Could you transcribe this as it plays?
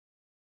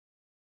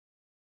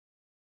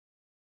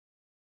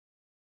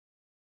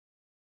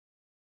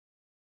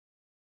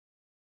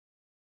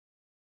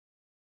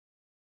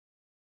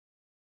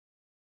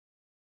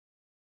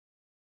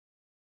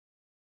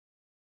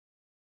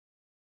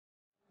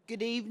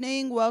Good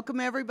evening.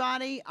 Welcome,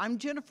 everybody. I'm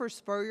Jennifer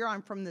Spurrier.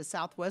 I'm from the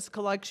Southwest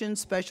Collection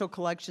Special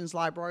Collections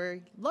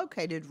Library,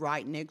 located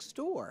right next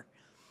door.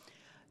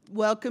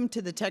 Welcome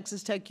to the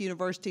Texas Tech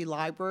University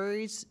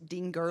Libraries.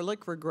 Dean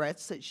Gerlich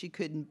regrets that she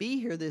couldn't be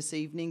here this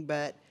evening,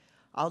 but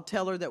I'll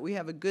tell her that we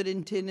have a good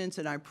attendance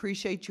and I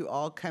appreciate you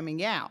all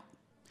coming out.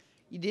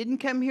 You didn't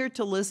come here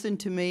to listen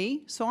to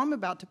me, so I'm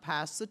about to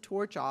pass the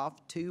torch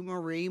off to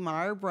Marie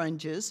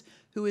Meyer-Brunges,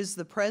 who is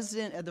the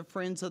president of the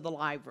Friends of the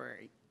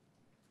Library.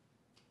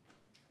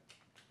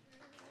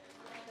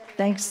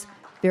 Thanks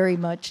very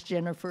much,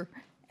 Jennifer.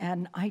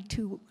 And I,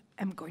 too,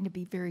 am going to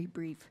be very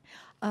brief.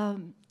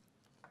 You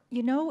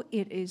know,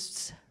 it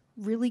is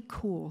really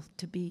cool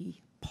to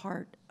be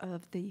part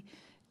of the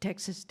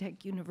Texas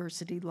Tech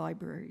University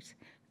Libraries.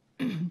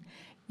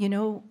 You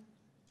know,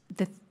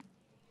 the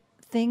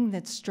thing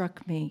that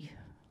struck me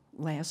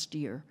last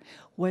year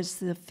was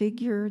the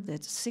figure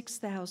that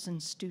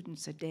 6,000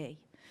 students a day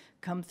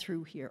come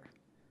through here.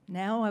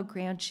 Now I'll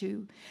grant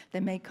you,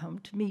 they may come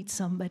to meet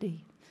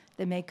somebody,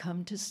 they may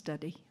come to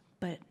study,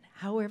 but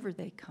however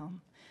they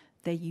come,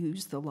 they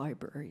use the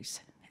libraries.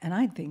 And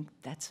I think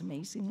that's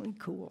amazingly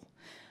cool.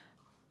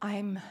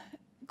 I'm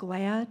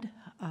glad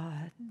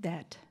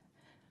that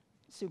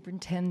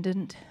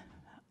Superintendent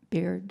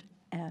Baird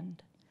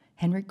and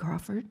Henry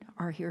Crawford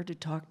are here to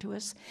talk to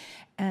us.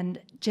 And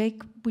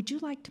Jake, would you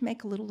like to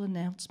make a little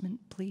announcement,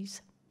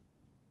 please?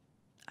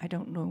 I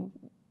don't know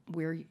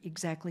where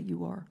exactly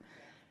you are.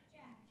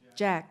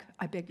 Jack,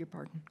 I beg your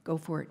pardon. Go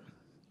for it.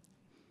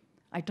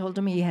 I told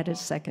him he had a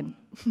second.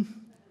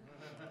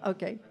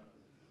 Okay.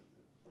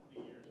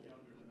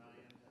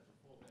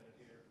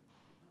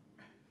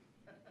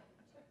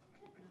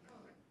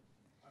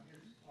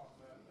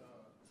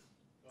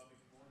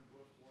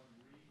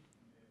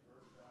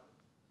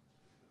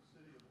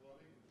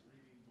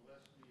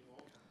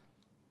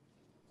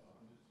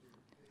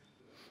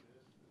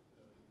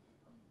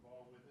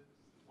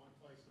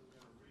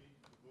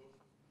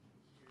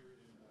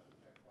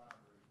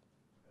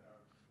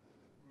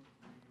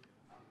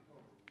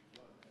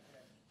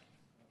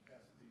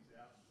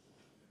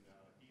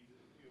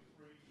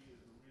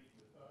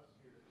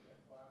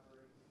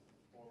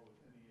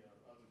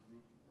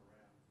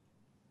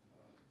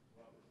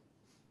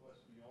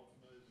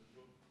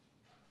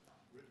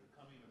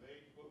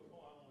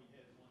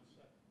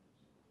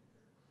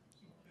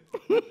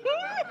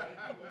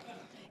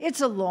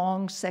 It's a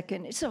long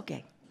second. It's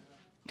okay.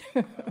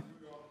 Mm-hmm.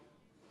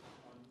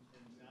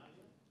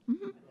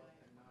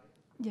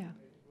 Yeah.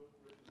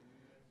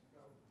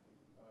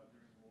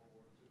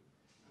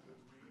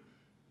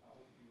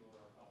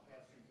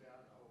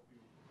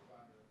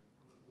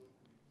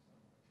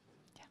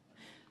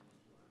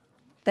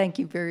 Thank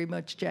you very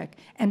much, Jack.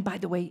 And by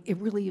the way, it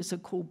really is a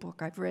cool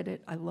book. I've read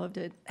it, I loved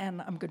it,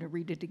 and I'm going to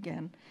read it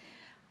again.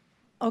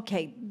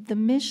 Okay, the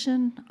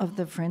mission of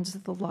the Friends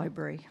of the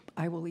Library,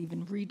 I will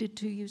even read it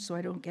to you so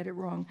I don't get it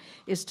wrong,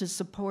 is to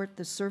support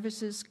the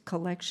services,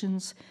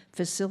 collections,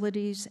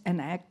 facilities, and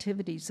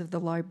activities of the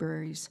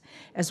libraries,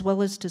 as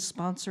well as to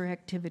sponsor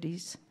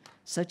activities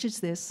such as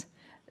this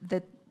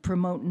that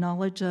promote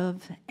knowledge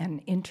of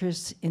and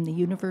interest in the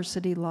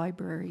university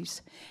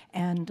libraries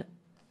and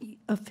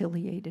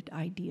affiliated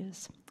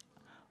ideas.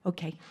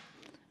 Okay,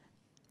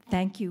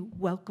 thank you,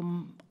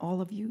 welcome all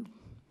of you,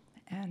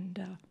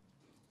 and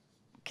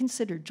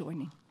consider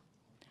joining.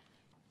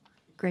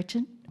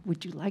 Gretchen,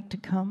 would you like to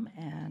come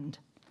and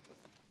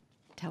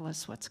tell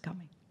us what's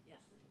coming? Yes.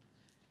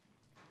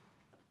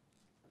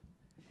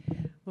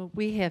 Well,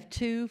 we have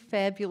two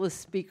fabulous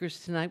speakers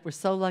tonight. We're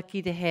so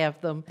lucky to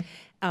have them.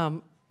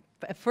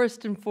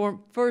 First and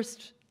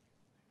foremost,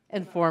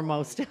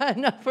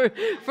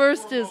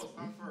 first is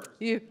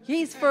you.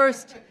 He's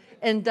first.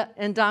 And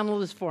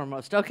Donald is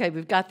foremost. Okay,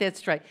 we've got that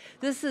straight.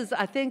 This is,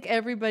 I think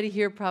everybody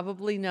here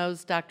probably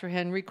knows Dr.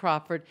 Henry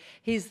Crawford.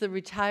 He's the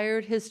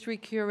retired history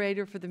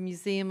curator for the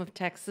Museum of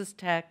Texas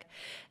Tech.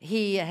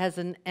 He has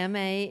an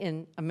MA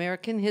in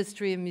American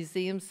History and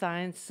Museum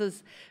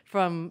Sciences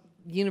from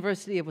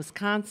University of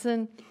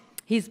Wisconsin.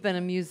 He's been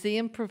a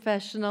museum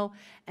professional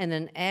and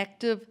an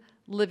active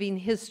living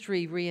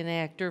history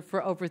reenactor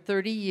for over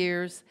 30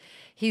 years.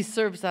 He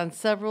serves on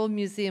several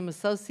museum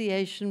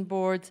association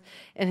boards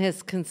and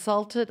has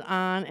consulted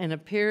on and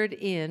appeared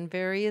in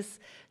various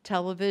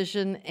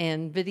television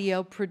and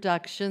video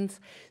productions.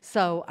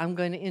 So I'm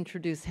going to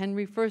introduce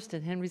Henry first,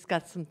 and Henry's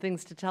got some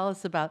things to tell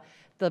us about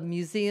the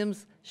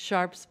museum's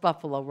Sharps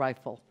Buffalo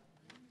Rifle.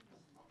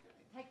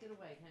 Take it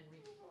away, Henry.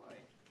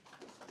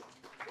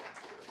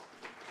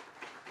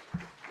 I'm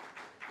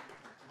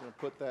going to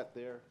put that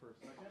there for a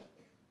second.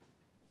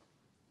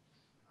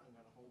 I'm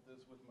going to hold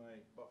this with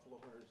my Buffalo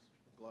Hunters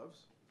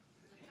gloves.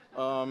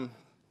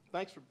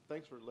 Thanks for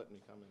letting me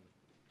come and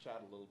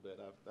chat a little bit.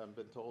 I've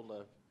been told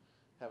I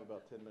have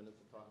about 10 minutes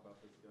to talk about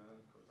this gun.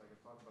 Of course, I can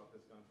talk about this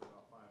gun for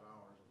about 5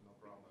 hours with no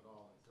problem at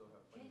all and still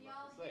have plenty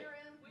left to say.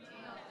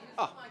 Can y'all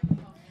hear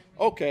him?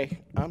 Okay,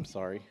 I'm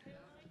sorry.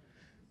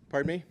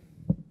 Pardon me?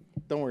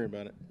 Don't worry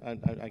about it.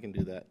 I can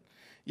do that.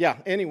 Yeah,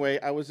 anyway,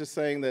 I was just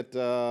saying that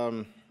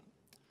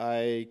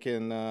I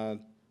can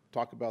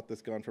talk about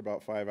this gun for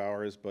about 5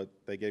 hours, but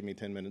they gave me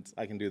 10 minutes.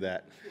 I can do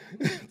that.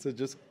 So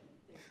just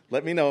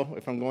let me know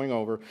if I'm going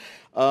over.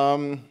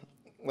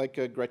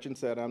 Like Gretchen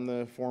said, I'm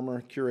the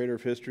former curator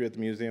of history at the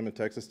museum at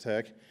Texas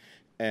Tech,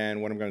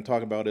 and what I'm going to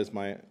talk about is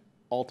my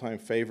all-time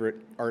favorite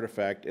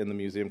artifact in the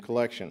museum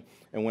collection.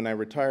 And when I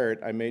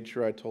retired, I made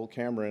sure I told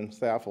Cameron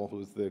Staffel,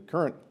 who's the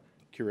current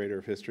curator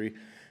of history,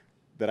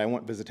 that I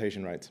want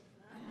visitation rights.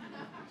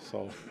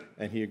 So,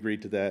 and he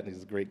agreed to that.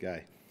 He's a great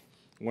guy.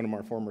 One of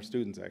our former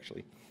students,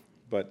 actually.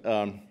 But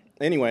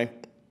anyway,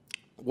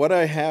 what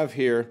I have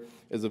here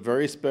is a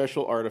very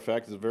special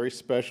artifact. It's a very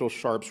special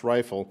Sharps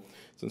rifle.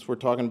 Since we're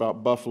talking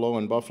about buffalo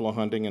and buffalo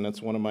hunting, and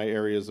it's one of my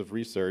areas of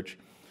research,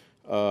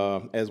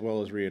 as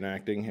well as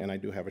reenacting, and I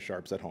do have a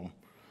Sharps at home.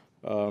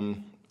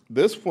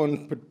 This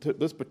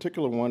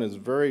particular one is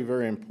very,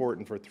 very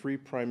important for three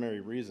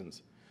primary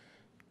reasons.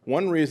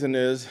 One reason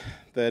is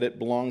that it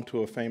belonged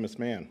to a famous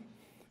man.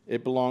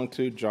 It belonged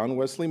to John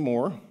Wesley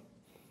Moore.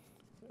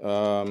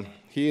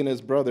 He and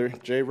his brother,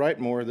 J. Wright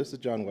Moore, this is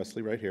John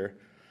Wesley right here,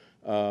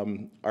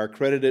 are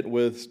credited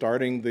with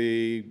starting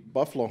the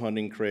buffalo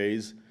hunting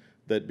craze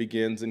that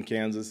begins in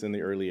Kansas in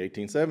the early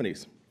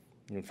 1870s,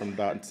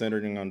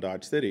 centering on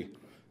Dodge City.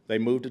 They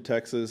moved to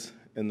Texas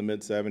in the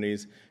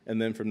mid-70s,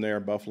 and then from there,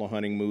 buffalo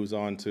hunting moves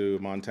on to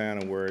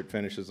Montana, where it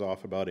finishes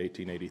off about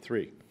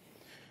 1883.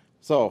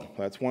 So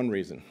that's one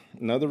reason.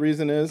 Another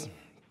reason is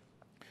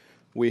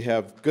we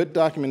have good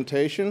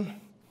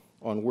documentation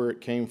on where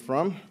it came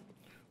from.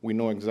 We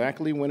know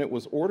exactly when it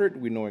was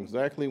ordered, we know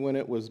exactly when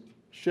it was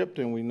shipped,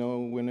 and we know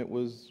when it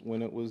was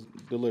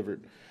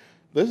delivered.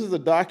 This is a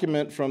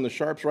document from the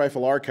Sharps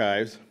Rifle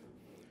Archives.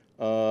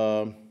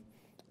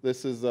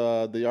 This is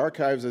the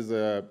archives is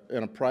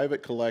in a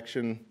private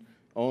collection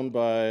owned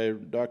by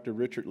Dr.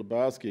 Richard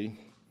Lebowski.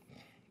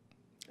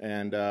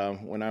 And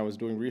when I was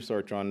doing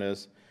research on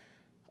this,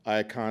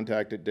 I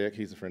contacted Dick,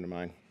 he's a friend of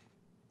mine,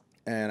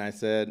 and I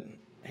said,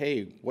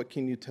 hey, what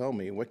can you tell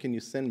me? What can you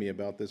send me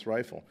about this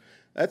rifle?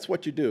 That's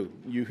what you do.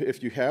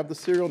 If you have the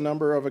serial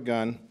number of a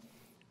gun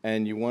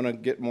and you want to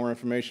get more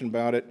information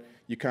about it,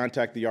 you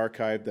contact the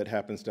archive that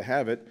happens to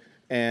have it,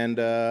 and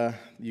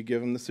you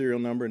give them the serial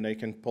number, and they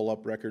can pull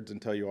up records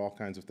and tell you all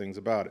kinds of things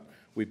about it.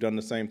 We've done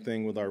the same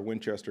thing with our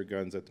Winchester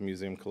guns at the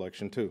museum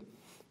collection, too,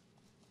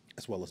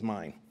 as well as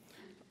mine.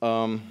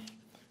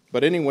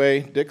 But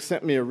anyway, Dick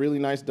sent me a really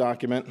nice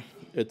document.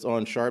 It's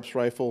on Sharps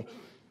Rifle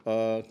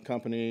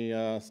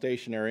Company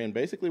stationery, and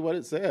basically what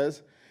it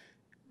says,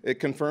 it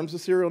confirms the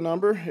serial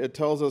number. It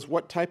tells us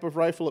what type of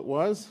rifle it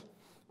was.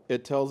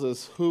 It tells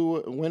us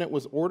when it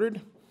was ordered.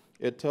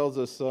 It tells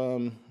us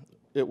who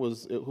it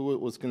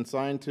was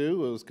consigned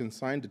to. It was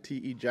consigned to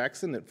T.E.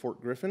 Jackson at Fort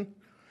Griffin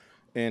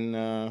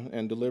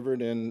and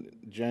delivered in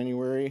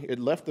January. It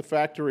left the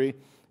factory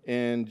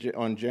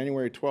on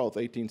January 12th,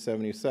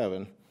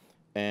 1877.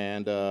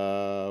 And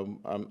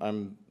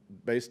I'm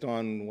based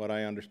on what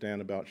I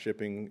understand about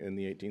shipping in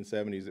the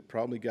 1870s, it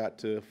probably got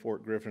to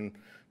Fort Griffin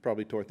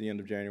probably toward the end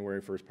of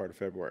January, first part of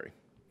February.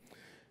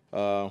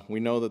 We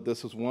know that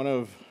this was one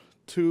of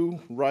two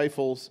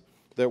rifles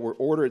that were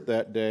ordered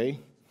that day.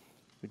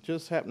 We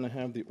just happen to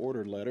have the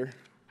order letter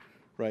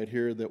right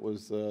here that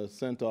was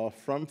sent off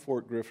from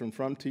Fort Griffin,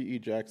 from T.E.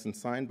 Jackson,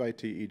 signed by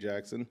T.E.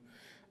 Jackson,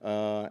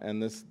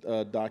 and this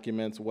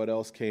documents what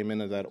else came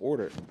into that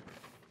order.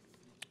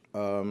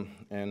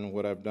 And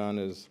what I've done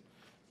is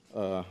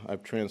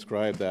I've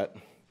transcribed that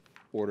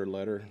order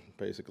letter.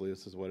 Basically,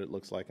 this is what it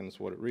looks like, and this is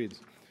what it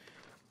reads.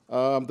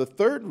 The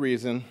third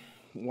reason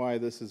why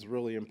this is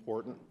really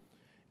important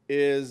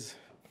is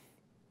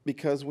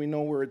because we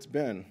know where it's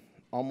been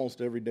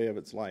almost every day of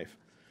its life.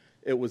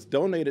 It was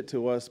donated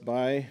to us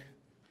by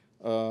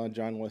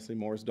John Wesley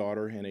Moore's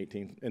daughter in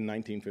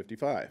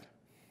 1955.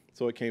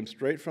 So it came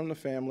straight from the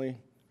family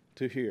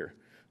to here.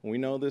 We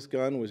know this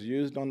gun was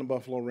used on the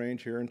buffalo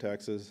range here in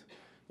Texas.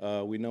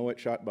 We know it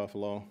shot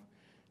buffalo.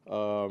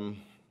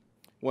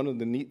 One of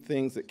the neat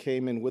things that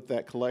came in with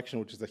that collection,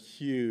 which is a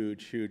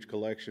huge, huge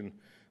collection,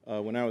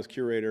 when I was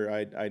curator,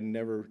 I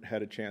never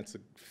had a chance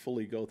to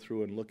fully go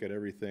through and look at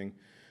everything.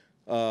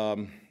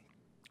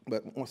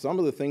 But some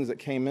of the things that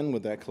came in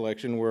with that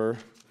collection were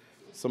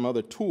some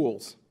other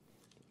tools,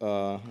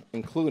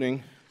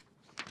 including,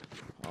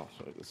 I'll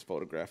show you this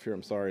photograph here.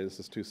 I'm sorry, this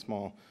is too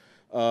small.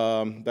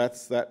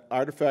 That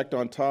artifact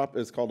on top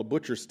is called a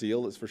butcher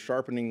steel. It's for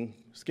sharpening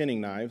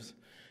skinning knives.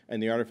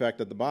 And the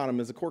artifact at the bottom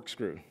is a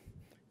corkscrew.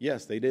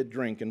 Yes, they did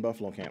drink in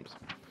buffalo camps.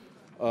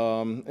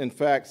 In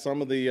fact,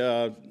 some of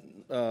the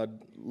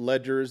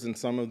ledgers and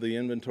some of the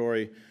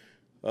inventory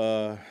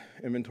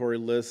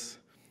lists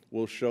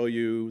will show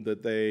you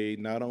that they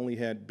not only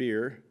had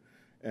beer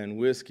and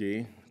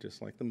whiskey, just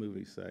like the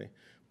movies say,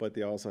 but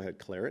they also had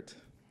claret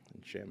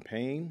and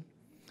champagne.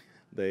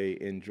 They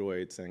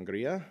enjoyed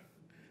sangria.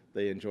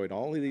 They enjoyed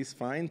all of these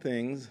fine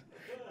things,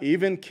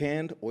 even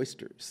canned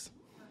oysters.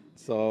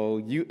 So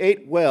you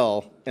ate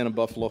well in a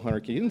buffalo hunter.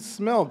 You didn't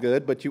smell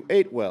good, but you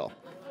ate well.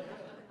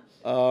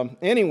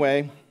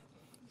 Anyway,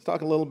 let's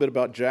talk a little bit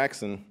about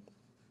Jackson.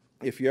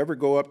 If you ever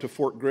go up to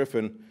Fort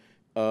Griffin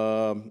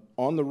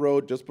On the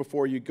road, just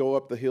before you go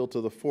up the hill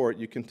to the fort,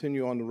 you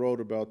continue on the road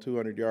about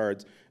 200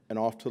 yards, and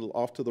off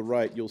to the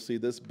right, you'll see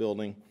this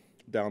building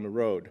down the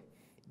road.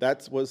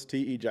 That was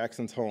T.E.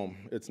 Jackson's home.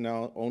 It's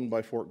now owned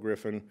by Fort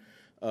Griffin.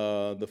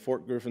 The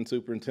Fort Griffin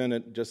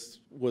superintendent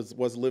just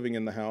was living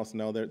in the house.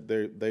 Now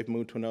they've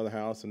moved to another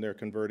house, and they're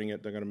converting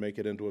it. They're going to make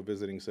it into a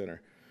visiting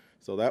center.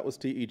 So that was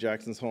T.E.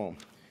 Jackson's home.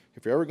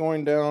 If you're ever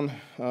going down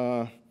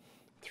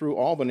through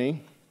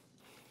Albany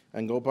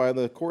and go by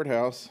the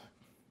courthouse,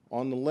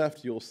 on the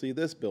left you'll see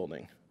this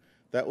building.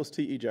 That was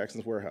T.E.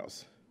 Jackson's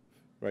warehouse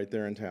right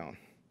there in town.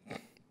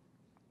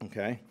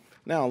 Okay.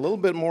 Now, a little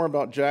bit more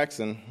about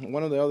Jackson.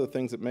 One of the other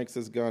things that makes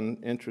this gun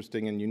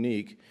interesting and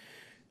unique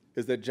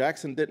is that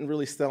Jackson didn't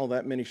really sell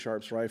that many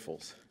Sharps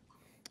rifles.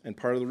 And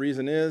part of the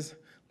reason is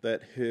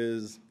that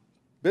his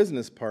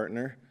business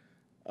partner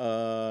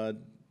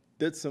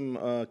did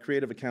some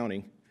creative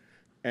accounting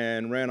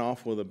and ran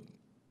off with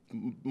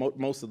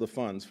most of the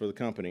funds for the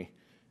company.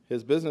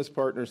 His business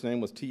partner's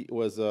name was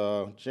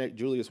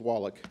Julius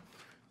Wallach.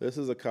 This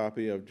is a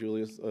copy of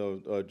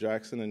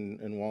Jackson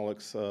and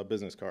Wallach's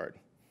business card.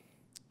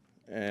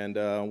 And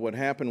what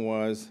happened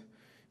was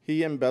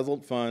he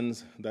embezzled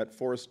funds that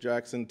forced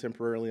Jackson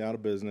temporarily out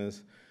of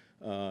business.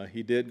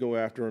 He did go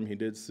after him. He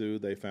did sue.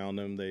 They found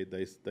him.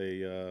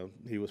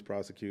 He was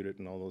prosecuted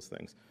and all those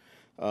things.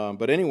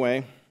 But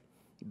anyway,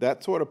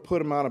 that sort of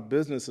put him out of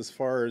business as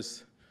far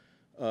as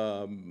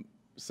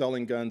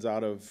selling guns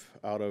out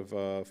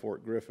of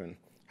Fort Griffin.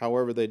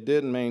 However, they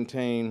did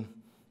maintain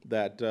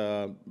that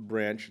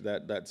branch,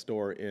 that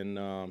store in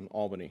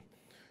Albany.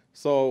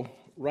 So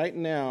right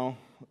now,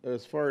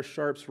 as far as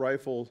Sharps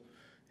rifle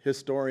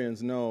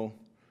historians know,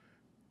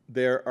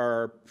 there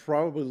are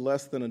probably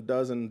less than a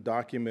dozen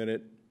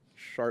documented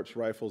Sharps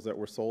rifles that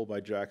were sold by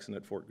Jackson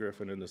at Fort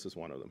Griffin, and this is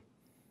one of them.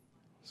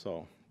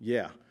 So,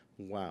 yeah,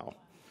 wow.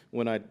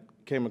 When I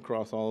came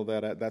across all of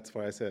that, that's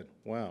why I said,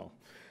 wow.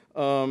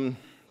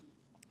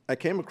 I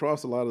came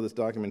across a lot of this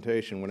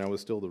documentation when I was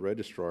still the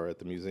registrar at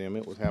the museum.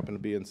 It happened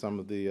to be in some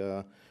of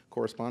the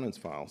correspondence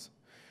files.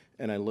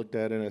 And I looked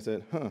at it and I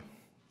said,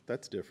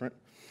 that's different.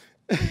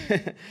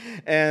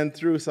 And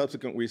through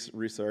subsequent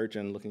research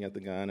and looking at the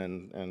gun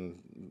and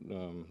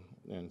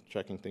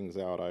checking things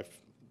out, I've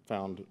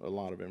found a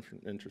lot of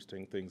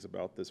interesting things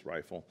about this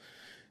rifle.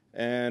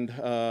 And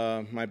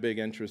my big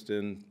interest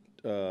in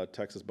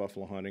Texas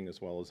buffalo hunting,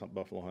 as well as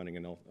buffalo hunting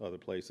in other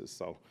places.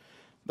 So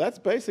that's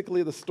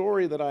basically the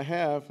story that I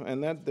have,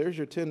 and there's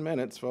your 10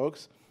 minutes,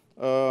 folks.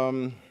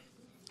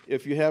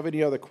 If you have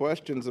any other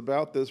questions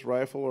about this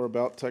rifle or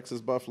about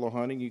Texas buffalo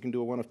hunting, you can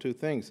do one of two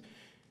things.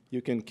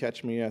 You can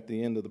catch me at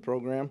the end of the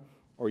program,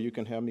 or you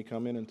can have me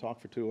come in and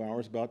talk for 2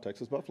 hours about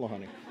Texas buffalo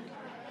hunting.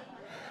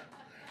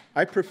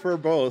 I prefer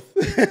both.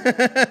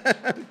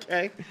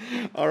 Okay,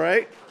 all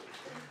right.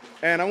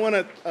 And I want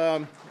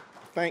to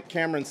thank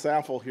Cameron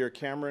Saffel here.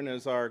 Cameron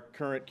is our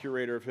current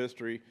curator of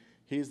history.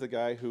 He's the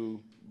guy who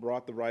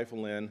brought the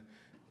rifle in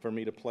for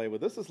me to play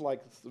with. This is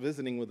like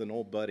visiting with an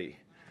old buddy.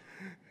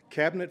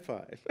 Cabinet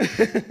 5.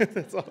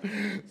 That's all.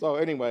 So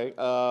anyway,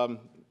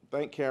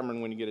 thank Cameron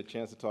when you get a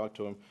chance to talk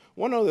to him.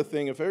 One other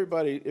thing, if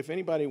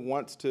anybody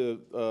wants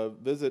to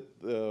visit,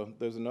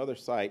 there's another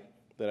site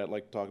that I'd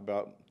like to talk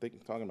about,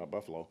 talking about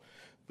buffalo.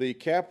 The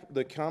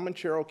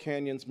Comanchero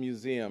Canyons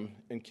Museum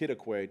in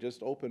Kittiquay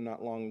just opened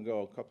not long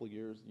ago, a couple of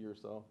year or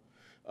so.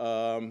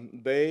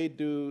 They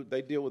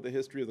deal with the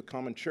history of the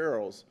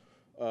Comancheros,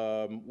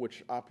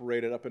 which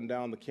operated up and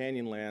down the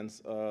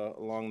Canyonlands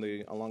along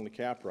the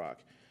Caprock.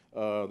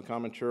 The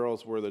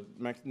Comancheros were the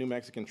New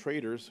Mexican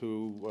traders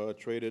who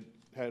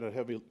had a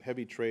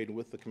heavy trade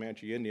with the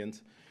Comanche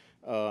Indians,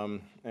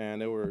 and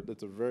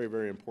it's a very,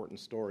 very important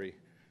story,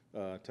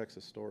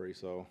 Texas story.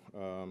 So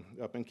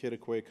up in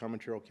Kittiquay,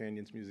 Comanchero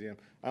Canyons Museum.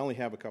 I only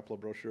have a couple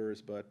of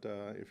brochures, but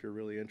if you're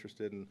really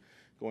interested in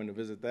going to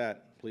visit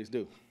that, please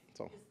do.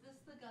 So. Is this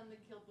the gun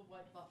that killed the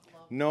white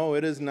buffalo? No,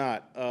 it is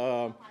not.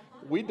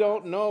 We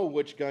don't know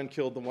which gun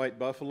killed the white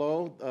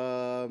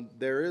buffalo.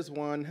 There is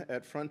one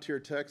at Frontier,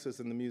 Texas,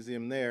 in the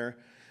museum there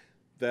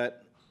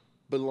that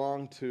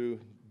belonged to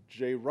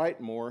J. Wright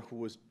Moore, who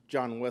was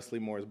John Wesley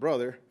Moore's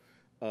brother,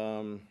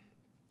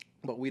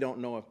 but we don't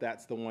know if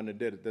that's the one that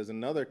did it. There's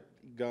another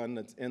gun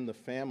that's in the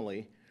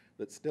family,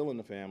 that's still in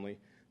the family,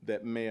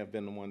 that may have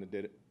been the one that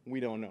did it.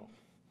 We don't know.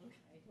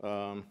 Okay.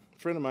 A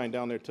friend of mine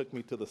down there took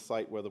me to the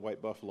site where the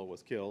white buffalo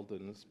was killed,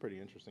 and it's a pretty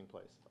interesting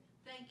place.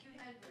 Thank you,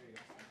 Henry.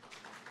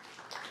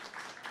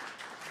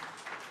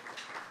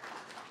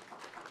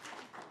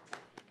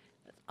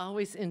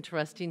 Always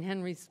interesting.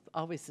 Henry's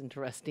always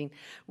interesting.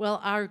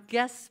 Well, our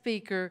guest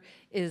speaker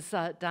is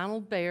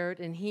Donald Baird,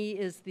 and he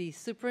is the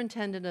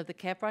superintendent of the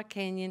Caprock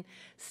Canyon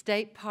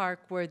State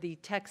Park, where the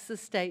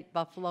Texas State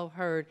Buffalo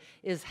Herd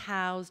is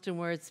housed and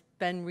where it's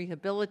been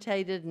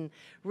rehabilitated and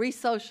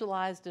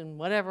re-socialized and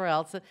whatever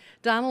else.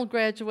 Donald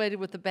graduated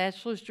with a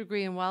bachelor's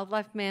degree in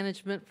wildlife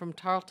management from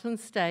Tarleton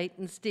State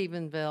in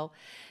Stephenville.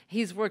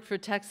 He's worked for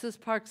Texas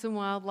Parks and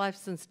Wildlife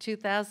since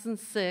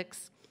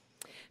 2006.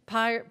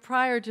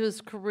 Prior to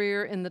his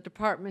career in the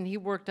department, he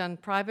worked on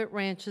private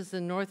ranches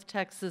in North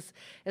Texas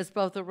as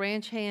both a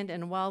ranch hand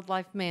and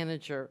wildlife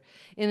manager.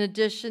 In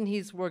addition,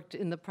 he's worked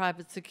in the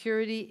private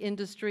security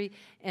industry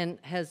and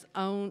has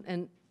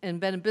owned and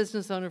been a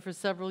business owner for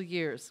several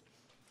years.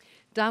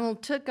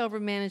 Donald took over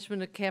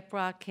management of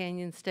Caprock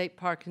Canyon State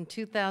Park in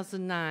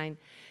 2009.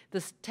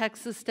 The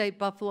Texas State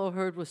Buffalo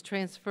herd was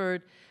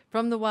transferred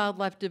from the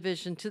Wildlife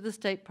Division to the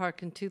state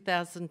park in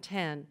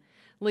 2010.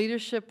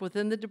 Leadership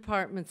within the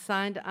department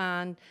signed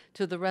on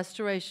to the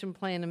restoration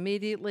plan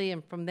immediately,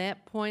 and from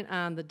that point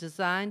on, the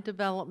design,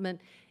 development,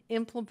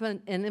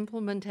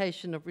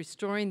 implementation of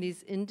restoring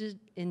these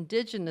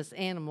indigenous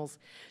animals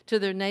to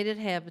their native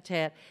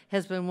habitat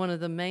has been one of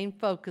the main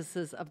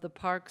focuses of the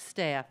park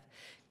staff.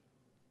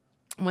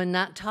 When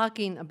not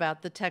talking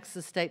about the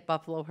Texas State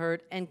Buffalo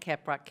herd and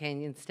Caprock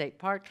Canyon State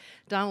Park,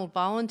 Donald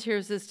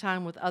volunteers his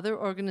time with other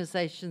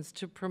organizations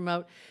to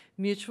promote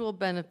mutual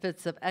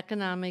benefits of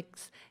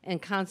economics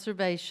and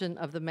conservation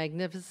of the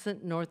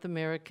magnificent North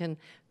American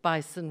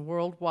bison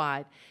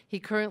worldwide. He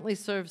currently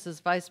serves as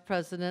vice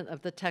president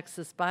of the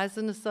Texas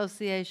Bison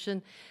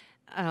Association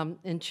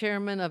and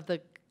chairman of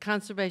the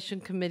Conservation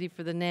Committee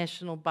for the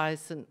National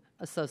Bison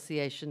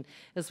Association,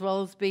 as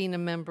well as being a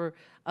member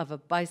of a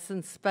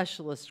bison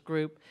specialist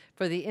group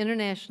for the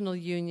International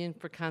Union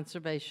for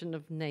Conservation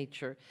of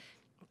Nature.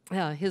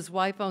 His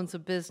wife owns a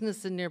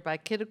business in nearby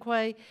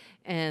Kittiquay,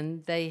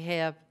 and they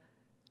have,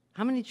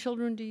 how many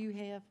children do you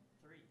have?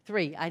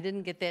 Three. I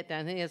didn't get that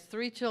down. He has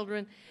 3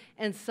 children,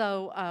 and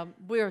so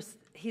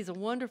he's a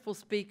wonderful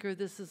speaker.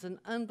 This is an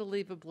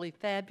unbelievably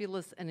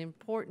fabulous and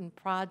important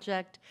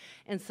project,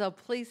 and so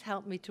please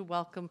help me to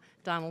welcome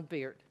Donald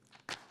Beard.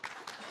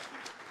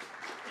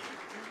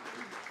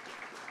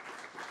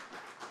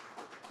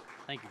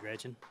 Thank you,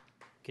 Gretchen.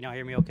 Can y'all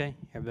hear me okay,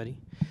 everybody?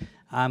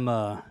 I'm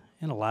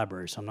in a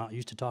library, so I'm not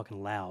used to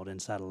talking loud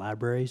inside a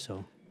library,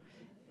 so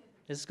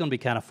this is going to be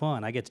kind of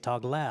fun. I get to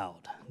talk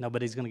loud.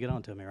 Nobody's going to get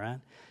on to me, right?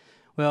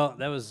 Well,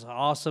 that was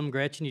awesome,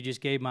 Gretchen. You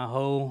just gave my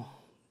whole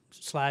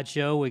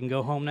slideshow. We can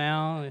go home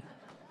now.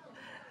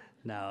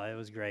 No, it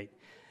was great.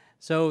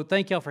 So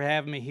thank y'all for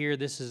having me here.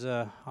 This is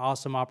an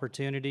awesome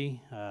opportunity.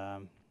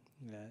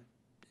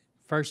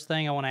 First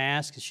thing I want to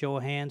ask is show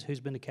of hands, who's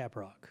been to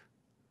Caprock?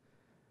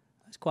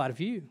 That's quite a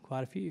few.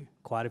 Quite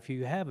a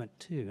few haven't,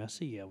 too. I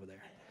see you over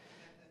there.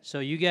 So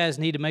you guys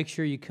need to make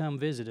sure you come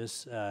visit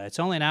us. It's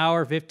only an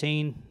hour,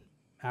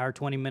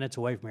 20 minutes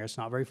away from here. It's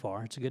not very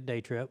far. It's a good day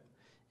trip.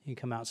 You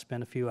can come out,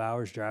 spend a few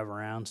hours, drive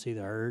around, see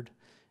the herd.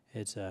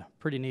 It's a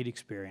pretty neat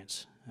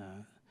experience.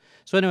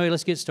 So anyway,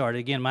 let's get started.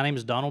 Again, my name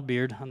is Donald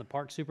Beard. I'm the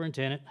park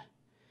superintendent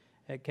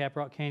at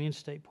Caprock Canyon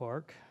State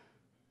Park.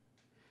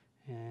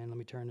 And let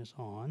me turn this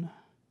on,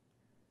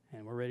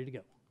 and we're ready to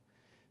go.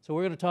 So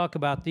we're going to talk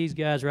about these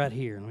guys right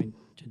here. Let me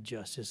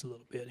adjust this a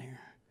little bit here.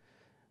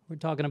 We're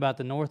talking about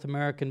the North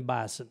American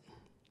bison.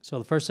 So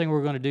the first thing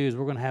we're going to do is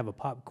we're going to have a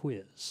pop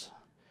quiz.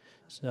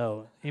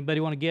 So anybody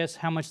want to guess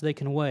how much they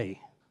can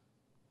weigh?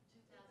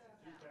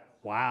 2,000 pounds.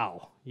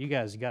 Wow. You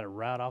guys got it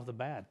right off the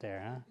bat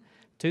there, huh?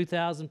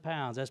 2,000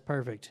 pounds. That's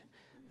perfect.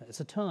 That's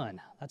a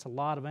ton. That's a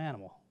lot of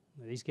animal.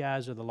 These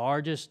guys are the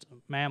largest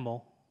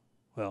mammal,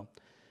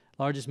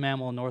 largest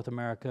mammal in North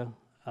America.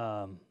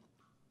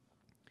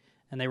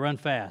 And they run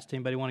fast.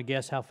 Anybody want to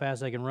guess how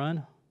fast they can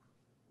run?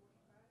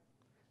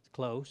 It's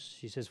close.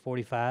 She says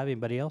 45.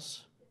 Anybody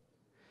else?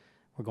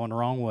 We're going the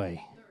wrong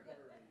way.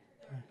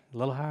 A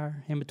little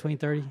higher, in between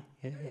 30.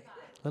 Yeah.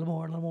 A little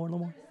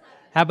more.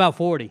 How about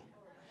 40?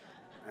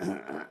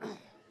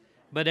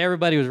 But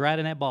everybody was right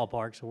in that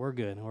ballpark, so we're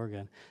good.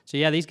 So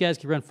yeah, these guys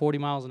can run 40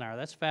 miles an hour.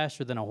 That's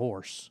faster than a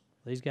horse.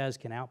 These guys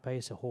can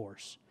outpace a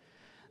horse.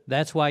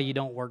 That's why you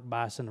don't work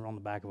bison on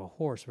the back of a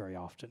horse very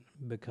often,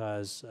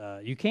 because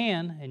you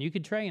can, and you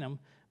can train them,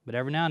 but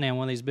every now and then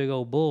one of these big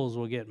old bulls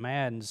will get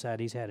mad and decide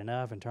he's had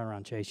enough and turn around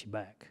and chase you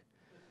back.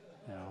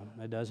 You know,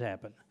 that does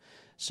happen.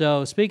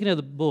 So speaking of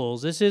the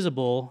bulls, this is a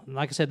bull.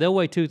 Like I said, they'll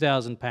weigh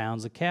 2,000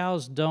 pounds. The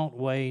cows don't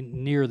weigh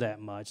near that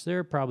much.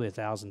 They're probably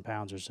 1,000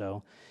 pounds or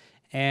so.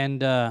 And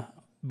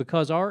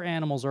because our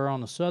animals are on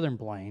the southern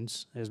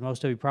plains, as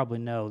most of you probably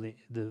know,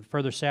 the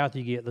further south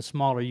you get, the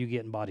smaller you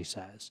get in body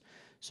size.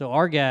 So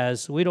our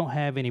guys, we don't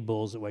have any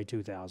bulls that weigh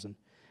 2,000.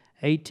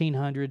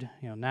 1,800,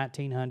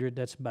 1,900,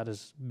 that's about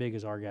as big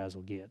as our guys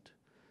will get.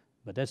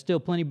 But that's still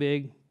plenty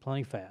big,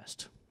 plenty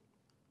fast.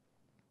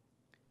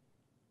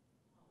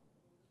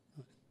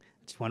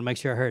 Just want to make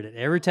sure I heard it.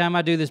 Every time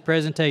I do this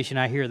presentation,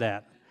 I hear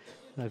that.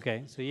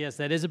 Okay, so yes,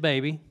 that is a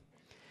baby.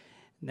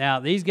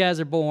 Now, these guys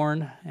are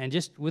born, and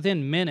just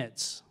within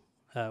minutes,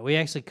 we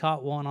actually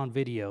caught one on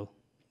video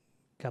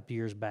a couple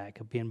years back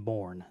of being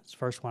born. It's the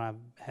first one I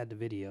had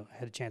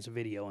a chance of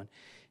videoing.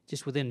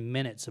 Just within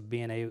minutes of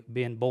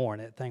being born,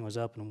 that thing was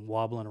up and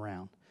wobbling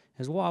around. It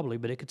was wobbly,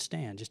 but it could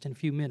stand just in a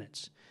few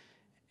minutes.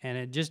 And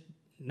it just,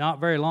 not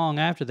very long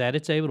after that,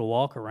 it's able to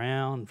walk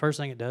around. First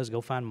thing it does is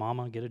go find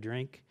mama and get a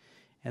drink.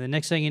 And the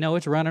next thing you know,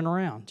 it's running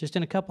around. Just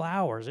in a couple of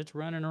hours, it's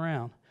running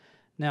around.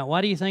 Now,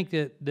 why do you think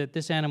that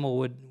this animal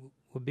would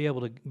be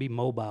able to be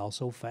mobile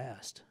so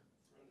fast?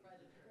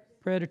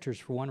 predators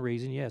for one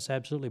reason, yes,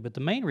 absolutely. But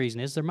the main reason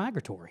is they're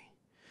migratory.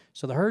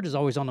 So the herd is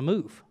always on the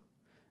move.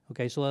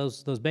 Okay, so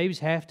those babies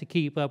have to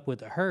keep up with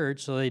the herd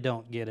so they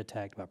don't get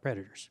attacked by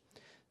predators.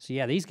 So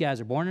yeah, these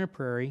guys are born in a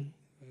prairie,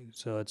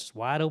 so it's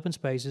wide open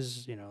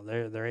spaces. You know,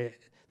 the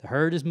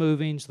herd is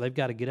moving, so they've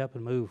got to get up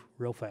and move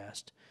real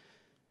fast.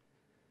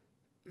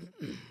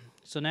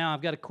 So now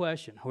I've got a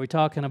question. Are we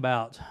talking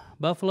about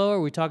buffalo or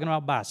are we talking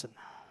about bison?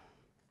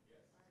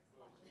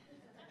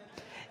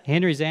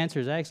 Henry's answer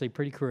is actually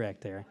pretty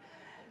correct there.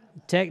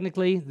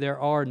 Technically, there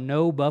are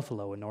no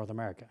buffalo in North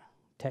America,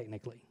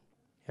 technically.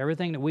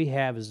 Everything that we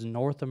have is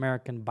North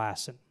American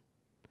bison.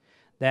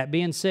 That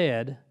being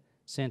said,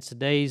 since the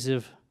days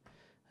of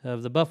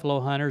the buffalo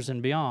hunters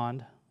and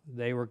beyond,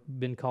 they were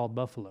been called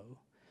buffalo.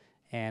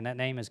 And that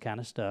name has kind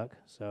of stuck.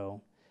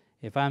 So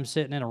if I'm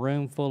sitting in a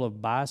room full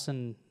of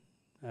bison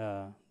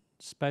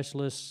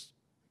specialists,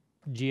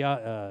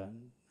 geneticists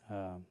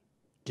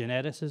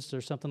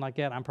or something like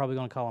that, I'm probably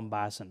going to call them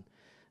bison.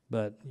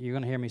 But you're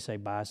going to hear me say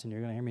bison, you're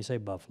going to hear me say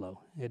buffalo.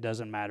 It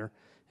doesn't matter.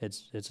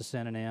 It's a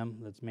synonym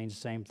that means the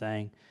same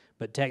thing.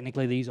 But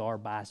technically, these are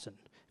bison.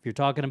 If you're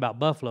talking about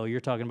buffalo, you're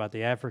talking about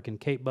the African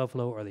Cape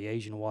buffalo or the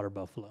Asian water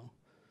buffalo.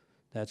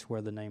 That's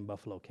where the name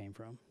buffalo came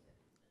from.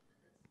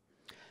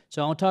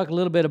 So I want to talk a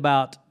little bit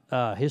about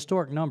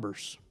historic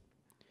numbers.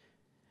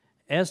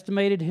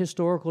 Estimated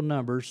historical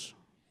numbers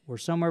were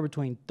somewhere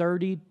between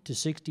 30 to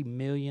 60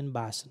 million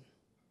bison.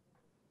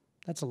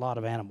 That's a lot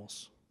of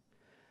animals.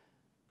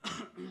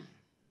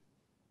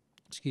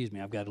 Excuse me,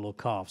 I've got a little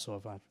cough, so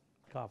if I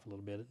cough a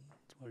little bit,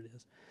 that's what it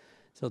is.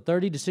 So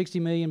 30 to 60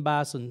 million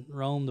bison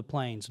roam the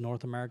plains of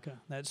North America.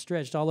 That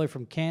stretched all the way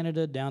from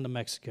Canada down to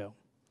Mexico.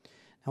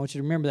 I want you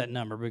to remember that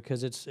number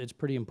because it's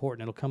pretty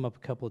important. It'll come up a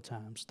couple of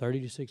times,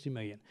 30 to 60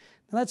 million.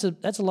 Now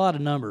that's a lot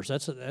of numbers.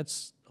 That's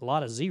a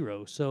lot of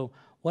zeros. So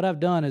what I've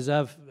done is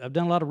I've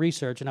done a lot of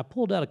research, and I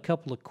pulled out a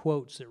couple of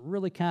quotes that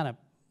really kind of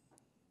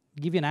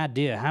give you an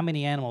idea how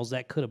many animals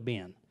that could have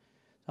been.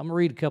 I'm going to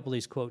read a couple of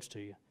these quotes to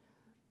you.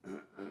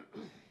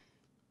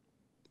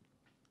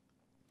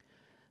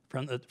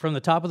 From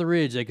the top of the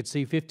ridge, they could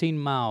see 15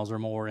 miles or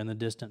more in the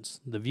distance.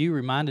 The view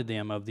reminded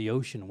them of the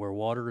ocean where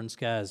water and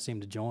skies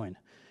seemed to join.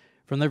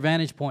 From their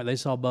vantage point, they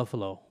saw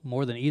buffalo,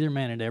 more than either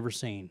man had ever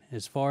seen.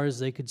 As far as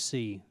they could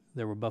see,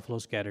 there were buffalo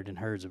scattered in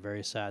herds of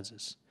various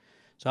sizes.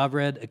 So I've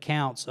read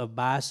accounts of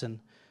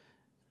bison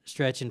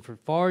stretching for as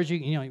far as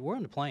you know, we're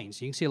on the plains.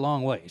 So you can see a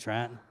long ways,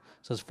 right?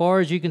 So as far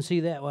as you can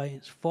see that way,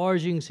 as far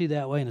as you can see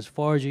that way, and as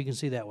far as you can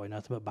see that way,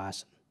 nothing but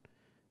bison.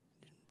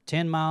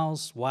 10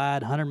 miles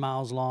wide, 100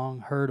 miles long,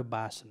 herd of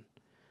bison.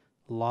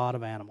 A lot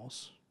of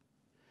animals.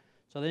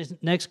 So this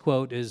next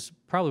quote is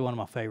probably one of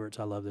my favorites.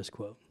 I love this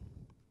quote.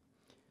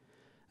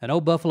 An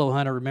old buffalo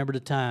hunter remembered a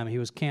time he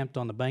was camped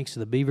on the banks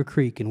of the Beaver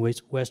Creek in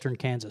western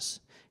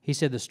Kansas. He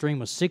said the stream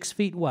was 6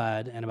 feet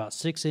wide and about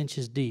 6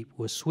 inches deep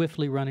with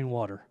swiftly running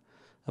water.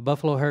 A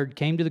buffalo herd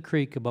came to the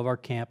creek above our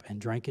camp and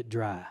drank it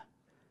dry.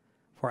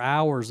 For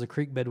hours, the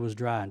creek bed was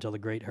dry until the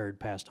great herd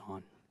passed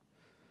on.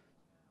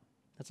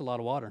 That's a lot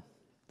of water.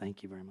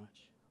 Thank you very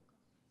much.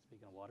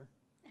 Speaking of water.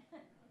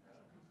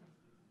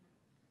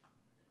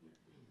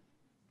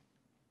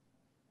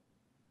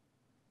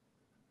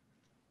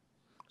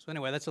 So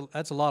anyway,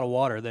 that's a lot of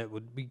water that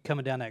would be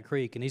coming down that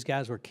creek, and these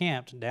guys were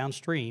camped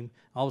downstream.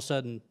 All of a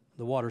sudden,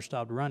 the water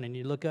stopped running.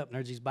 You look up, and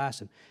there's these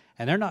bison,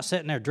 and they're not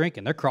sitting there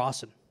drinking; they're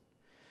crossing.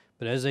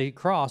 But as they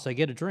cross, they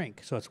get a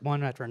drink. So it's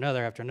one after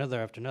another, after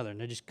another, after another, and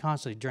they just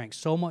constantly drink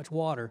so much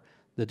water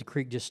that the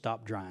creek just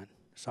stopped drying.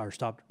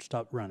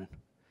 Stopped running.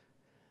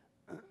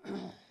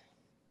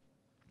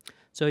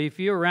 So if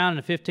you're around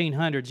in the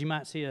 1500s, you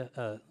might see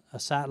a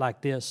site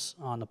like this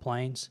on the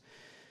plains.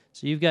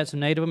 So you've got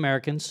some Native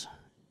Americans.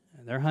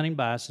 They're hunting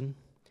bison.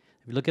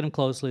 If you look at them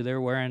closely,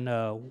 they're wearing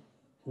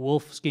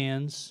wolf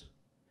skins.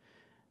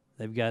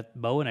 They've got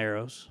bow and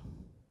arrows,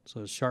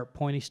 so a sharp,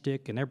 pointy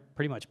stick, and they're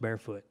pretty much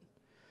barefoot.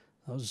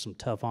 Those are some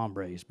tough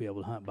hombres to be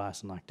able to hunt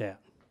bison like that.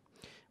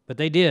 But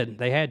they did.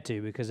 They had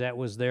to because that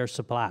was their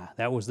supply.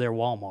 That was their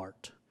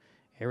Walmart.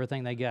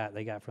 Everything they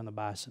got from the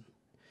bison.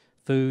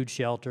 Food,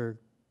 shelter,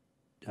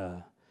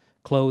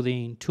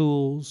 clothing,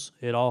 tools,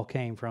 it all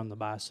came from the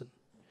bison.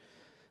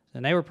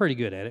 And they were pretty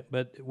good at it,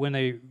 but when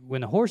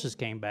the horses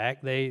came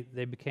back, they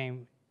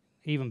became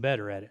even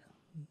better at it.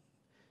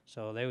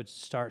 So they would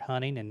start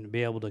hunting and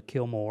be able to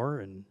kill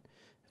more and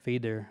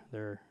feed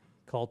their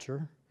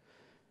culture.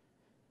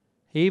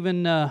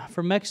 Even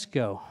from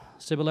Mexico,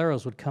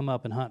 ciboleros would come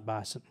up and hunt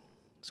bison.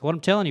 So what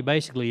I'm telling you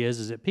basically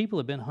is that people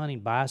have been hunting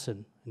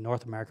bison in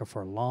North America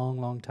for a long,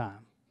 long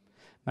time.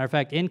 Matter of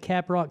fact, in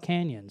Caprock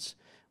Canyons,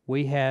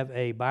 we have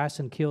a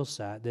bison kill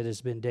site that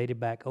has been dated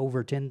back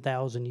over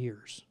 10,000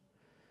 years.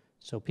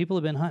 So people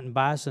have been hunting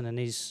bison in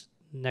these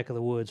neck of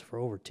the woods for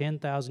over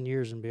 10,000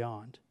 years and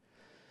beyond.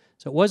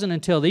 So it wasn't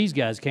until these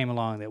guys came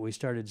along that we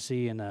started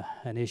seeing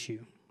an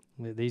issue.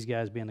 With these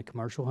guys being the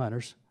commercial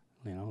hunters,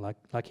 you know,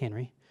 like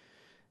Henry.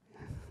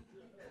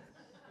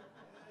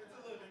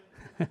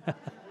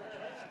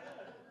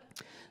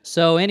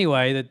 So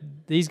anyway,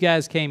 these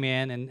guys came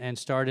in and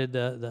started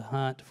the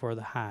hunt for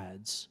the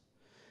hides.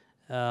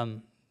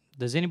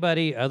 Does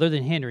anybody other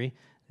than Henry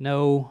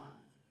know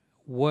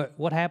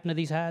what happened to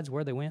these hides?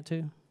 Where they went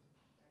to?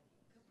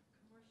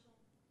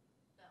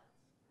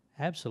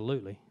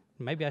 Absolutely.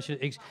 Maybe I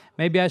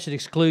should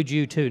exclude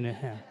you too.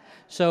 Now.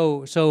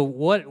 So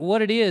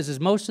what it is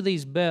most of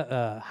these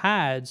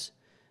hides.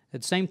 At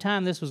the same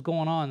time this was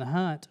going on in the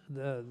hunt,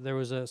 there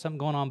was something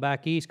going on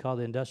back east called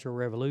the Industrial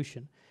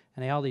Revolution,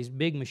 and they had all these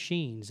big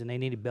machines, and they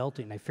needed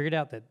belting. They figured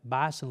out that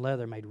bison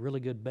leather made really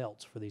good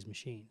belts for these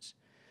machines.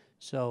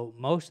 So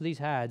most of these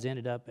hides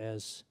ended up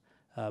as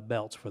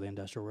belts for the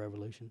Industrial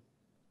Revolution.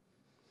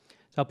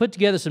 So I put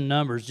together some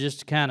numbers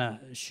just to kind of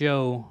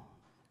show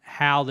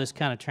how this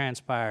kind of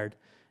transpired,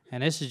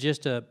 and this is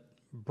just a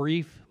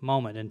brief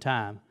moment in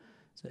time.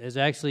 So it's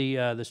actually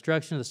the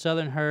destruction of the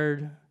southern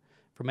herd.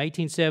 From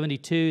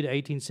 1872 to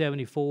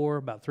 1874,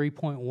 about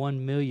 3.1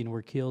 million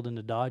were killed in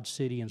the Dodge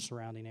City and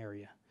surrounding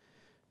area.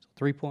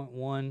 So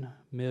 3.1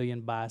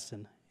 million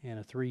bison in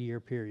a 3-year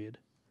period.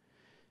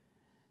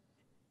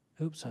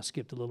 Oops, I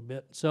skipped a little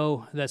bit.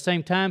 So that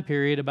same time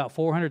period, about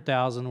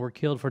 400,000 were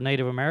killed for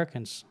Native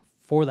Americans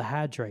for the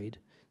hide trade.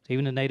 So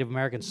even the Native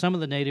Americans, some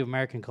of the Native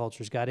American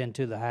cultures got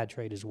into the hide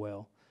trade as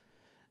well.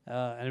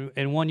 And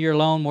in 1 year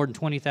alone, more than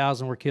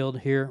 20,000 were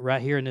killed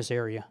right here in this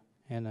area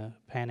in the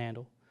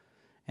Panhandle.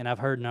 And I've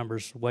heard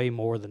numbers way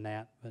more than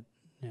that, but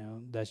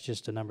that's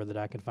just a number that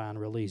I can find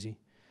real easy.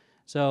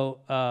 So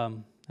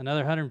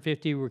another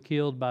 150 were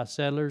killed by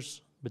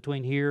settlers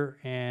between here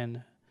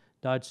and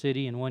Dodge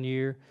City in 1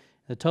 year.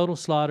 The total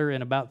slaughter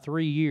in about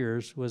 3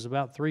 years was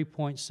about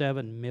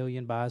 3.7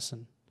 million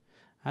bison.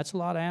 That's a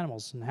lot of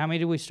animals. And how many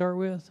did we start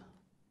with?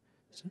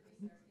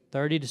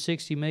 30 to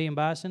 60 million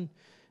bison.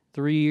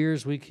 3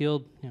 years we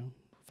killed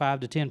 5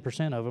 to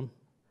 10% of them.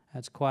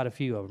 That's quite a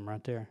few of them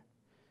right there.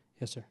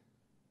 Yes, sir.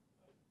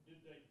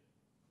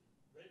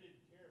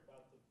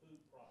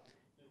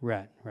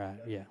 Right,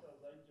 yeah.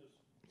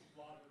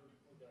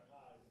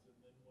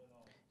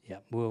 Yeah,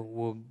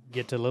 we'll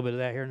get to a little bit of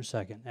that here in a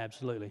second.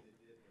 Absolutely.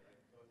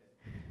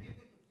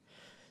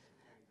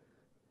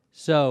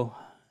 So,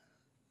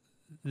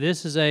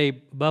 this is a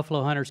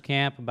buffalo hunters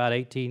camp about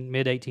mid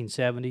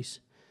 1870s.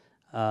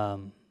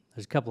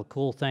 There's a couple of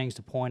cool things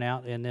to point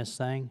out in this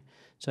thing.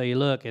 So you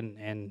look,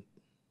 and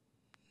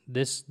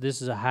this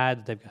is a hide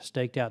that they've got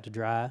staked out to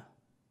dry.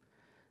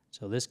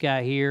 So this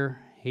guy here,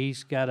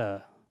 he's got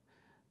a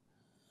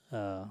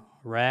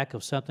rack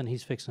of something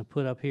he's fixing to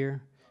put up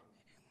here.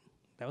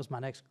 That was my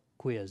next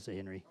quiz,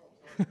 Henry.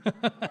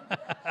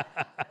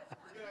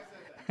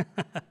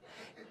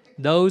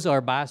 Those are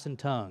bison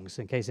tongues,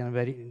 in case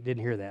anybody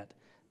didn't hear that.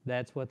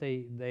 That's what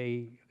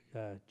they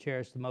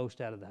cherished the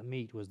most out of the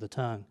meat was the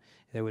tongue.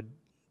 They would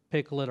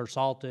pickle it or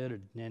salt it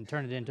and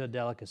turn it into a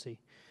delicacy.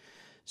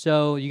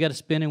 So you got a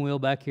spinning wheel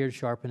back here to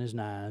sharpen his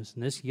knives,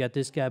 and you got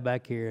this guy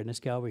back here and this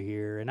guy over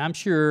here. And I'm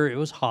sure it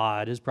was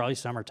hot. It was probably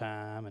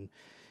summertime, and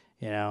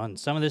and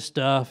some of this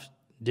stuff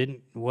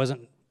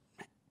wasn't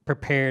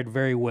prepared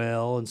very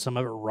well, and some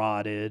of it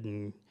rotted,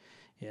 and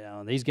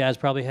these guys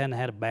probably hadn't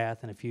had a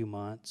bath in a few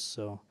months.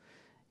 So,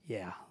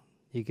 yeah,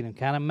 you can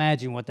kind of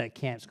imagine what that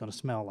camp's going to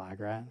smell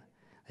like, right?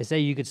 They say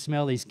you could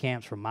smell these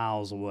camps from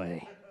miles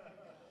away.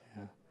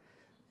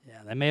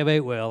 Yeah, they may have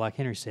ate well, like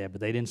Henry said,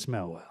 but they didn't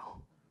smell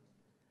well.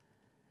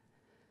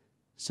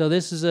 So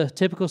this is a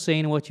typical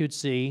scene of what you'd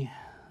see.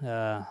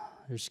 They're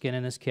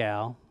skinning this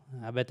cow.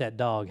 I bet that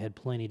dog had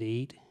plenty to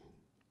eat.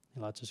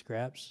 Lots of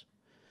scraps.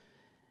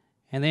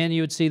 And then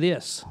you would see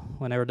this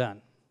when they were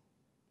done.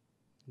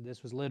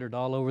 This was littered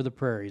all over the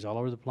prairies, all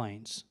over the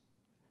plains.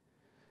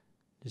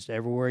 Just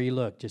everywhere you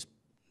look, just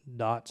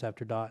dots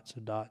after dots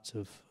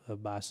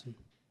of bison.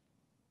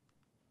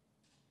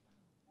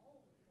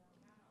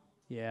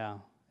 Yeah.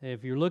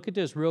 If you look at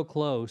this real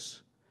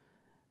close,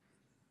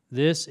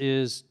 this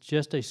is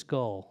just a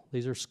skull.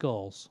 These are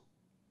skulls.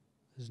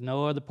 There's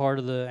no other part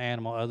of the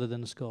animal other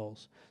than the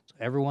skulls. So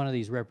every one of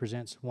these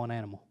represents one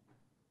animal.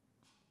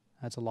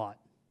 That's a lot.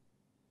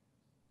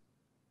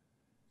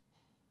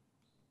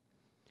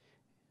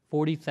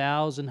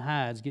 40,000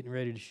 hides getting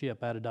ready to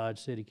ship out of Dodge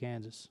City,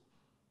 Kansas.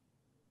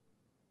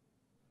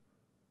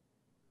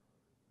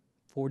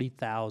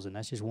 40,000.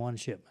 That's just one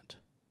shipment.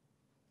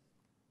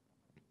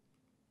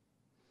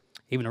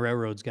 Even the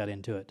railroads got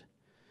into it.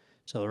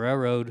 So the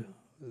railroad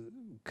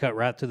cut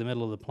right through the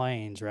middle of the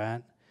plains,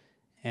 right?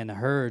 And the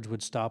herds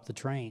would stop the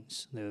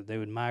trains. They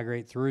would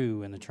migrate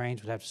through, and the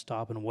trains would have to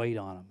stop and wait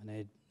on them.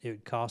 And it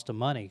would cost them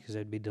money because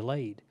they'd be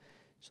delayed.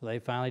 So they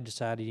finally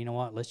decided, you know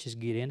what, let's just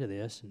get into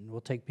this, and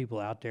we'll take people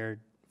out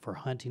there for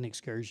hunting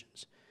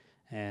excursions.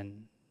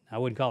 And I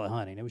wouldn't call it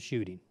hunting. It was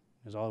shooting.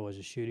 It was all it was,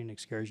 just shooting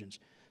excursions.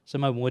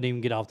 Some of them wouldn't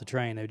even get off the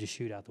train. They would just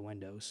shoot out the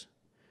windows.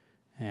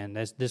 And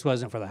this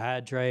wasn't for the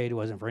hide trade. It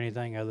wasn't for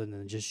anything other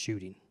than just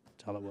shooting.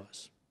 That's all it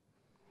was.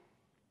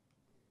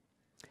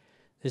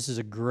 This is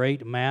a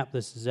great map.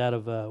 This is out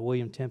of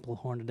William Temple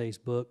Hornaday's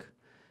book.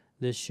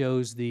 This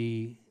shows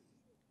the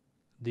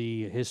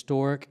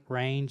historic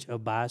range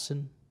of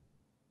bison.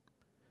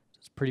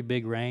 It's a pretty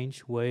big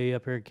range, way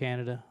up here in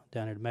Canada,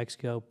 down here to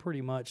Mexico,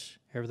 pretty much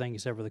everything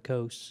except for the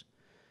coasts.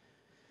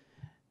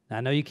 Now,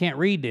 I know you can't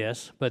read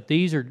this, but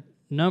these are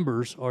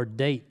numbers or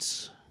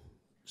dates.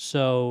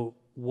 So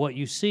what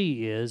you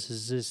see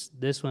is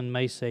this one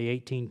may say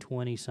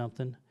 1820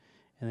 something,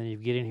 and then you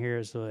get in here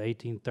it's the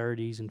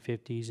 1830s and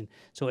 50s, and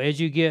so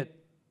as you get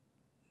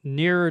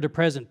nearer to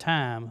present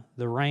time,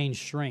 the range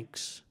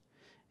shrinks,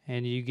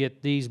 and you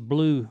get these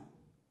blue,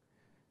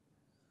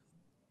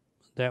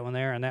 that one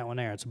there and that one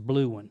there. It's a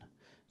blue one.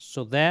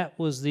 So that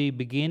was the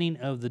beginning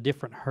of the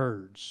different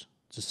herds.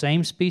 It's the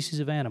same species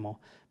of animal,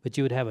 but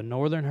you would have a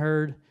northern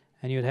herd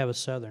and you would have a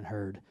southern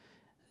herd.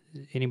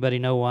 Anybody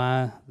know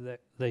why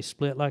they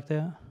split like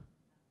that?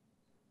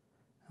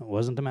 It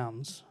wasn't the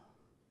mountains.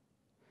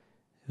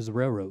 It was the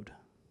railroad.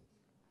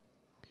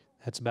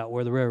 That's about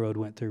where the railroad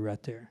went through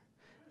right there.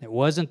 It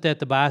wasn't that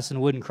the bison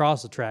wouldn't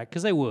cross the track,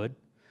 because they would,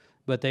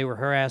 but they were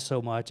harassed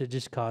so much it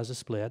just caused a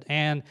split.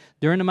 And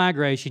during the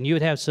migration, you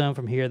would have some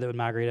from here that would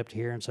migrate up to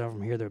here and some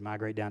from here that would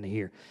migrate down to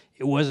here.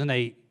 It wasn't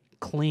a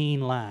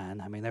clean line.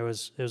 I mean, it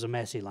was a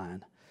messy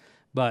line.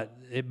 But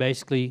it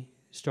basically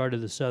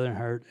started the southern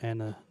herd and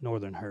the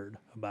northern herd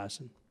of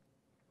bison.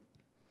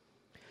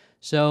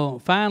 So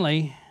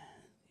finally,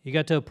 you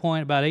got to a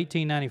point about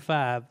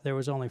 1895, there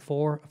was only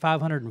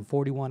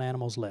 541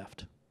 animals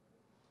left.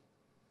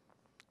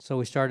 So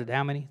we started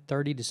how many?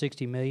 30 to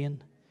 60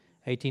 million.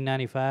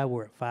 1895,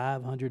 we're at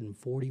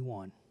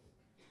 541.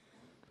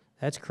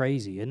 That's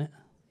crazy, isn't it?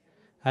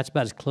 That's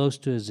about as close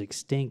to as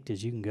extinct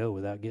as you can go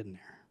without getting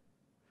there.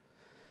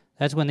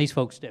 That's when these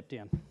folks stepped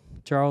in,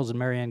 Charles and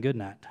Marianne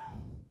Goodnight.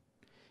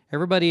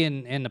 Everybody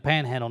in the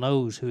Panhandle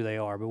knows who they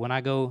are, but when I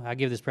go, I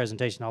give this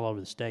presentation all over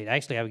the state.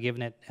 Actually, I've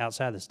given it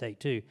outside the state,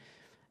 too.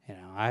 You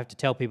know, I have to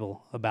tell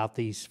people about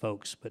these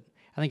folks, but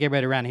I think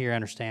everybody around here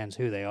understands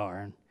who they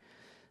are. And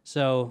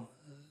so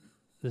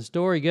the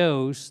story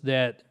goes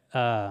that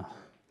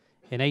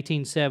in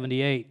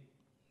 1878,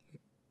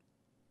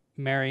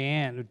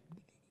 Marianne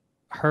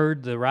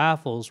heard the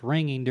rifles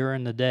ringing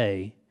during the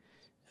day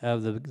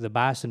of the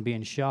bison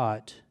being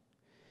shot,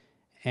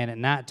 and at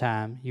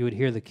nighttime you would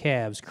hear the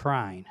calves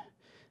crying,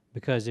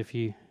 because if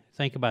you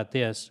think about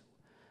this,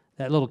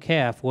 that little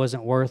calf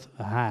wasn't worth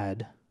a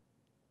hide.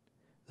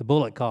 The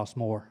bullet cost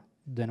more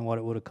than what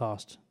it would have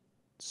cost,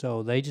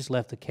 so they just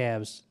left the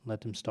calves,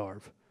 let them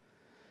starve.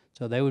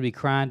 So they would be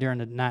crying during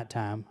the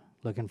nighttime,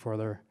 looking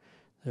for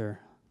their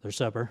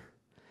supper.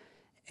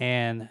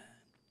 And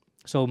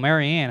so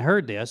Marianne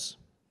heard this,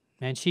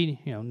 and she,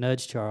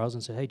 nudged Charles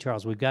and said, "Hey,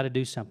 Charles, we've got to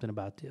do something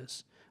about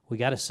this. We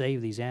got to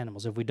save these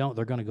animals. If we don't,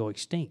 they're going to go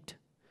extinct."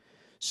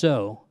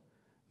 So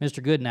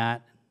Mr.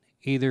 Goodnight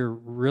either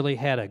really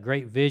had a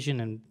great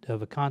vision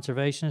of a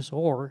conservationist,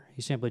 or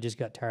he simply just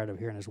got tired of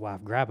hearing his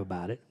wife gripe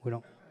about it. We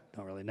don't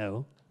really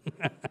know.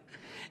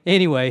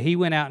 Anyway, he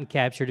went out and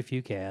captured a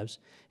few calves.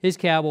 His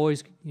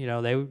cowboys,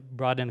 they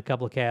brought in a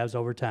couple of calves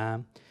over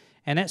time,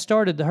 and that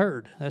started the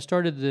herd. That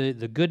started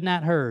the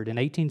Goodnight herd in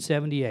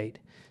 1878.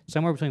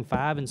 Somewhere between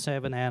 5 and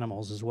 7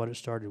 animals is what it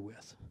started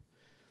with.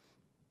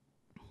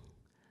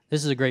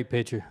 This is a great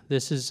picture.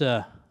 This is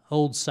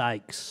Old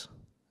Sykes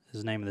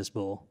is the name of this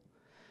bull.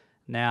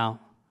 Now,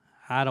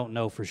 I don't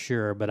know for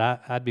sure, but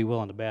I'd be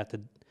willing to bet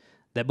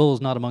that bull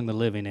is not among the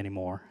living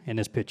anymore in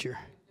this picture.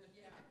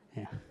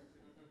 Yeah.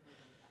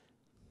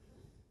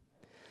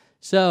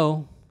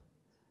 So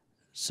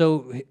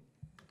in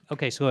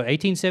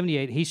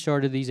 1878, he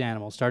started these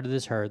animals, started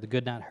this herd, the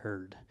Goodnight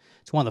herd.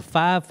 It's one of the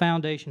 5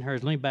 foundation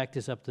herds. Let me back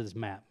this up to this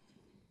map.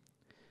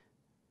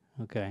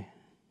 Okay,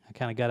 I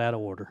kind of got out of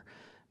order.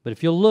 But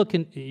if you'll look,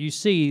 and you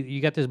see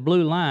you got this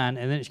blue line,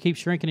 and then it keeps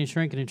shrinking and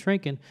shrinking and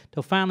shrinking,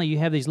 till finally you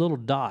have these little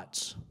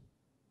dots,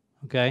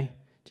 okay?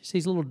 Just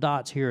these little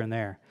dots here and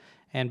there.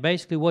 And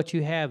basically what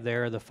you have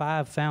there are the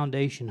 5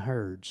 foundation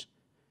herds,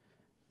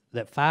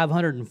 that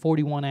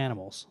 541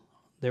 animals.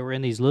 They were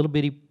in these little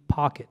bitty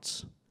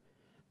pockets.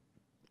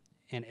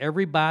 And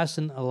every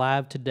bison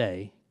alive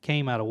today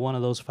came out of one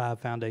of those 5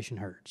 foundation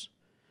herds.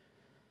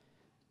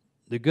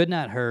 The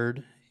Goodnight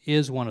herd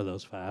is one of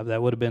those 5.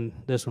 That would have been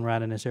this one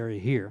right in this area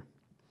here.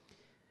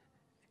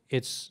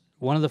 It's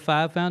one of the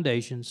 5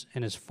 foundations,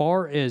 and as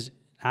far as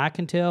I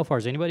can tell, as far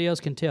as anybody else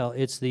can tell,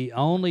 it's the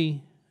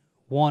only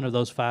one of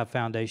those 5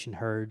 foundation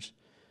herds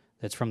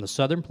that's from the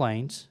Southern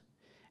Plains,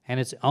 and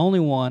it's the only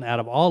one out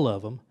of all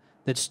of them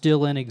that's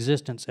still in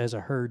existence as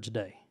a herd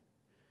today.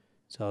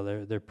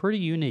 So they're pretty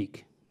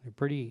unique. They're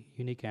pretty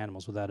unique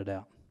animals, without a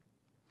doubt.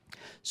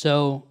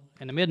 So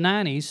in the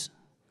mid-90s,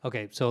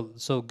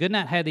 so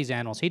Goodnight had these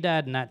animals. He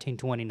died in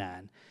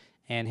 1929,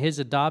 and his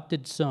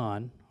adopted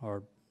son,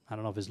 or I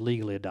don't know if it's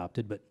legally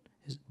adopted, but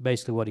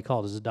basically what he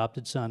called his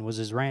adopted son, was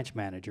his ranch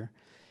manager,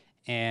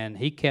 and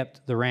he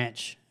kept the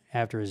ranch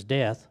after his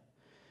death,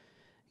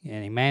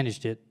 and he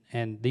managed it,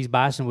 and these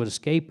bison would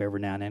escape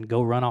every now and then,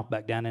 go run off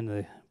back down into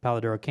the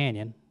Paladero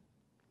Canyon,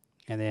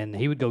 and then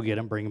he would go get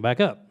them, bring them back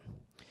up.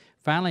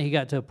 Finally, he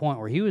got to a point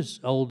where he was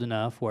old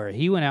enough where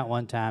he went out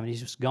one time, and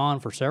he was gone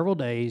for several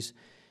days,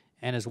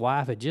 and his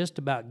wife had just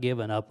about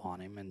given up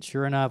on him. And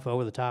sure enough,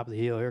 over the top of the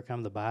hill, here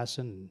come the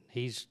bison, and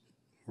he's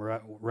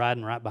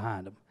riding right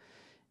behind him.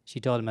 She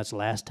told him, "That's the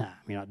last time.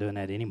 You're not doing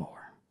that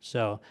anymore."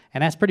 So,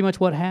 and that's pretty much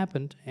what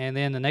happened. And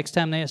then the next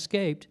time they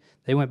escaped,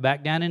 they went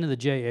back down into the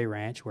J.A.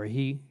 Ranch where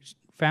he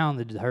found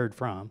the herd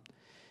from,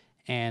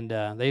 and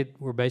they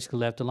were basically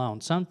left alone.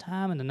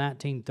 Sometime in the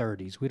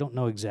 1930s, we don't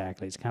know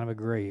exactly, it's kind of a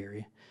gray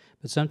area,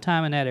 but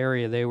sometime in that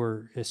area they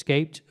were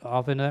escaped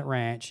off into that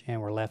ranch and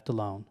were left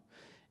alone.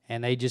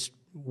 And they just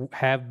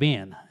have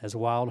been as a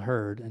wild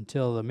herd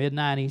until the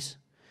mid-90s,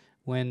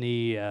 when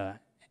the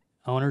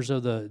owners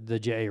of the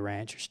J.A.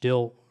 Ranch are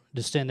still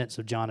descendants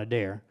of John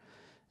Adair.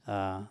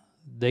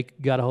 They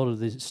got a hold of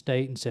the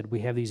state and said, we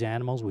have these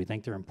animals, we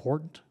think they're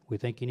important, we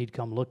think you need to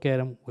come look at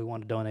them, we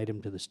want to donate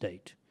them to the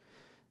state.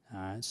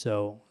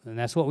 So, and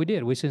that's what we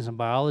did. We sent some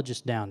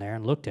biologists down there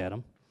and looked at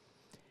them,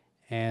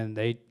 and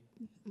they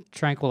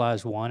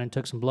tranquilized one and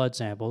took some blood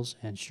samples,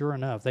 and sure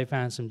enough, they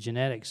found some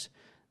genetics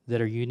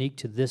that are unique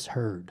to this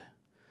herd.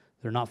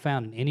 They're not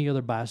found in any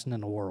other bison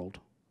in the world.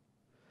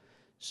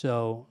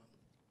 So,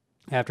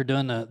 after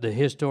doing the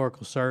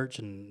historical search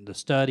and the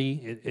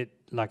study, it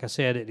like I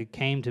said, it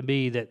came to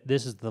be that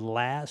this is the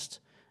last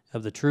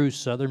of the true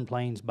Southern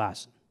Plains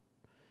bison.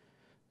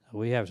 So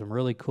we have some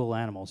really cool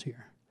animals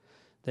here.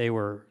 They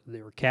were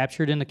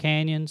captured in the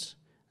canyons.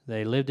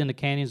 They lived in the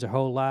canyons their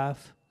whole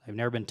life. They've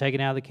never been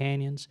taken out of the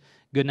canyons.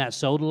 Goodnight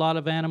sold a lot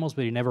of animals,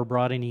 but he never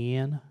brought any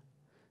in.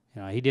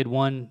 You know, he did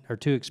 1 or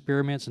 2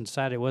 experiments and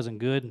decided it wasn't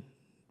good,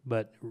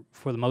 but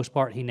for the most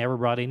part, he never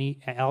brought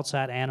any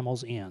outside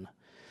animals in.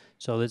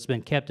 So it's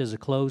been kept as a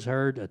closed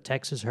herd, a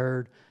Texas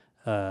herd,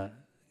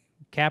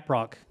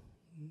 Caprock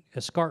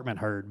escarpment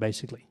herd,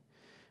 basically,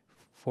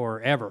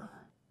 forever.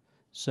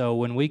 So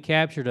when we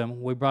captured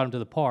them, we brought them to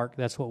the park.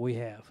 That's what we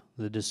have,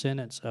 the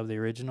descendants of the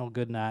original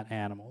Goodnight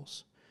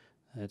animals.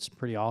 It's a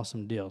pretty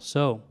awesome deal.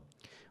 So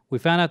we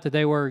found out that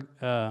they were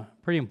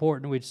pretty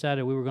important. We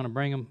decided we were going to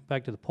bring them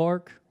back to the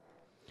park,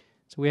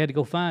 so we had to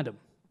go find them.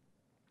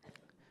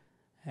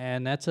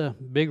 And that's a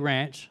big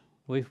ranch.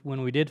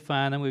 When we did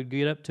find them, we'd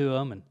get up to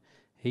them, and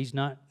he's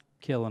not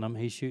killing them.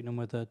 He's shooting them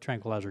with a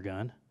tranquilizer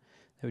gun.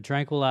 They would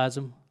tranquilize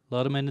them,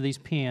 load them into these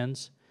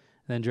pens,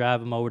 and then drive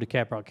them over to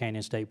Caprock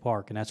Canyon State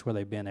Park, and that's where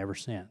they've been ever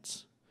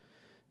since.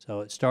 So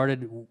it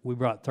started, we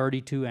brought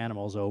 32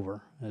 animals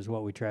over, is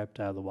what we trapped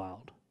out of the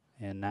wild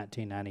in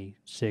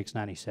 1996,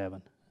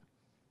 97.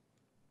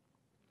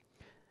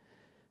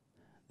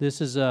 This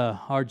is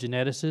our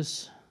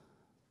geneticist.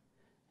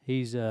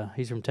 He's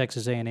from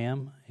Texas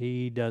A&M.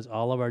 He does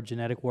all of our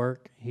genetic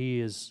work.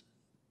 He is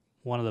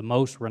one of the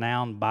most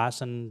renowned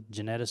bison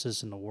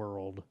geneticists in the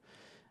world.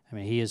 I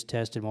mean, he has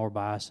tested more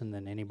bison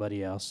than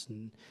anybody else,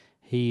 and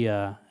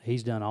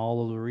he's done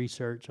all of the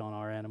research on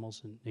our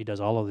animals, and he does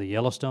all of the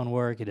Yellowstone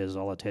work. He does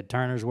all of Ted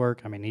Turner's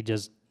work. I mean,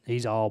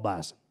 he's all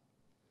bison.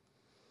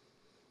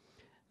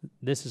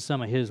 This is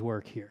some of his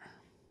work here.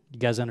 You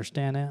guys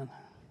understand that?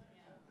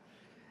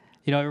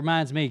 You know, it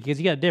reminds me, because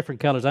you got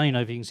different colors. I don't even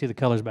know if you can see the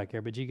colors back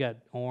there, but you got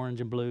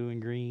orange and blue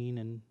and green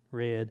and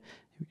red.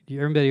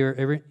 Anybody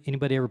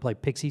ever play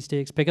pixie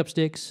sticks, pickup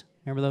sticks?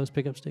 Remember those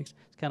pickup sticks?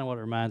 It's kind of what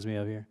it reminds me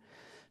of here.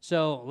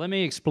 So let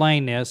me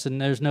explain this,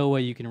 and there's no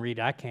way you can read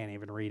it. I can't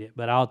even read it,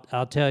 but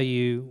I'll tell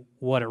you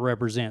what it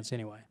represents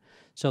anyway.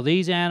 So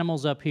these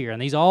animals up here,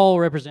 and these all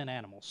represent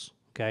animals,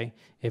 okay?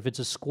 If it's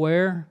a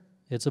square,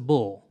 it's a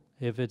bull.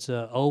 If it's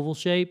an oval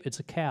shape, it's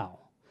a cow.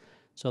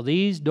 So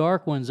these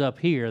dark ones up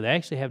here, they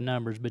actually have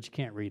numbers, but you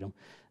can't read them.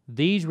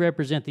 These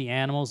represent the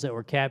animals that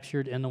were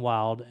captured in the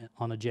wild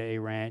on the J.A.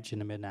 Ranch in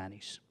the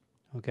mid-90s,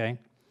 okay?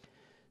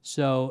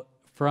 So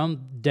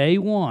from day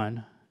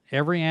one,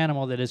 every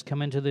animal that has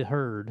come into the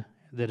herd,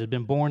 that has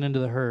been born into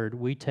the herd,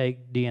 we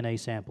take DNA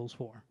samples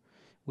for.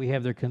 We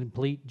have their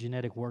complete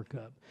genetic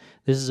workup.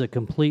 This is a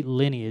complete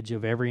lineage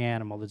of every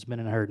animal that's been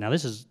in the herd. Now,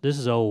 this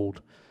is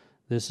old.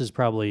 This is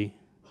probably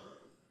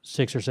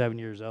 6 or 7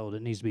 years old.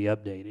 It needs to be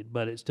updated,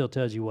 but it still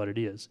tells you what it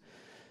is.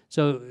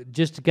 So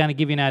just to kind of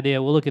give you an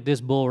idea, we'll look at this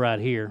bull right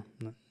here.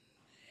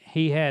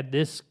 He had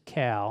this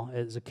cow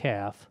as a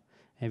calf,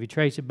 and if you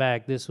trace it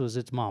back, this was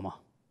its mama.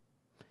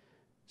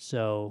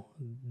 So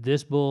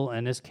this bull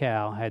and this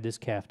cow had this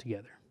calf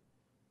together.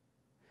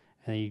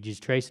 And you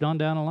just trace it on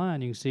down the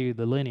line, you can see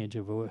the lineage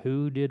of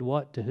who did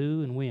what to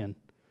who and when.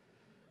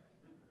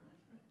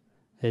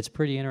 It's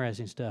pretty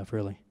interesting stuff,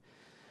 really.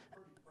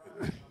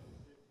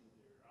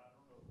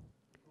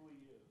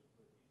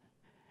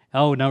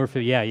 Oh, number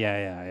 50,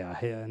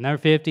 yeah. Number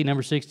 50,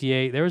 number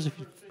 68. There was a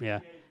few,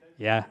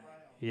 yeah.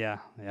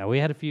 We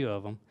had a few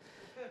of them.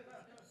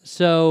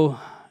 So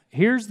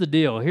here's the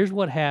deal. Here's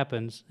what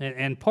happens,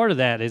 and part of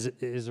that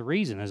is a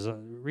reason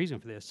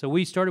for this. So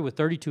we started with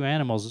 32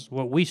 animals, is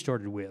what we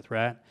started with,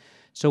 right?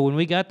 So when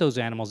we got those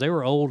animals, they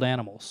were old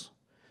animals.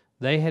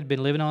 They had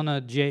been living on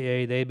a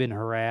JA. They had been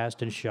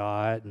harassed and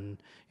shot, and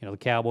the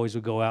cowboys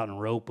would go out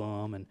and rope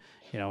them, and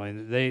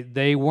and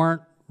they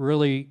weren't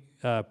really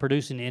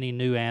producing any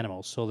new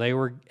animals, so they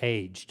were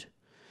aged.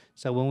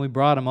 So when we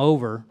brought them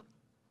over,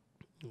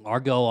 our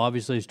goal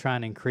obviously is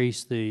trying to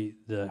increase the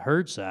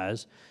herd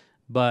size,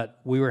 but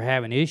we were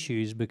having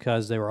issues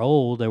because they were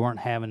old. They weren't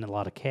having a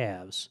lot of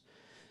calves.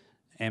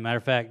 And matter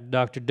of fact,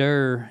 Dr.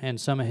 Durr and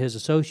some of his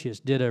associates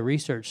did a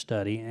research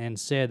study and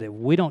said that if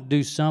we don't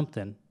do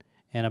something,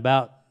 in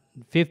about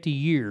 50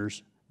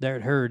 years,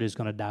 that herd is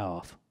going to die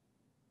off.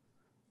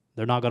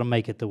 They're not going to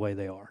make it the way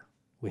they are.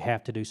 We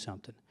have to do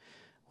something.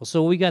 Well,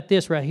 so we got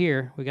this right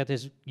here. We got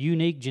this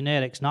unique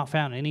genetics not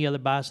found in any other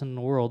bison in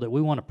the world that we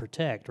want to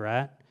protect,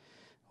 right?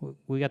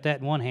 We got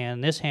that in one hand.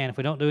 In this hand, if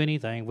we don't do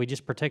anything, we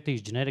just protect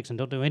these genetics and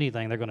don't do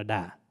anything, they're going to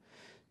die.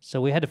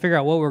 So we had to figure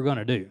out what we were going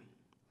to do.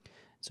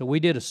 So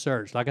we did a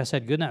search. Like I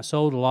said, Goodnight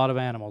sold a lot of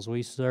animals.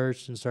 We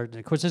searched and searched.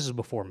 Of course, this is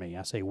before me.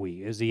 I say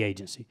we. It was the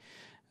agency.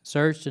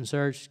 Searched and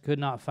searched, could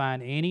not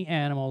find any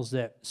animals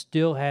that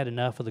still had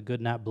enough of the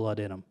Goodnight blood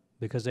in them,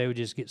 because they would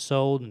just get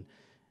sold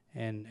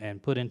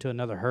and put into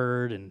another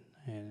herd,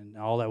 and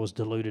all that was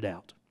diluted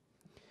out.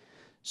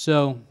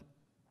 So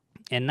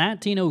in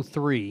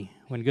 1903,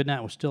 when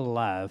Goodnight was still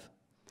alive,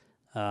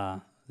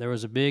 there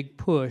was a big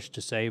push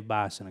to save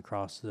bison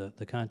across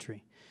the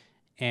country.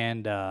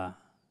 And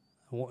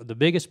the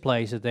biggest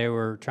place that they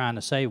were trying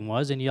to save them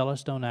was in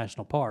Yellowstone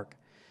National Park.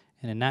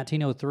 And in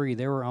 1903,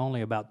 there were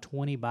only about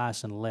 20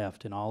 bison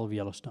left in all of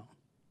Yellowstone.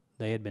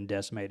 They had been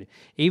decimated.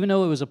 Even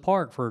though it was a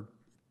park for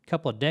a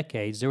couple of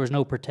decades, there was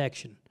no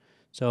protection.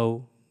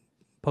 So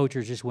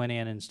poachers just went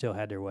in and still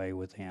had their way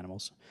with the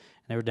animals.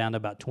 And they were down to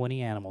about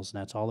 20 animals, and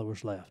that's all that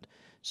was left.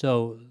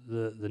 So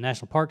the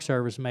National Park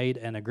Service made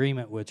an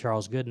agreement with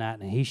Charles Goodnight,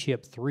 and he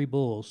shipped 3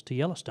 bulls to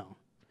Yellowstone.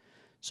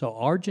 So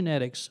our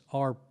genetics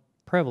are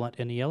prevalent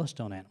in the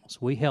Yellowstone animals.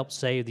 We helped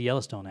save the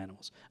Yellowstone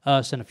animals,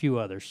 us and a few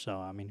others. So,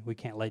 I mean, we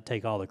can't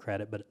take all the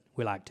credit, but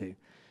we like to.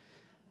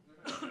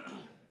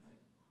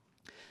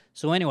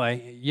 So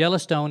anyway,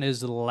 Yellowstone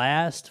is the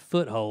last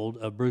foothold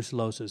of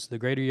brucellosis. The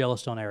greater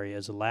Yellowstone area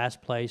is the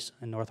last place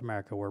in North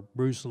America where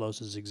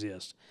brucellosis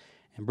exists.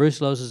 And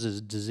brucellosis is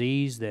a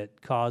disease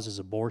that causes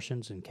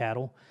abortions in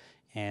cattle,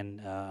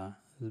 and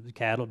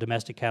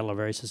domestic cattle are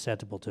very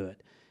susceptible to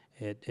it.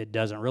 It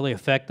doesn't really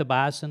affect the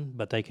bison,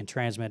 but they can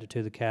transmit it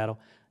to the cattle,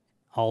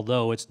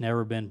 although it's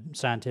never been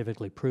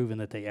scientifically proven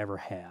that they ever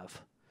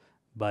have.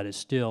 But it's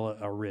still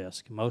a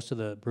risk. Most of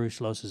the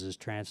brucellosis is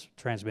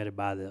transmitted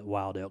by the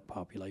wild elk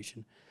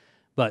population.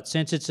 But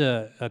since it's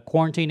a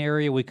quarantine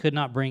area, we could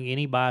not bring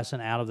any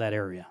bison out of that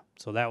area.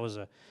 So that was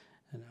a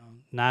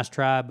nice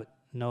try, but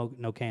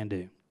no can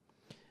do.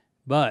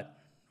 But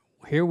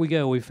here we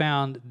go. We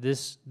found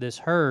this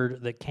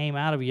herd that came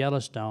out of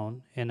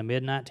Yellowstone in the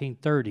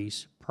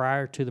mid-1930s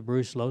prior to the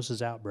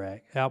brucellosis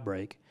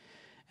outbreak,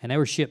 and they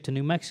were shipped to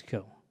New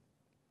Mexico.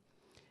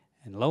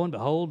 And lo and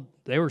behold,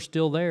 they were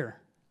still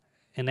there,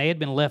 and they had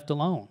been left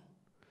alone.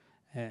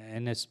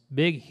 And this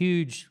big,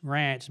 huge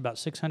ranch, about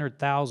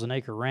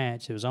 600,000-acre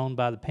ranch, it was owned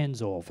by the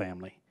Pennzoil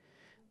family.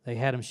 They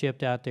had them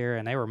shipped out there,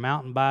 and they were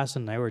mountain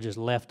bison. They were just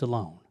left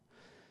alone.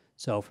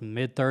 So from the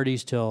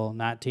mid-30s till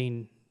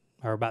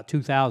about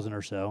 2000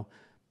 or so,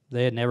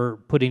 they had never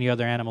put any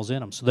other animals in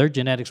them. So their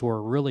genetics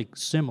were really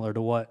similar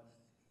to what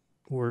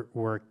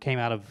came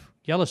out of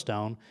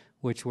Yellowstone,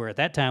 which were at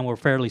that time were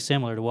fairly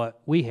similar to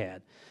what we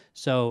had.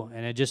 So,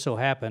 and it just so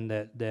happened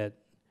that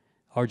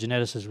our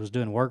geneticist was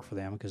doing work for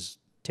them, because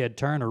Ted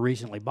Turner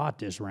recently bought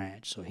this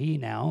ranch, so he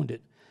now owned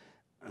it.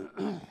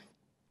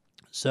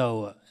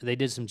 So they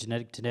did some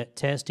genetic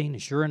testing,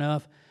 and sure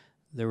enough,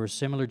 there were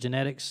similar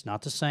genetics,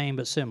 not the same,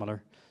 but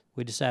similar.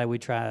 We decided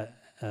we'd try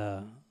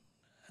an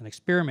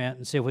experiment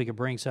and see if we could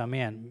bring some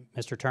in.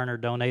 Mr. Turner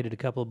donated a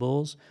couple of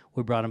bulls.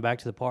 We brought them back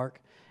to the park.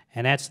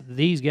 And that's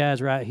these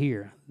guys right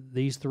here,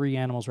 these 3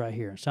 animals right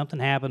here. Something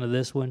happened to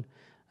this one.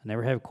 I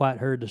never have quite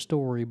heard the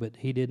story, but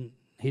he didn't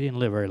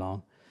live very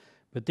long.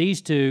 But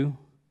these 2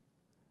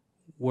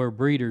 were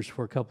breeders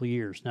for a couple of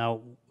years.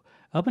 Now,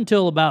 up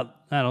until about,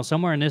 I don't know,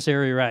 somewhere in this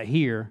area right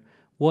here,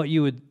 what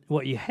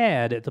you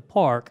had at the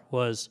park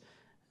was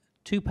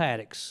 2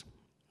 paddocks,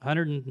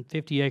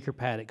 150-acre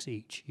paddocks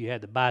each. You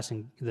had the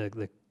bison,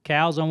 the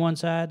cows on one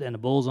side and the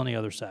bulls on the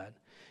other side.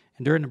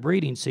 And during the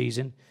breeding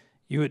season,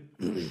 you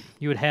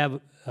would have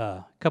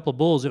a couple of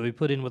bulls that we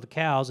put in with the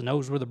cows, and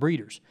those were the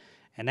breeders.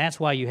 And that's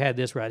why you had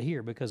this right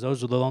here, because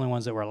those were the only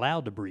ones that were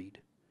allowed to breed.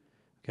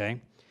 Okay?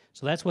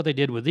 So that's what they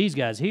did with these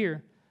guys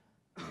here.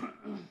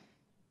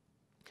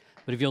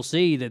 But if you'll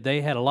see that they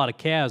had a lot of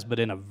calves, but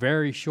in a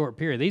very short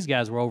period. These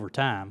guys were over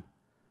time.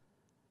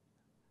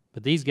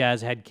 But these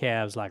guys had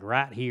calves like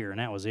right here, and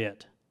that was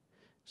it.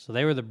 So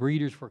they were the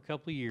breeders for a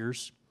couple of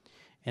years.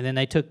 And then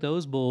they took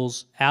those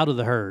bulls out of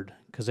the herd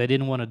because they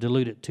didn't want to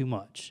dilute it too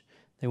much.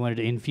 They wanted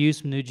to infuse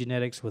some new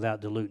genetics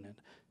without diluting it.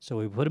 So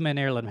we put them in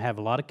there, let them have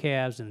a lot of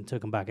calves, and then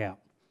took them back out.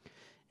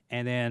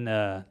 And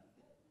then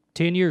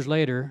 10 years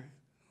later,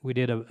 we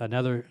did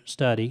another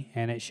study,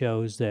 and it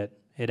shows that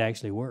it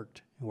actually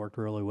worked. It worked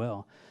really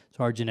well.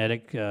 So our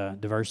genetic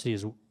diversity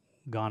has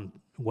gone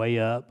way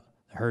up.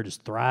 The herd is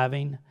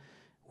thriving.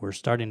 We're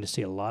starting to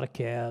see a lot of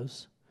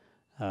calves.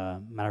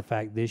 Matter of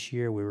fact, this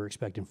year we were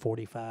expecting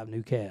 45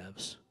 new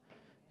calves.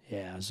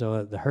 Yeah,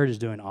 so the herd is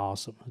doing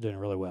awesome, doing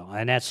really well.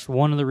 And that's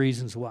one of the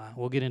reasons why.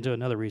 We'll get into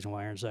another reason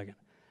why here in a second.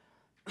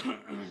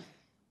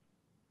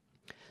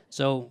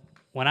 So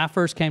when I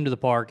first came to the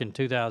park in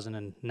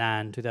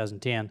 2009,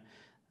 2010,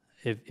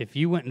 if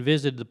you went and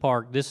visited the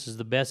park, this is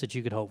the best that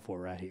you could hope for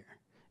right here.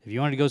 If you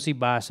wanted to go see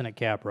bison at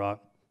Caprock,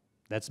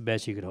 that's the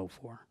best you could hope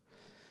for.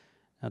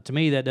 Now, to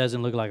me, that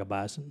doesn't look like a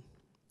bison.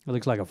 It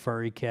looks like a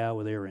furry cow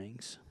with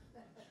earrings.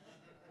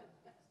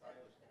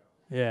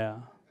 Yeah,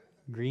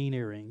 green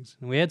earrings.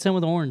 And we had some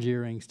with orange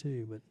earrings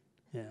too, but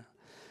yeah.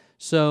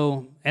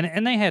 So,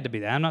 and they had to be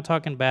that. I'm not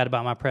talking bad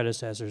about my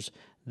predecessors.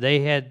 They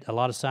had a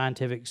lot of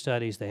scientific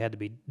studies that had to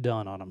be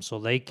done on them. So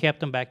they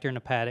kept them back there in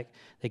the paddock.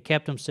 They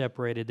kept them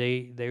separated.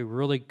 They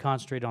really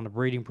concentrated on the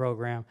breeding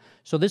program.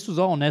 So this was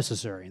all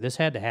necessary. This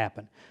had to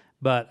happen.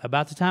 But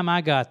about the time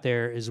I got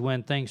there is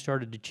when things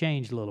started to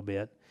change a little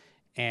bit.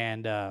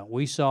 And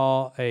we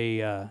saw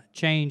a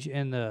change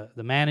in the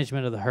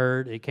management of the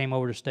herd. It came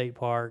over to state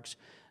parks.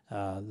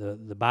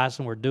 The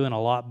bison were doing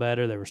a lot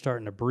better. They were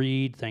starting to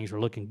breed. Things were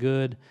looking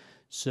good.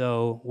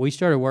 So we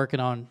started working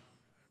on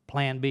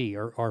Plan B,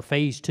 or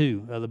Phase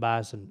 2 of the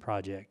Bison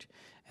project,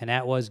 and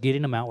that was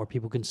getting them out where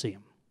people can see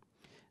them.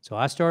 So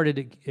I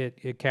started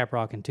at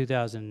Caprock in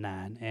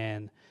 2009,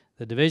 and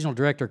the divisional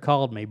director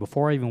called me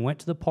before I even went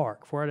to the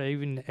park, before I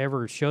even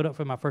ever showed up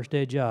for my first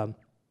day of job.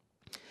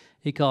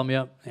 He called me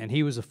up, and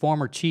he was a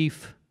former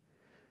chief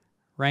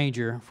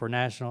ranger for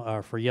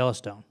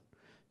Yellowstone,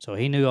 so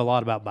he knew a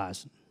lot about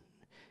bison.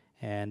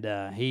 And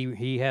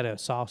he had a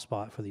soft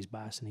spot for these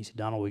bison. He said,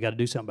 "Donald, we got to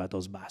do something about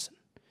those bison.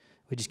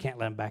 We just can't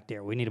let them back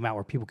there. We need them out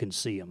where people can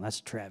see them. That's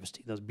a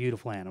travesty. Those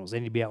beautiful animals, they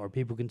need to be out where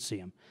people can see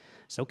them."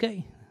 It's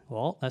okay.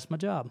 Well, that's my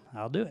job.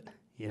 I'll do it,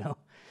 you know.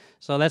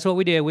 So that's what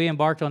we did. We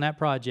embarked on that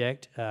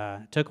project.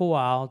 Took a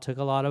while. Took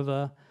a lot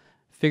of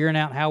figuring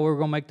out how we were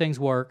going to make things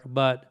work.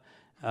 But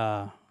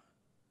about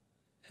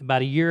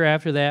a year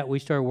after that, we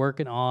started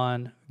working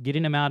on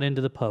getting them out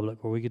into the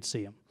public where we could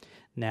see them.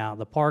 Now,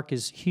 the park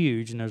is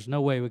huge, and there's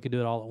no way we could do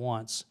it all at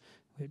once.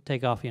 We'd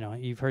take off, you know,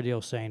 you've heard the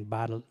old saying,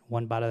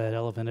 one bite of that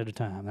elephant at a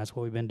time. That's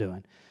what we've been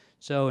doing.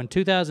 So in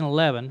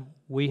 2011,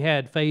 we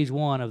had Phase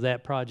 1 of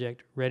that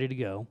project ready to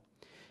go.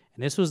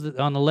 And this was,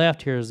 on the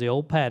left here is the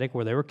old paddock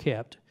where they were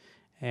kept.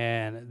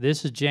 And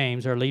this is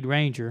James, our lead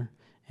ranger,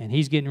 and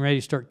he's getting ready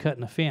to start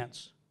cutting the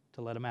fence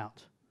to let them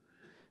out.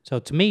 So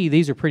to me,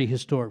 these are pretty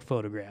historic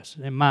photographs,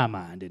 in my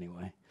mind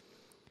anyway.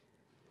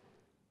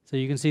 So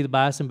you can see the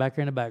bison back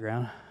there in the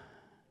background,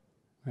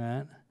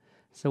 right?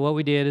 So what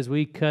we did is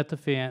we cut the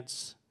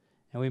fence,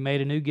 and we made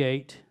a new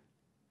gate,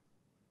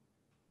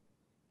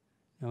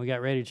 and we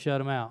got ready to shut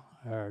them out,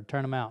 or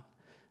turn them out.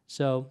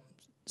 So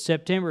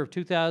September of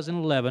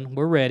 2011,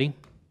 we're ready.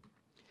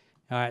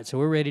 All right, so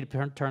we're ready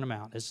to turn them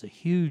out. It's a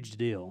huge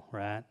deal,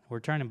 right? We're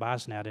turning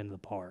bison out into the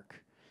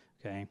park,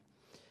 okay?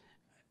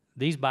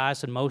 These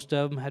bison, most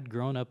of them had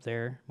grown up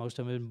there. Most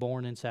of them had been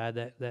born inside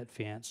that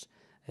fence.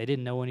 They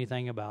didn't know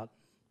anything about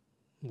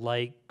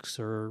lakes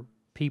or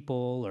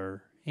people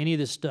or any of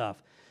this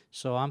stuff.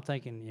 So I'm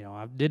thinking, you know,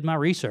 I did my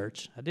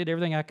research. I did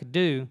everything I could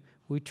do.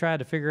 We tried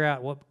to figure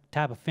out what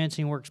type of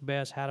fencing works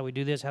best. How do we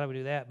do this? How do we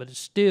do that? But it's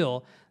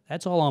still,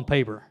 that's all on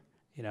paper.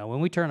 You know, when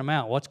we turn them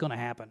out, what's going to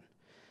happen?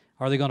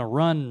 Are they going to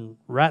run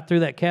right through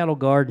that cattle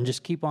guard and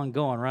just keep on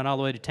going, run all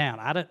the way to town?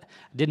 I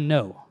didn't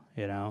know,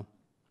 you know.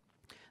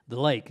 The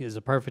lake is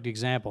a perfect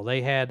example.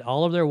 They had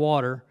all of their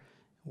water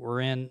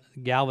were in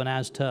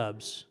galvanized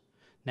tubs.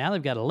 Now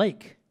they've got a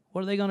lake.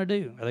 What are they going to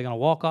do? Are they going to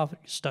walk off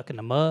stuck in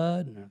the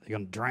mud? Are they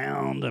going to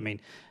drown? I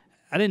mean,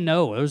 I didn't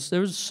know.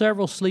 There was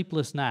several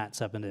sleepless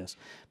nights up in this.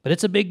 But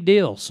it's a big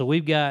deal. So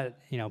we've got,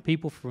 you know,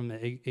 people from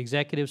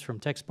executives from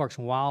Texas Parks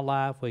and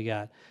Wildlife. We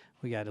got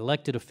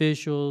elected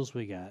officials.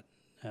 We got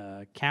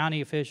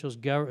county officials,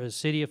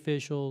 city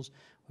officials.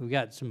 We've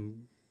got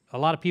a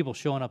lot of people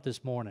showing up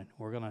this morning.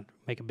 We're going to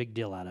make a big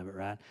deal out of it,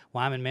 right?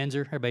 Wyman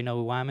Menzer, everybody know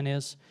who Wyman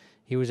is?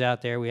 He was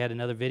out there. We had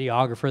another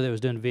videographer that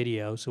was doing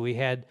video. So we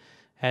had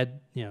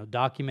you know,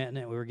 documenting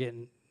it. We were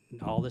getting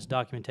all this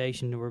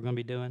documentation that we were going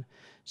to be doing.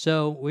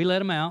 So we let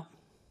them out.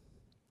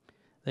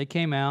 They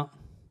came out.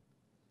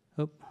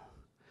 Oop.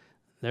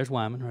 There's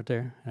Wyman right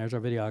there. There's our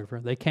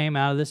videographer. They came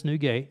out of this new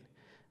gate.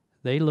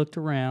 They looked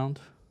around.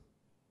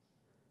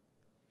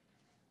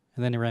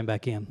 And then they ran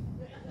back in.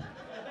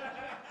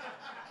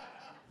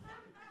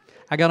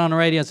 I got on the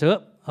radio and said,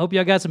 "Oh, hope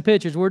y'all got some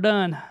pictures. We're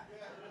done."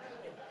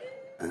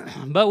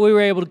 But we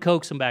were able to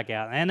coax them back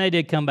out. And they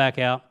did come back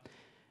out.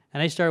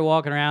 And they started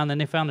walking around. Then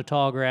they found the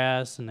tall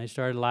grass, and they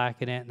started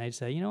liking it. And they'd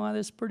say, "You know what,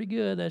 this is pretty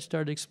good." They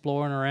started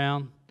exploring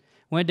around.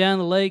 Went down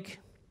the lake.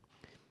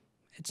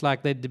 It's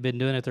like they'd been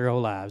doing it their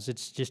whole lives.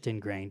 It's just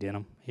ingrained in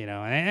them, you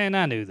know. And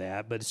I knew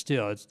that, but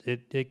still,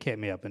 it kept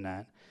me up at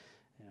night.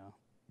 You know,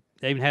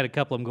 they even had a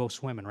couple of them go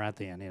swimming right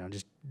then, you know,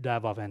 just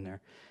dive off in there.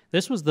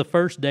 This was the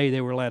first day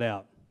they were let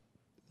out.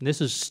 And this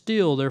is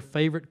still their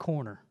favorite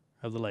corner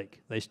of the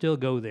lake. They still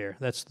go there.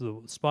 That's the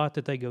spot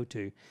that they go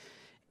to.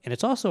 And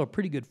it's also a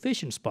pretty good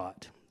fishing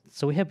spot.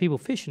 So we have people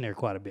fishing there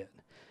quite a bit.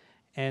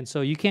 And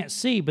so you can't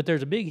see, but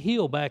there's a big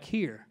hill back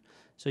here.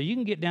 So you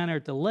can get down there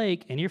at the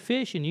lake, and you're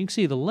fishing. You can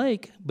see the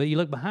lake, but you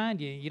look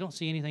behind you, you don't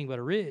see anything but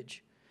a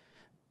ridge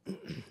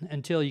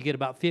until you get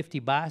about 50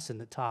 bison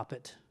that top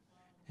it.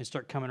 and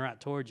start coming right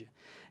towards you.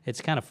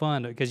 It's kind of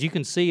fun because you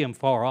can see them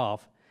far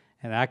off,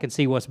 and I can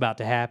see what's about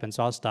to happen,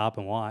 so I'll stop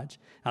and watch.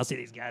 I'll see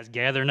these guys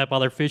gathering up all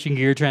their fishing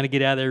gear, trying to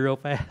get out of there real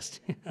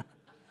fast.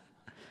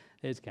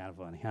 It's kind of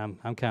funny.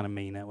 I'm kind of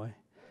mean that way.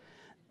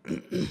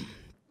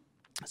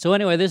 So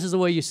anyway, this is the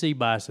way you see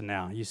bison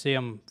now. You see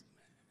them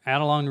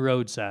out along the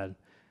roadside,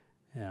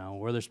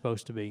 where they're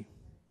supposed to be.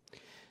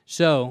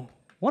 So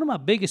one of my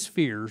biggest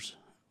fears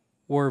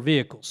were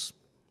vehicles.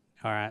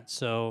 All right,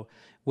 so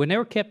when they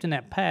were kept in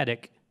that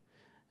paddock,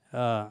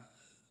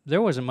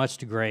 there wasn't much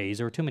to graze.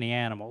 There were too many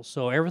animals,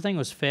 so everything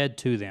was fed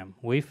to them.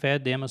 We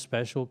fed them a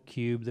special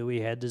cube that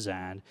we had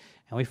designed,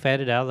 and we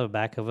fed it out of the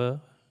back of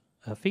a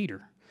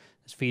feeder.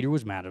 This feeder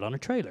was mounted on a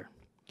trailer.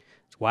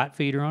 It's a white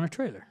feeder on a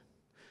trailer.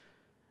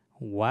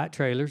 White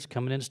trailers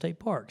coming into state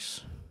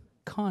parks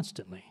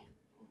constantly.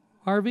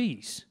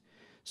 RVs.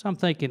 So I'm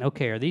thinking,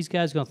 okay, are these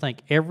guys going to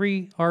think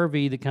every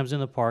RV that comes in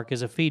the park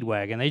is a feed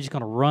wagon? They're just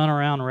going to run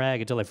around and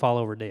rag until they fall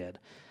over dead.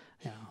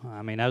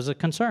 I mean, that was a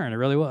concern. It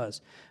really was.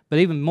 But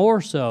even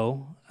more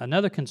so,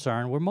 another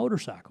concern were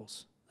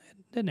motorcycles.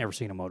 They'd never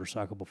seen a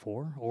motorcycle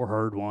before or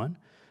heard one.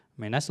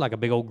 I mean, that's like a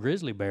big old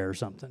grizzly bear or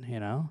something,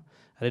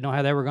 I didn't know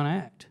how they were going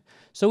to act.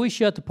 So we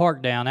shut the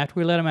park down. After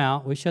we let them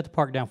out, we shut the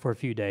park down for a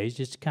few days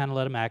just to kind of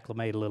let them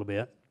acclimate a little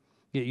bit,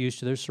 get used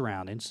to their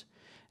surroundings.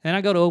 Then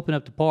I go to open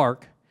up the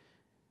park.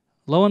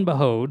 Lo and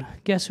behold,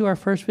 guess who our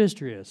first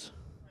visitor is?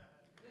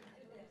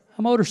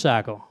 A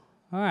motorcycle.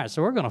 All right,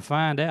 so we're going to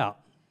find out.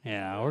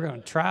 We're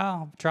going to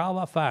trial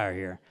by fire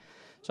here.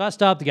 So I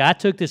stopped the guy. I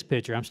took this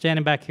picture. I'm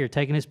standing back here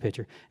taking this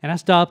picture, and I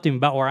stopped him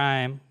about where I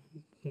am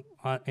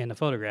in the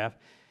photograph,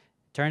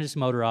 turned his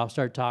motor off,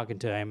 started talking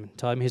to him,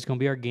 told him he's going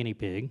to be our guinea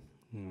pig.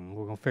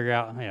 We're going to figure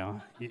out,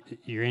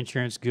 your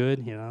insurance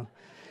good,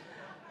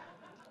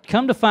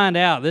 Come to find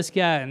out, this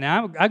guy,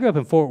 now I grew up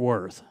in Fort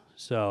Worth,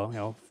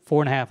 so,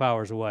 4.5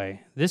 hours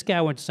away. This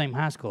guy went to the same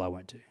high school I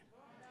went to.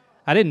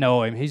 I didn't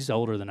know him. He's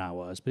older than I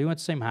was, but he went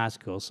to the same high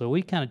school, so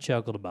we kind of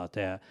chuckled about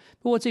that.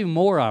 But what's even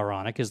more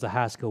ironic is the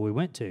high school we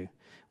went to.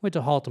 Went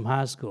to Haltom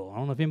High School. I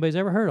don't know if anybody's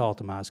ever heard of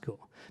Haltom High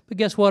School. But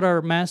guess what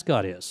our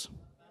mascot is?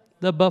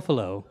 The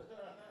buffalo.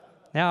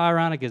 How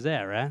ironic is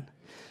that, right?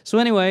 So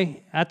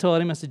anyway, I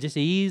told him, I said, just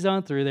ease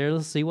on through there.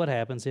 Let's see what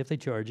happens, see if they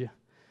charge you.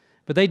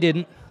 But they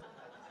didn't.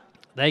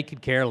 They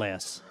could care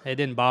less. It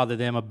didn't bother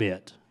them a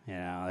bit.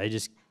 They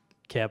just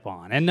kept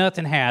on. And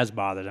nothing has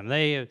bothered them.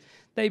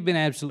 They've been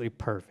absolutely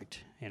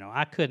perfect.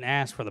 I couldn't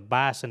ask for the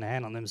bison to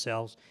handle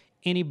themselves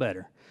any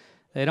better.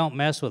 They don't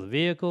mess with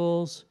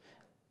vehicles.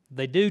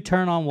 They do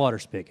turn on water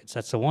spigots.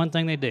 That's the one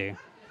thing they do.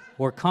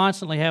 We're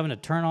constantly having to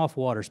turn off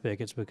water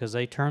spigots because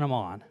they turn them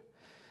on.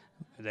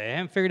 They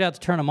haven't figured out to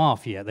turn them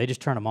off yet. They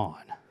just turn them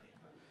on.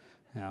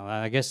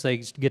 I guess they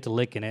get to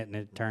licking it and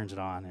it turns it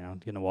on,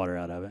 getting the water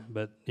out of it.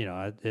 But,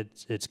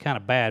 it's kind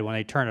of bad when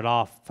they turn it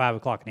off 5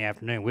 o'clock in the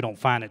afternoon. We don't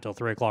find it till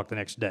 3 o'clock the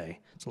next day.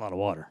 It's a lot of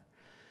water.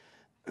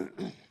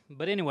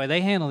 But anyway,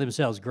 they handle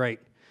themselves great.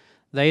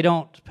 They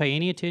don't pay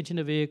any attention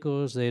to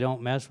vehicles. They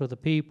don't mess with the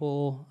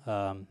people.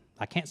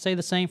 I can't say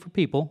the same for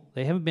people.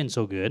 They haven't been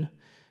so good.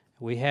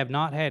 We have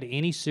not had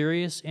any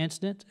serious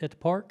incident at the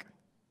park.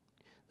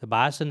 The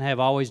bison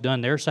have always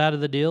done their side of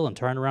the deal and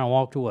turned around and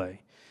walked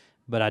away.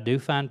 But I do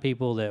find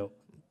people that,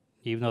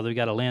 even though they've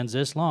got a lens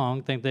this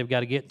long, think they've got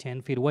to get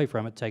 10 feet away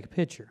from it to take a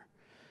picture.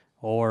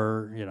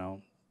 Or,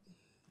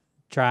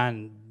 try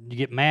and you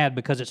get mad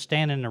because it's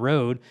standing in the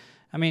road.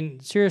 I mean,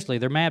 seriously,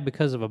 they're mad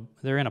because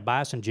they're in a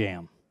bison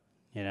jam,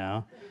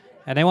 And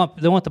they want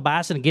the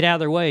bison to get out of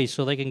their way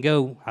so they can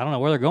go, I don't know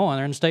where they're going,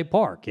 they're in the state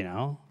park, I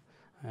don't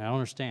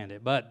understand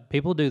it. But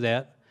people do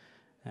that.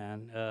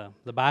 And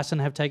the bison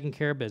have taken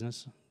care of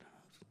business.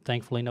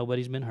 Thankfully,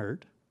 nobody's been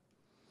hurt.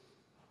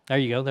 There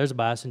you go. There's a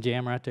bison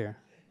jam right there.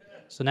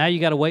 So now you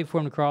got to wait for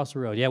them to cross the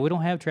road. Yeah, we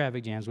don't have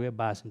traffic jams. We have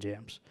bison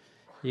jams.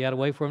 You got to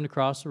wait for them to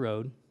cross the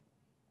road.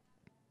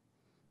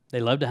 They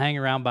love to hang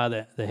around by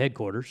the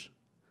headquarters.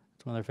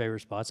 It's one of their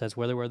favorite spots. That's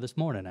where they were this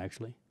morning,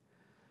 actually.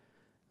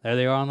 There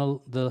they are on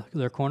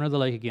their corner of the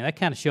lake again. That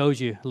kind of shows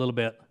you a little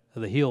bit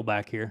of the hill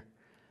back here.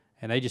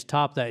 And they just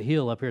top that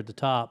hill up here at the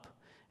top.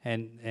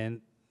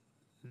 And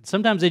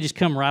sometimes they just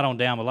come right on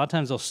down, but a lot of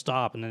times they'll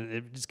stop, and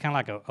then it's kind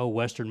of like a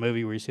Western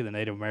movie where you see the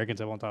Native Americans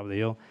up on top of the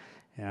hill.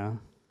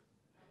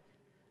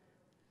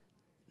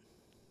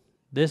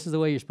 This is the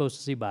way you're supposed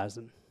to see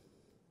bison,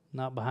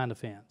 not behind a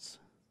fence.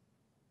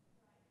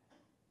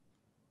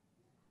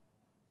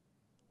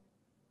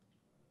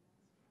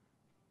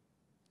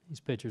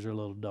 These pictures are a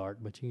little dark,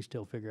 but you can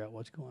still figure out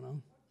what's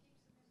going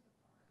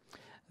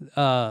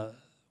on.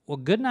 Well,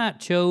 Goodnight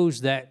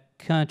chose that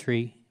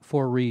country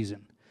for a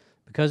reason.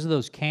 Because of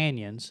those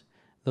canyons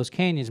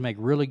make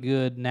really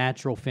good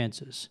natural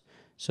fences.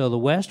 So the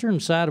western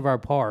side of our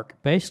park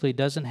basically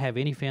doesn't have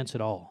any fence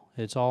at all.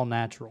 It's all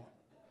natural.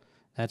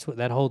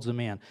 That holds them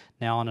in.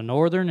 Now on the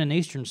northern and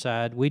eastern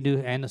side,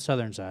 and the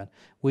southern side,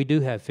 we do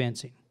have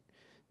fencing.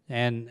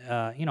 And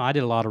I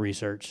did a lot of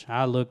research.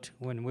 I looked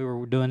when we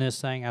were doing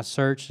this thing. I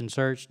searched and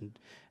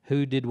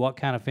who did what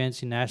kind of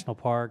fencing, national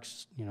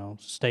parks,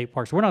 state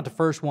parks. We're not the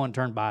first one to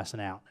turn bison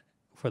out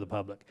for the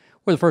public.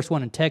 We're the first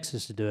one in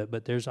Texas to do it,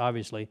 but there's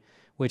obviously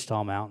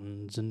Wichita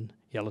Mountains and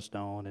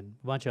Yellowstone and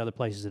a bunch of other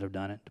places that have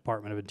done it,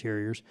 Department of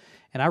Interiors.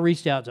 And I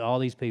reached out to all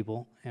these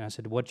people, and I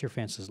said, what's your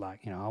fences like?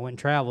 I went and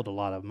traveled a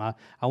lot of them.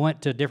 I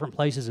went to different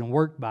places and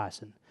worked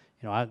bison.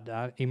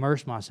 I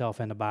immersed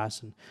myself into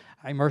bison.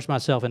 I immersed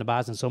myself into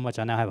bison so much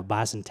I now have a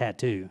bison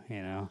tattoo,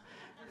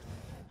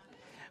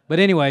 But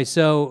anyway,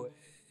 so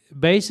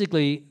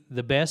basically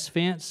the best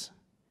fence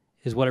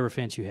is whatever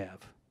fence you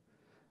have.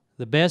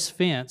 The best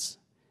fence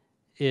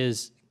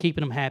is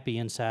keeping them happy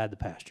inside the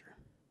pasture.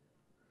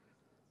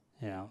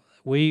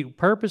 We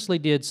purposely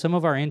did some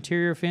of our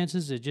interior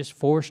fences as just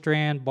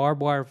 4-strand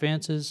barbed wire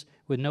fences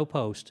with no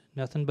post,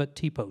 nothing but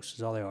T-posts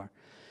is all they are.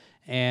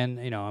 And,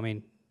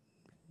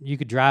 you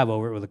could drive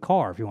over it with a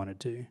car if you wanted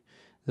to.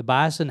 The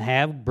bison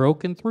have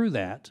broken through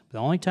that. The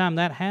only time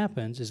that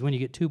happens is when you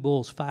get two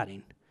bulls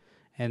fighting,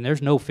 and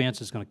there's no fence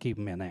that's going to keep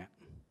them in that.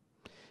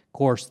 Of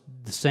course,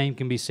 the same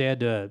can be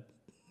said to,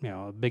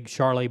 a big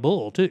Charolais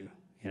bull too.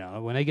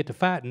 When they get to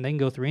fighting, they can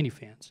go through any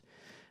fence.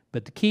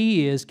 But the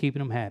key is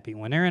keeping them happy.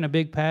 When they're in a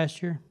big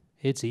pasture,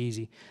 it's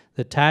easy.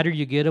 The tighter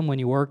you get them when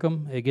you work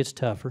them, it gets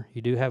tougher.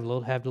 You do have a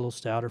little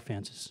stouter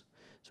fences.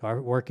 So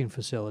our working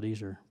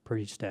facilities are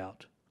pretty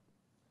stout.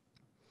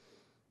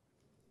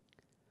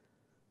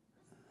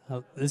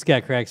 Oh, this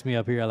guy cracks me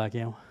up here. I like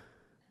him.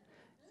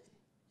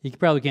 You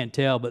probably can't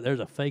tell, but there's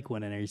a fake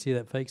one in there. You see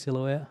that fake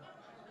silhouette?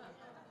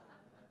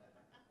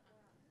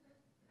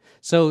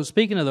 So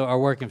speaking of our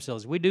working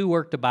facilities, we do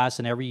work the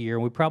bison every year,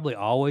 and we probably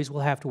always will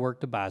have to work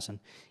the bison.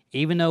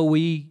 Even though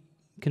we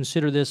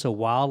consider this a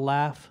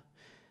wildlife,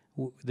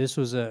 this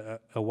was a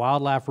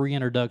wildlife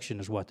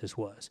reintroduction is what this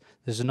was.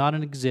 This is not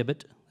an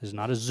exhibit. This is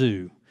not a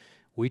zoo.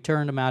 We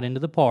turned them out into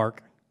the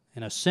park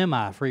in a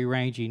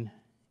semi-free-ranging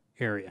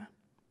area.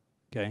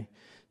 Okay?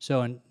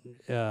 So,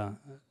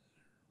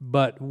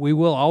 but we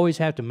will always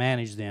have to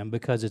manage them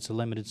because it's a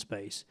limited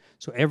space.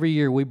 So every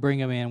year we bring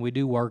them in, we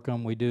do work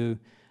them, we do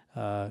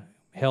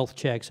health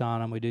checks on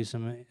them, we do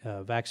some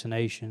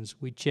vaccinations.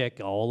 We check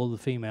all of the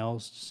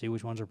females to see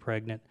which ones are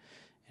pregnant.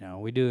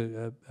 We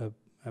do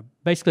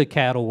basically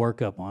cattle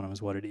workup on them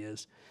is what it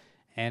is.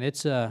 And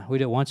it's we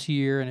do it once a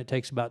year, and it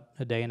takes about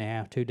a day and a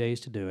half, 2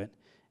 days to do it.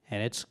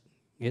 And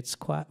it's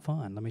quite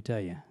fun, let me tell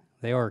you.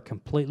 They are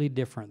completely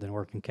different than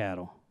working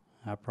cattle.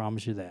 I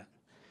promise you that.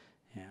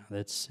 Yeah,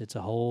 it's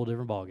a whole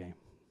different ballgame.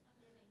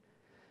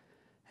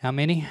 How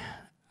many?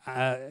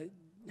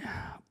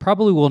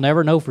 Probably we'll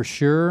never know for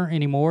sure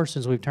anymore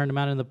since we've turned them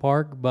out in the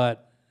park,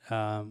 but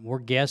we're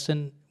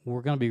guessing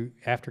we're going to be,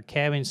 after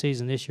calving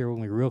season this year, we're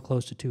going to be real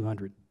close to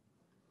 200.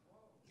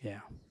 Yeah.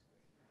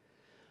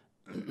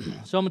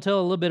 So I'm going to tell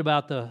a little bit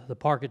about the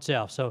park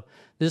itself. So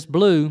this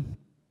blue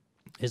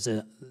is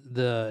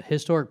the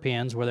historic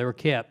pens where they were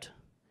kept.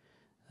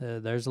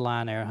 There's a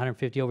line there,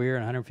 150 over here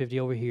and 150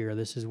 over here.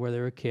 This is where they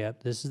were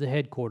kept. This is the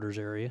headquarters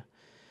area.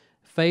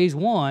 Phase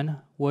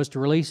 1 was to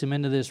release them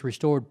into this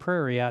restored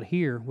prairie out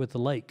here with the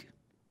lake.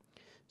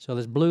 So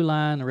this blue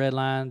line, the red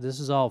line,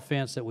 this is all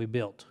fence that we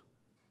built.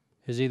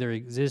 It's either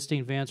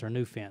existing fence or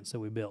new fence that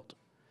we built.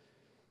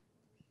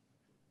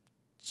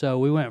 So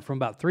we went from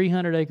about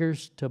 300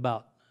 acres to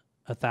about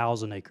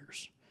 1,000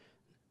 acres.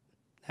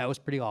 That was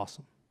pretty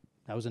awesome.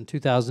 That was in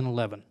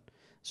 2011.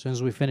 As soon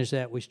as we finished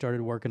that, we started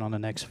working on the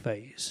next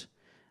phase.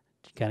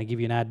 To kind of give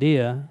you an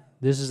idea,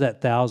 this is that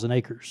 1,000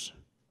 acres.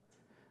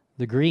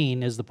 The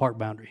green is the park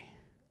boundary.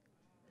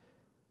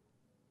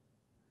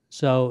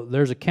 So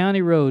there's a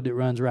county road that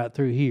runs right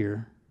through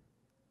here.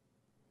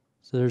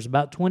 So there's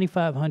about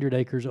 2,500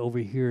 acres over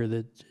here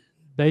that's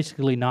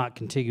basically not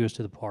contiguous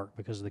to the park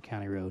because of the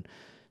county road.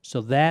 So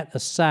that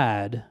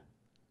aside,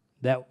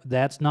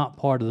 that's not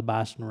part of the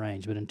Bison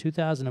Range. But in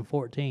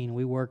 2014,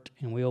 we worked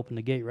and we opened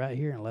the gate right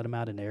here and let them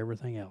out into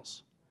everything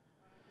else.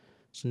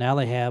 So now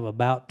they have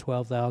about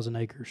 12,000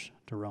 acres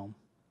to roam.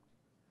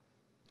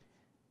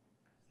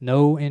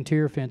 No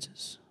interior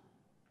fences.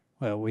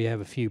 Well, we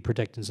have a few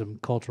protecting some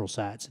cultural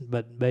sites,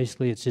 but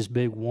basically it's just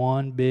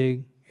one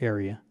big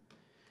area.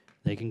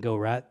 They can go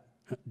right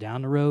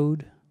down the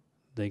road.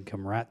 They can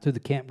come right through the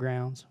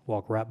campgrounds,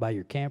 walk right by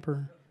your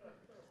camper.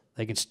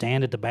 They can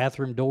stand at the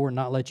bathroom door and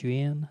not let you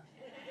in.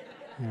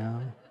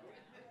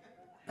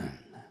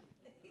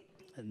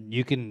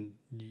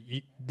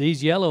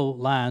 These yellow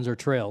lines are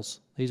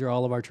trails. These are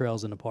all of our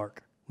trails in the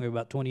park. We have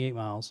about 28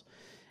 miles.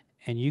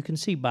 And you can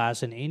see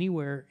bison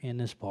anywhere in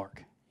this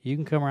park. You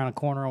can come around a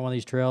corner on one of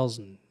these trails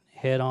and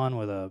head on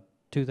with a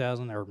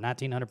 2,000 or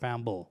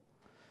 1,900-pound bull.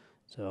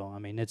 So, I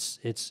mean,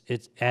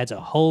 it adds a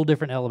whole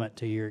different element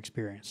to your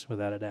experience,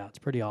 without a doubt. It's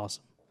pretty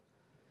awesome.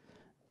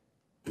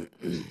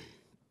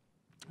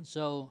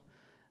 So,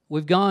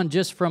 we've gone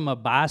just from a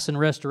bison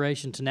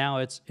restoration to now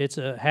it's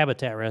a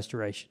habitat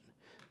restoration.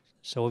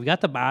 So we've got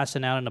the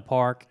bison out in the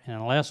park, and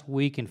unless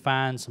we can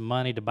find some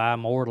money to buy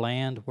more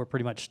land, we're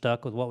pretty much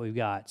stuck with what we've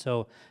got.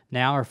 So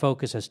now our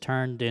focus has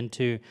turned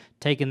into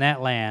taking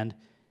that land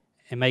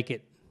and make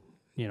it,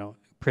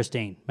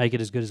 pristine, make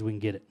it as good as we can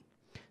get it.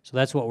 So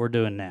that's what we're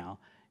doing now.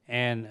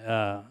 And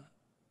the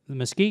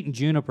mesquite and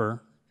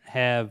juniper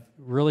have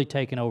really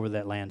taken over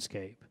that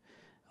landscape.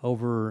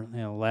 Over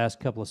the last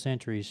couple of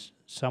centuries,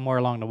 somewhere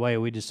along the way,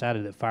 we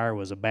decided that fire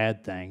was a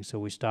bad thing, so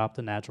we stopped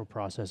the natural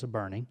process of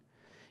burning,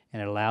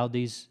 and it allowed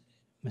these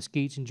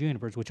mesquites and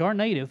junipers, which are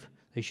native,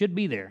 they should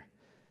be there,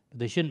 but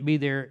they shouldn't be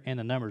there in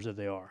the numbers that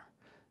they are.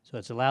 So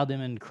it's allowed them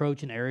to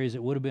encroach in areas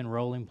that would have been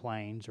rolling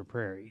plains or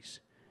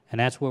prairies, and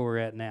that's where we're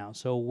at now.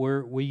 So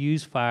we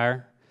use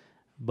fire,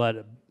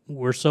 but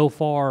we're so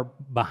far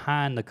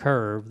behind the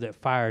curve that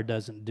fire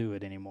doesn't do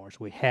it anymore, so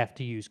we have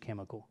to use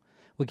chemical.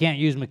 We can't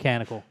use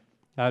mechanical.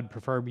 I'd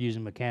prefer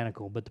using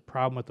mechanical, but the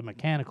problem with the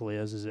mechanical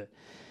is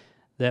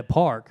that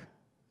park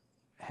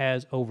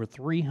has over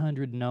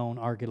 300 known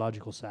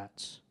archaeological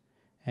sites,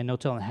 and no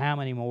telling how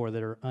many more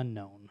that are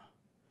unknown.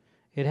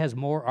 It has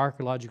more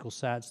archaeological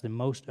sites than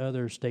most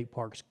other state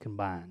parks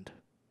combined.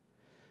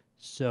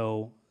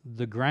 So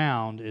the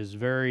ground is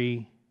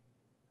very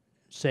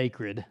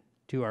sacred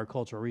to our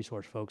cultural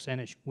resource folks, and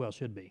it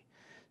should be.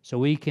 So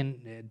we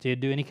can, to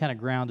do any kind of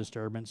ground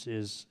disturbance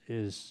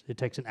it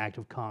takes an act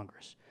of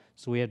Congress.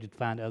 So we have to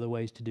find other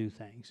ways to do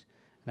things.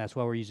 And that's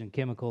why we're using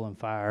chemical and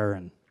fire,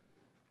 and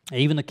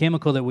even the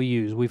chemical that we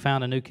use. We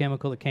found a new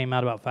chemical that came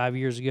out about 5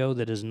 years ago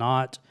that is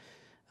not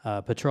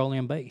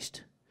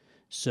petroleum-based.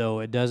 So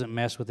it doesn't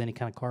mess with any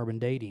kind of carbon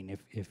dating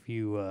if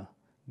you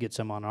get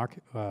some on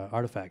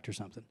artifact or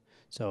something.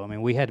 So, I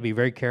mean, we had to be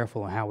very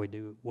careful on how we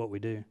do what we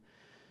do.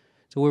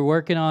 So we're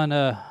working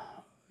on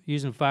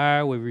using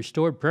fire. We've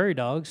restored prairie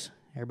dogs.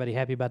 Everybody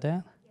happy about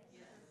that?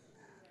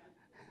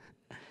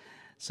 Yes.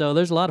 So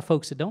there's a lot of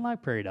folks that don't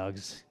like prairie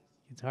dogs.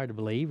 It's hard to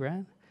believe,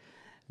 right?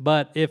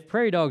 But if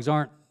prairie dogs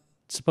aren't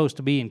supposed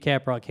to be in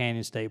Caprock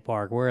Canyon State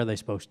Park, where are they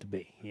supposed to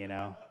be,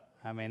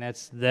 I mean,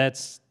 that's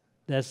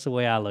the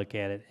way I look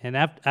at it. And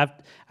I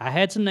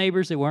had some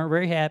neighbors that weren't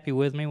very happy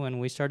with me when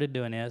we started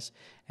doing this,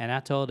 and I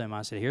told them,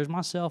 I said, here's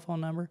my cell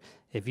phone number.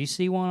 If you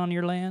see one on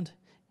your land,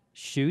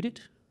 shoot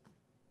it.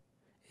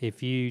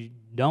 If you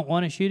don't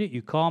want to shoot it,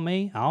 you call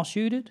me. I'll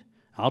shoot it.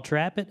 I'll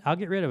trap it. I'll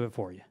get rid of it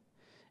for you.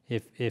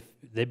 If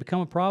they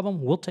become a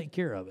problem, we'll take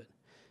care of it.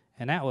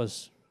 And that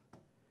was,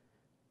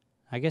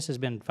 I guess it's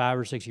been 5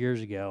 or 6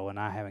 years ago, and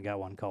I haven't got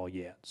one call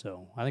yet.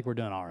 So I think we're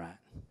doing all right.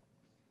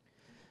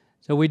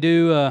 So we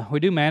do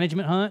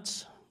management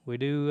hunts. We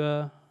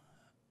do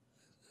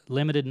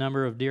limited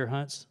number of deer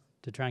hunts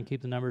to try and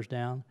keep the numbers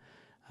down.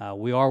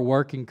 We are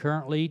working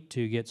currently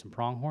to get some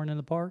pronghorn in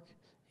the park.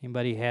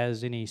 Anybody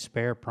has any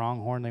spare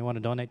pronghorn they want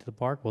to donate to the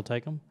park, we'll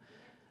take them.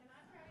 Can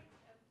I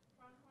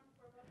trade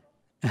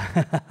a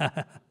pronghorn for a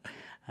buffalo?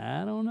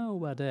 I don't know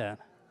about that.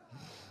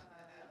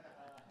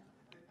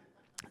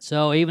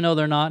 So even though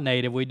they're not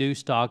native, we do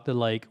stock the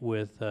lake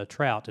with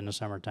trout in the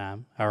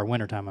summertime, or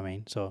wintertime, I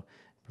mean. So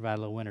provide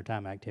a little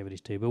wintertime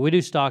activities too. But we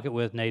do stock it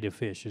with native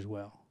fish as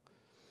well.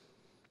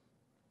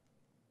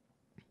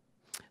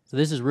 So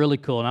this is really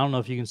cool, and I don't know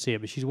if you can see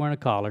it, but she's wearing a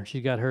collar.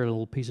 She's got her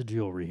little piece of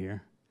jewelry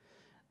here.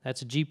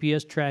 That's a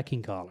GPS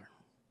tracking collar.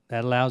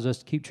 That allows us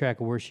to keep track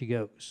of where she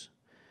goes.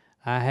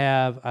 I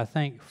have, I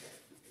think,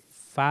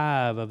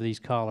 5 of these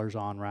collars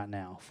on right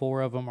now.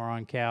 4 of them are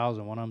on cows,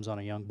 and 1 of them's on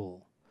a young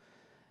bull.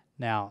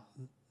 Now,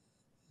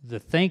 the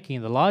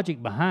thinking, the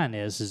logic behind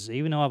this is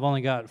even though I've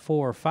only got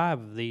 4 or 5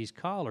 of these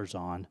collars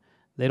on,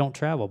 they don't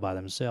travel by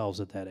themselves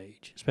at that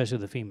age, especially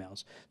the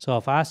females. So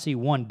if I see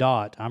 1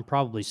 dot, I'm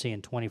probably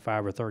seeing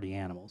 25 or 30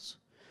 animals.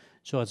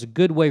 So it's a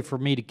good way for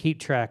me to keep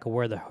track of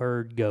where the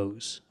herd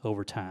goes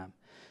over time.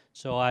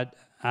 So I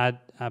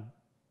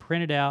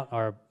printed out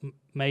or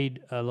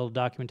made a little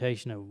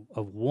documentation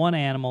of 1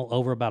 animal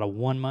over about a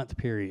 1-month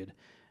period,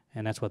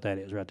 and that's what that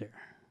is right there.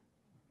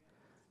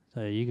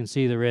 So you can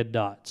see the red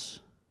dots.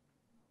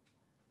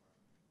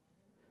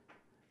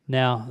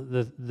 Now,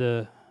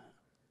 the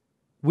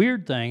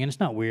weird thing, and it's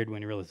not weird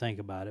when you really think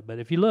about it, but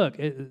if you look,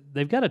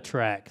 they've got a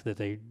track that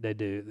they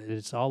do.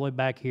 It's all the way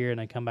back here, and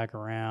they come back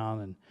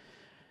around, and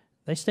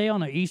they stay on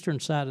the eastern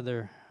side of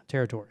their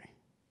territory.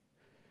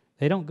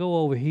 They don't go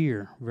over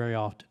here very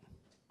often.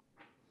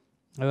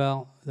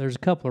 Well, there's a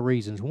couple of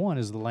reasons. One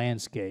is the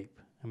landscape.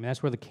 I mean,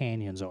 that's where the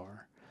canyons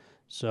are.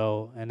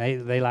 So, and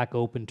they like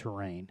open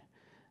terrain.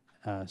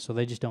 So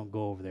they just don't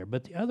go over there.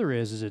 But the other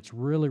is it's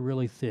really,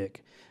 really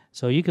thick.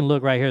 So you can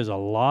look right here. There's a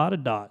lot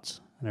of dots.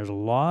 And there's a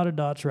lot of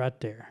dots right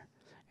there.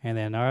 And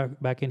then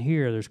back in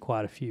here, there's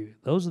quite a few.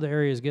 Those are the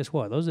areas, guess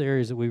what? Those are the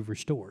areas that we've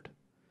restored.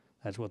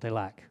 That's what they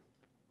like.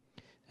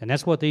 And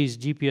that's what these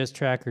GPS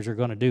trackers are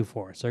going to do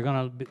for us. They're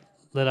going to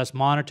let us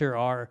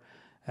monitor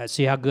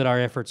see how good our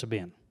efforts have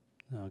been.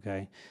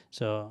 Okay?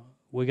 So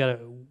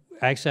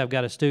I've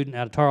got a student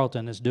out of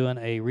Tarleton that's doing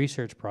a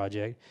research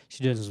project.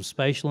 She's doing some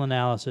spatial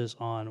analysis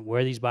on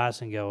where these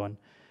bison going,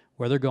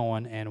 where they're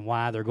going, and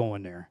why they're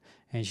going there.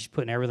 And she's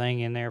putting everything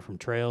in there from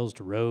trails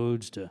to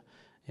roads to,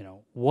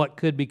 what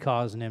could be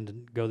causing them to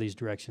go these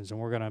directions. And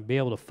we're going to be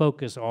able to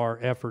focus our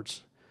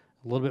efforts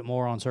a little bit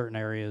more on certain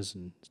areas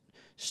and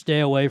stay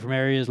away from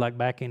areas like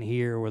back in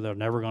here where they're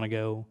never going to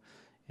go.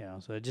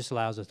 So it just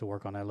allows us to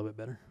work on that a little bit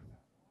better.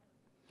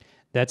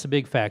 That's a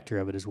big factor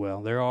of it as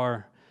well. There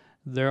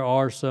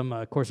are some,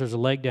 of course, there's a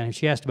lake down here.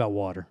 She asked about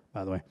water,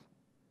 by the way.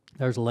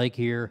 There's a lake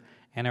here,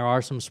 and there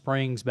are some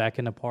springs back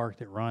in the park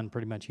that run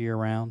pretty much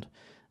year-round.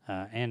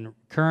 And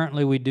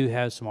currently we do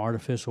have some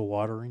artificial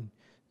watering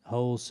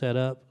holes set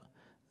up.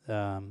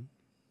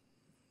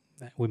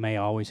 We may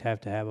always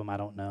have to have them, I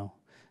don't know.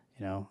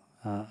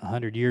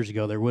 100 years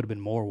ago there would have been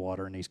more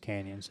water in these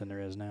canyons than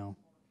there is now.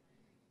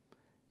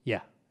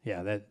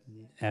 Yeah, that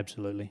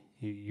absolutely.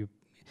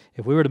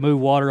 If we were to move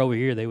water over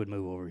here, they would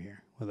move over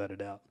here, without a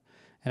doubt.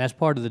 And that's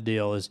part of the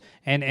deal is,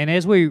 and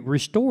as we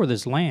restore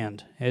this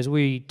land, as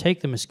we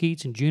take the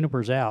mesquites and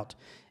junipers out,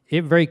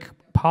 it very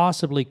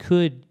possibly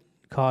could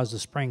cause the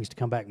springs to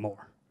come back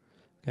more.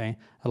 Okay,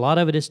 a lot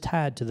of it is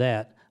tied to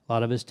that. A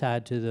lot of it is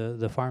tied to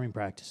the farming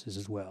practices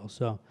as well.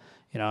 So,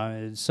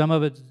 some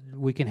of it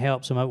we can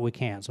help, some of it we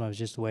can't. Some of it's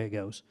just the way it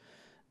goes.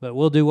 But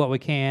we'll do what we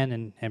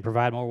can and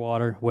provide more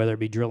water, whether it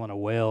be drilling a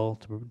well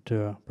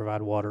to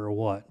provide water or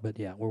what. But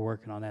yeah, we're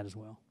working on that as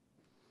well.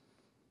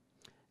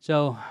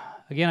 So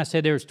again, I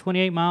said there's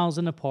 28 miles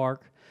in the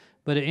park,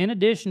 but in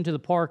addition to the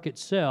park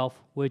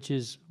itself, which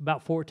is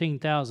about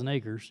 14,000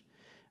 acres,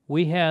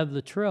 we have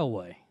the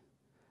trailway.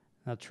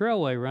 Now, the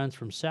trailway runs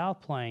from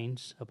South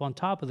Plains up on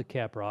top of the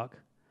Caprock,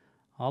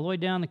 all the way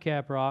down the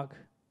Caprock,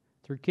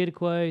 through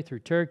Kittiquay, through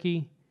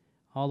Turkey,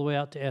 all the way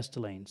out to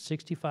Esteline,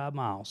 65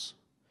 miles.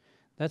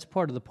 That's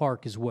part of the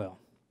park as well.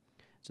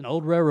 It's an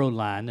old railroad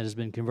line that has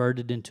been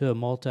converted into a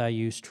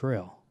multi-use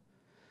trail.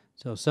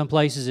 So some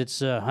places it's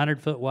 100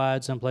 foot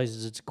wide, some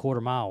places it's a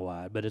quarter-mile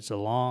wide, but it's a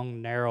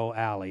long, narrow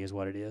alley is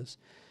what it is.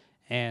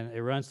 And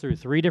it runs through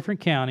 3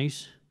 different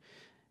counties,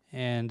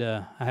 and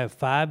I have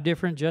 5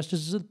 different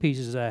justices of the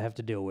peace that I have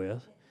to deal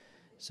with.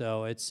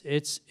 So it's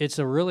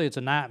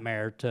a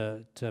nightmare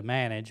to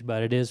manage,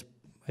 but it's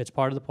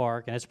part of the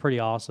park, and it's pretty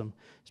awesome.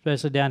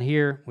 Especially down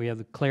here, we have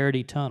the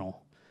Clarity Tunnel.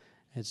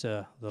 It's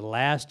the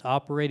last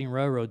operating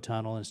railroad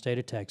tunnel in the state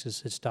of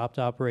Texas. It stopped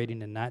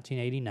operating in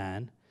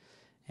 1989,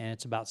 and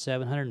it's about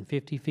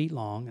 750 feet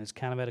long, and it's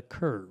kind of at a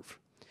curve.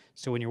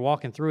 So when you're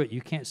walking through it, you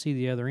can't see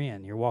the other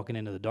end. You're walking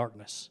into the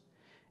darkness.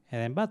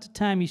 And then about the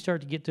time you start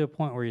to get to a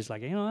point where you're just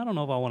like, I don't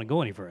know if I want to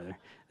go any further,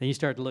 then you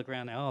start to look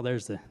around,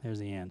 there's the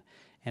end.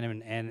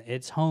 And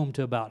it's home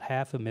to about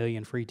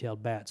 500,000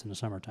 free-tailed bats in the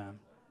summertime.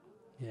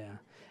 Yeah.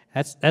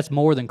 That's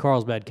more than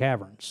Carlsbad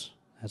Caverns.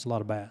 That's a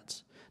lot of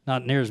bats.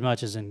 Not near as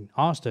much as in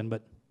Austin,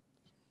 but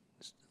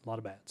it's a lot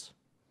of bats.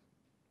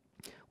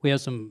 We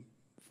have some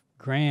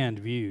grand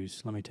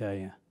views, let me tell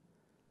you.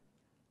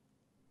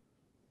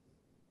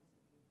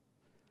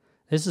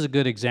 This is a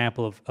good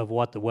example of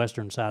what the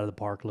western side of the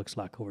park looks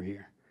like over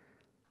here.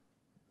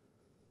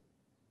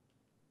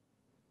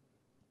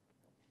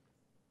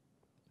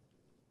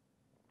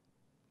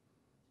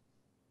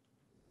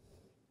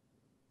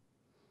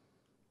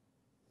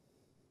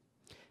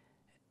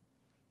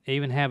 They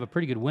even have a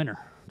pretty good winter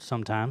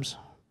sometimes.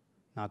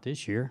 Not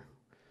this year.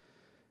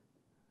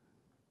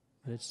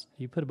 But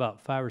you put about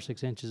 5 or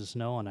 6 inches of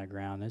snow on that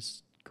ground.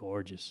 It's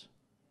gorgeous.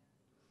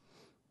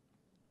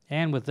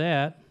 And with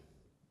that,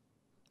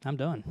 I'm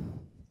done.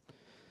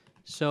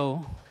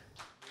 So,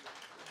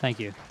 thank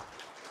you.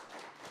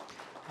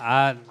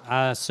 I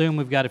assume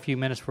we've got a few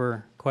minutes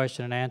for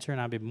question and answer, and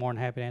I'd be more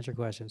than happy to answer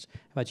questions. How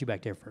about you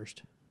back there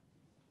first?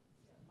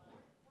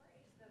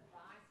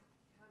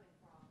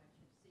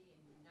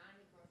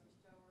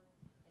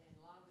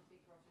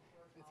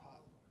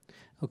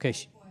 Okay,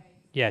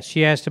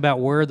 she asked about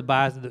where the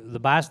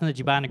bison that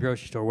you buy in the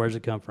grocery store, where does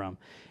it come from?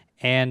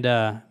 And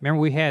remember,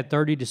 we had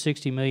 30 to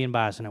 60 million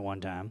bison at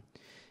one time,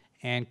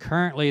 and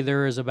currently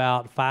there is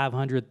about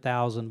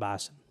 500,000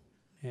 bison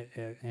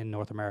in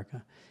North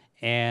America,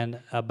 and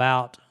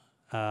about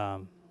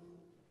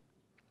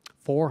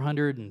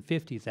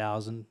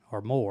 450,000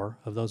 or more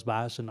of those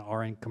bison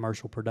are in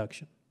commercial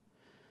production.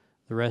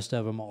 The rest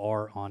of them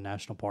are on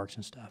national parks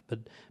and stuff.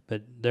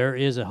 But there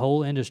is a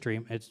whole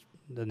industry. It's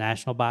the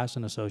National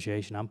Bison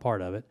Association, I'm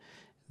part of it,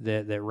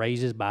 that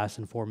raises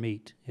bison for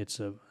meat. It's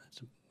a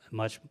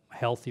much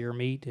healthier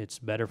meat. It's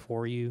better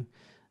for you.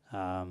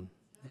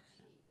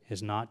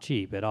 It's not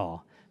cheap at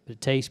all, but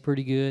it tastes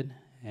pretty good.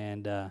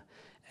 And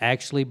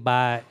actually,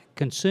 by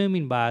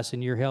consuming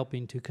bison, you're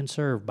helping to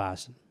conserve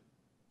bison.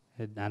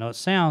 I know it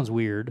sounds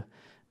weird,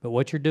 but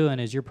what you're doing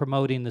is you're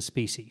promoting the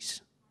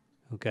species.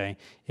 Okay,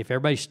 if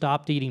everybody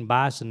stopped eating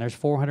bison, there's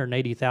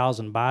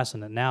 480,000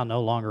 bison that now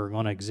no longer are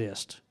going to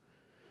exist.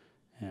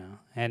 Yeah,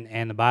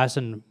 and the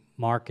bison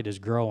market is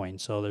growing,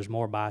 so there's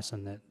more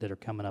bison that are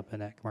coming up in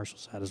that commercial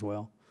side as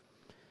well.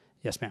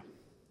 Yes, ma'am.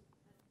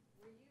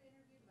 Were you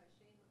interviewed by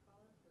Shane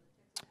McCullough for the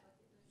Texas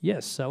Bucket List?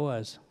 Yes, I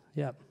was.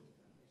 Yep.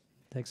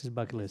 Texas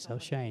Bucket List. That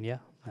was Shane, yeah.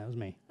 That was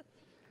me.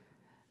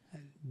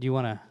 Do you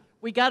want to?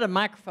 We got a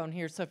microphone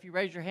here, so if you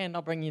raise your hand,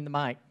 I'll bring you the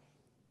mic.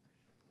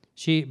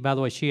 By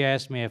the way, she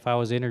asked me if I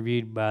was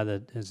interviewed by the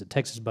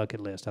Texas Bucket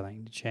List, I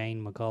think,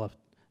 Shane McCullough,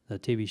 the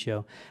TV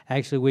show.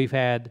 Actually, we've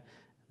had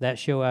that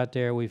show out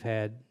there. We've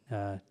had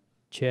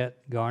Chet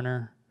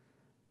Garner,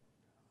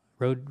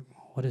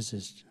 what is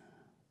this?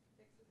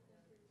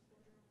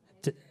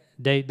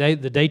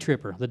 The Day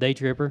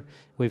Tripper.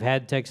 We've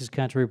had Texas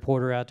Country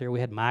Reporter out there. We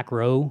had Mike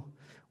Rowe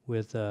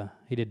with,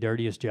 he did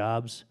Dirtiest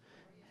Jobs.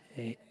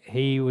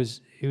 he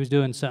was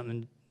doing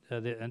something.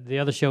 The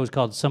other show was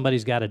called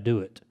Somebody's Got to Do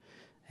It,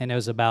 and it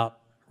was about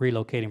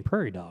relocating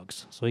prairie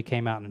dogs. So he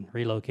came out and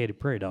relocated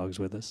prairie dogs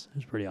with us. It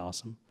was pretty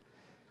awesome.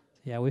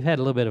 Yeah, we've had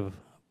a little bit of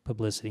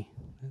publicity.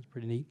 It was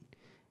pretty neat.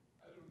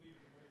 I don't need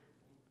a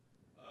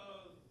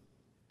microphone.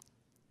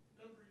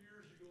 A number of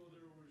years ago,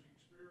 there was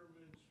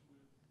experiments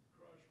with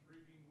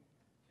crossbreeding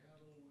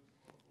cattle with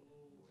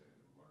buffalo and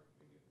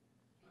marketing it.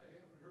 I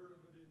haven't heard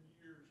of it in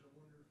years. I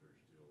wonder if they're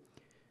still...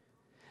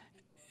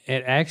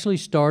 It actually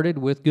started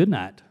with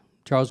Goodnight.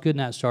 Charles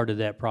Goodnight started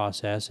that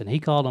process, and he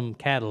called them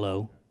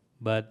cattle.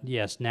 But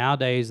yes,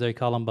 nowadays they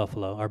call them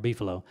buffalo or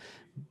beefalo.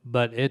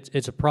 But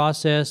it's a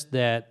process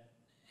that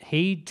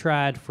he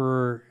tried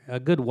for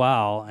a good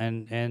while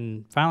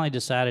and finally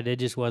decided it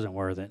just wasn't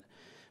worth it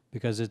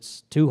because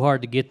it's too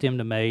hard to get them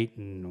to mate,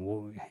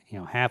 and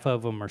half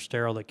of them are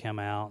sterile that come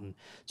out, and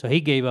so he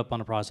gave up on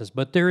the process.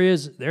 But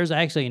there's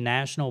actually a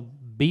National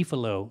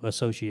Beefalo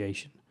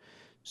Association.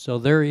 So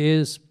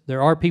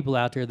there are people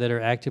out there that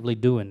are actively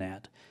doing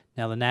that.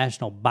 Now, the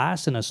National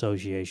Bison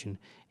Association,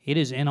 it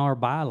is in our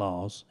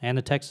bylaws, and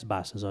the Texas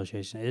Bison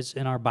Association, it's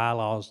in our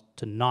bylaws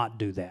to not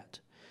do that.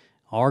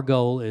 Our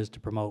goal is to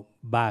promote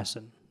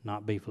bison,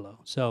 not beefalo.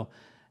 So,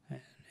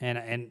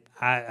 and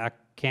I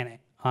can't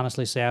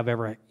honestly say I've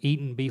ever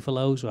eaten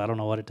beefalo, so I don't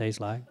know what it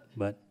tastes like,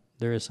 but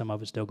there is some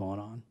of it still going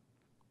on.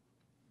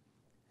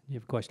 You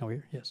have a question over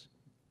here? Yes.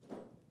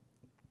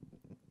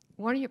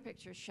 One of your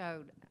pictures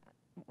showed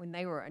when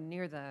they were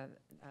near the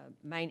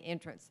main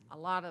entrance, a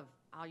lot of,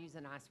 I'll use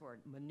a nice word,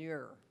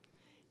 manure.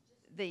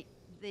 The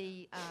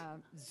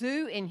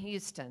zoo in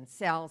Houston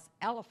sells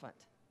elephant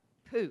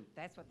poo.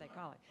 That's what they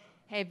call it.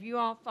 Have you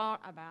all thought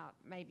about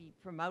maybe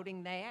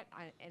promoting that?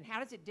 And how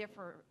does it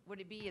differ? Would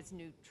it be as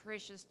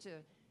nutritious to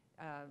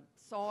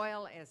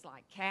soil as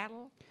like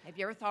cattle? Have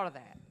you ever thought of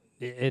that?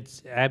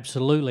 It's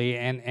absolutely,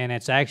 and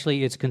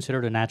it's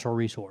considered a natural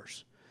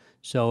resource.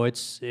 So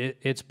it's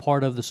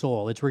part of the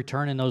soil. It's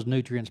returning those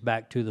nutrients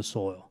back to the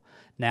soil.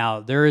 Now,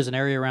 there is an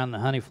area around the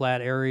Honey Flat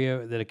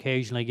area that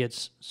occasionally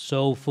gets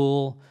so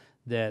full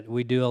that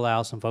we do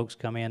allow some folks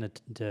to come in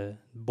to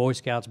Boy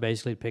Scouts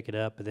basically pick it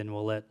up, and then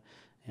we'll let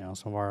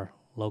some of our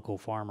local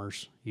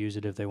farmers use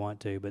it if they want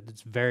to, but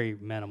it's very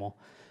minimal.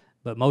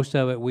 But most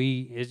of it,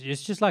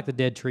 it's just like the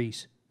dead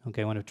trees.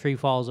 Okay, when a tree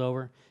falls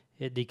over,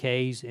 it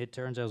decays, it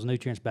turns those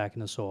nutrients back in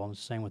the soil. And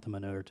it's the same with the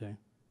manure too.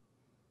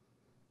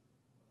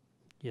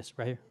 Yes,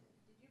 right here. Did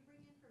you bring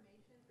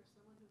information for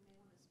someone who may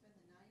want to spend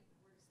the night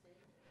and where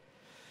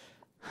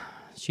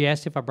to stay? She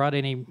asked if I brought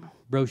any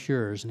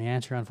brochures, and the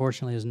answer,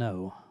 unfortunately, is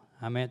no.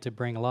 I meant to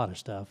bring a lot of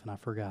stuff, and I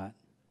forgot.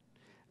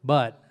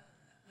 But,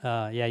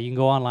 yeah, you can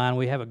go online.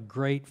 We have a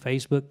great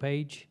Facebook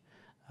page,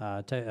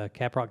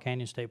 Caprock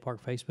Canyon State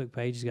Park Facebook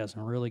page. It's got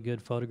some really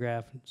good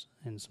photographs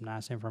and some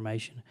nice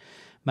information.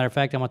 Matter of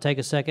fact, I'm going to take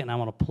a second, and I'm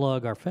going to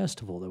plug our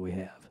festival that we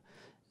have.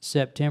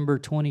 September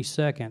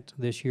 22nd,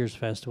 this year's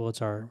festival,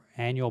 it's our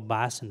annual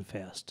Bison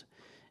Fest.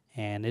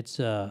 And it's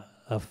a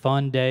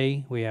fun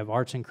day. We have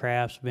arts and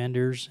crafts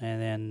vendors,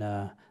 and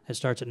then it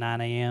starts at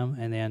 9 a.m.,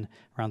 and then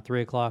around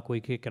 3 o'clock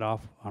we kick it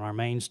off on our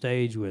main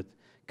stage with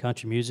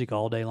country music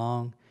all day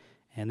long.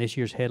 And this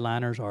year's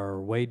headliners are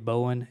Wade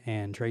Bowen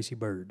and Tracy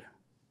Bird.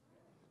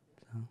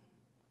 So,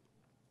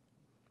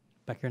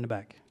 back here in the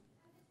back.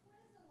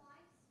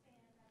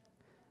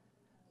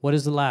 What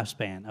is the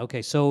lifespan?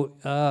 Okay, so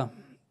well,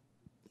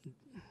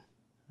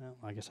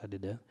 I guess I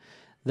did that.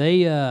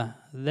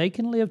 They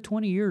can live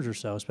 20 years or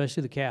so,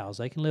 especially the cows.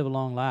 They can live a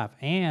long life,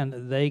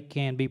 and they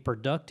can be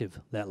productive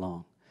that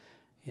long.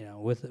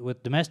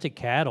 With domestic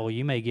cattle,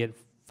 you may get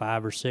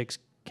 5 or 6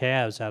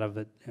 calves out of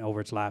it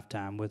over its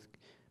lifetime. With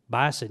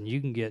bison, you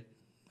can get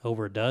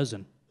over a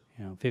dozen,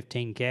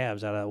 15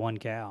 calves out of that one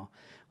cow.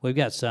 We've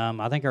got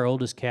some. I think our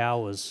oldest cow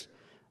was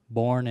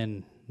born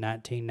in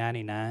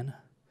 1999,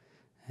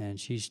 and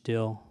she's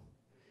still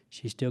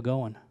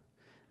going.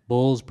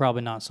 Bulls,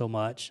 probably not so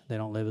much. They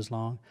don't live as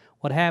long.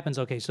 What happens,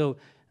 okay, so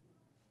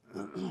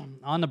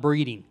on the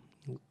breeding,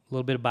 a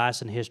little bit of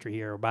bison history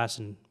here, or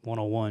Bison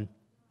 101.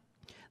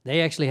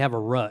 They actually have a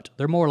rut.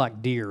 They're more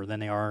like deer than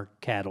they are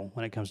cattle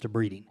when it comes to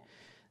breeding.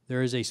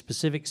 There is a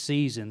specific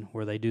season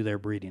where they do their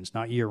breeding. It's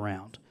not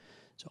year-round.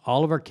 So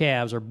all of our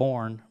calves are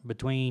born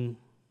between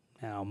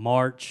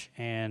March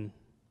and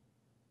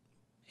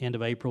end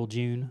of April,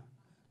 June.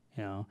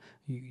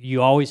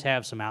 You always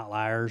have some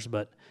outliers,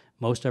 but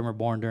most of them are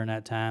born during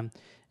that time.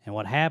 And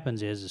what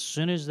happens is, as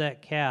soon as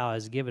that cow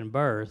has given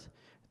birth,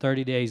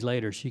 30 days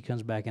later, she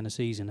comes back in the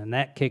season, and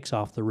that kicks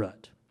off the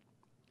rut.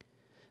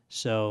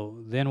 So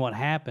then what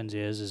happens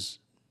is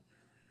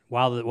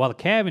while the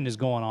calving is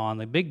going on,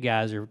 the big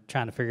guys are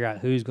trying to figure out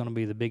who's going to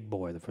be the big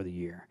boy for the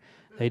year.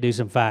 They do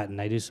some fighting.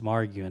 They do some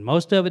arguing.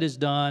 Most of it is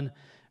done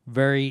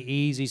very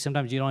easy.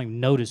 Sometimes you don't even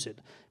notice it.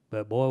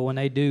 But, boy, when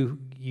they do,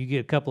 you get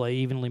a couple of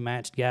evenly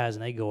matched guys,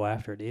 and they go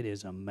after it. It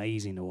is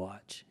amazing to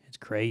watch. It's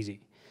crazy.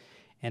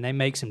 And they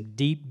make some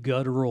deep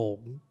guttural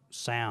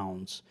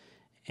sounds.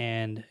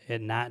 And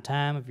at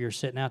nighttime, if you're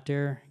sitting out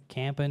there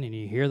camping and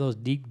you hear those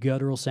deep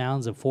guttural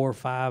sounds of 4 or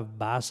 5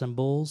 bison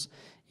bulls,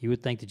 You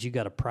would think that you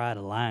got a pride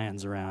of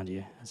lions around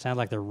you. It sounds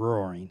like they're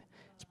roaring.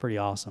 It's pretty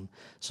awesome.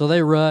 So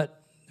they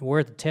rut. We're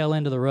at the tail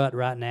end of the rut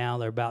right now.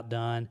 They're about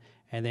done.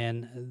 And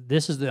then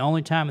this is the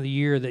only time of the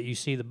year that you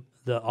see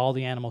all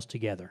the animals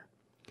together.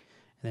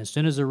 And then as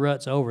soon as the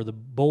rut's over, the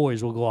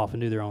boys will go off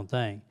and do their own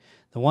thing.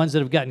 The ones that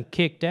have gotten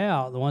kicked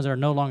out, the ones that are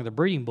no longer the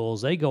breeding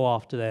bulls, they go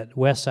off to that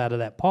west side of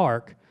that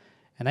park,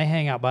 and they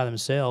hang out by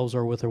themselves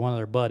or with one of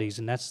their buddies,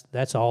 and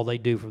that's all they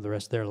do for the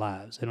rest of their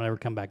lives. They don't ever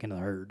come back into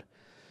the herd.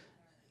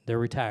 They're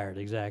retired,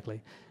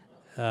 exactly.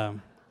 But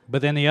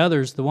then the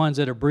others, the ones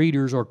that are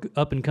breeders or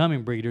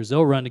up-and-coming breeders,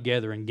 they'll run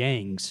together in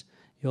gangs.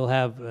 You'll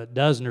have a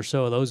dozen or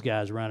so of those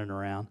guys running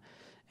around.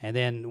 And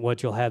then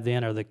what you'll have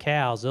then are the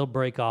cows. They'll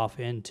break off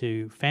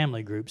into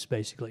family groups,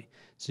 basically.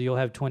 So you'll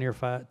have 20 or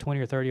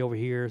 30 over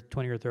here,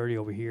 20 or 30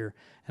 over here,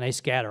 and they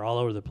scatter all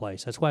over the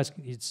place. That's why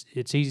it's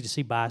easy to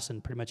see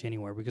bison pretty much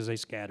anywhere, because they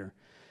scatter.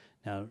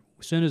 Now,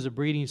 as soon as the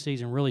breeding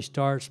season really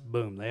starts,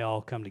 boom, they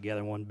all come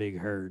together in one big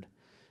herd.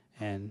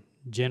 And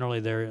generally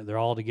they're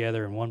all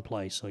together in one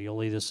place, so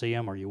you'll either see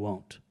them or you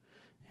won't.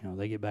 You know,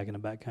 they get back in the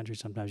back country,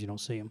 sometimes you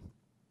don't see them.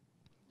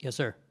 Yes,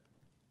 sir.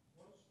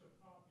 What's the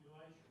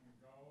population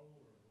goal or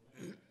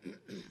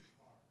limit?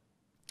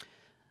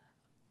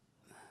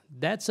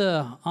 That's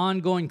a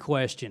ongoing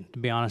question, to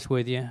be honest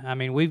with you. I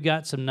mean, we've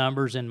got some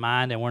numbers in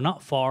mind, and we're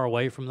not far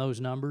away from those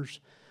numbers.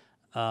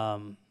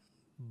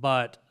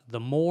 But the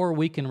more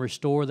we can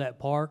restore that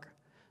park,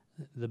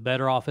 the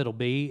better off it'll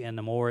be, and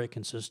the more it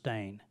can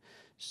sustain.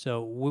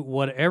 So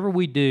whatever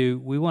we do,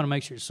 we want to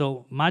make sure.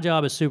 So my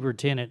job as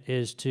superintendent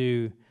is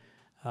to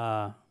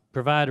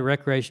provide a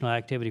recreational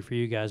activity for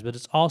you guys, but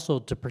it's also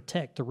to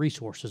protect the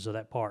resources of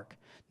that park,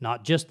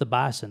 not just the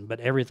bison,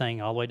 but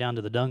everything all the way down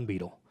to the dung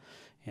beetle,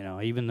 you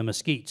know, even the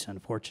mesquites,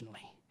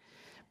 unfortunately.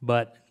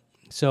 But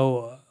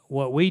so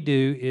what we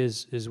do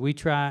is we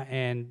try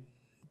and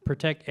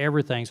protect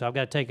everything. So I've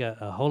got to take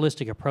a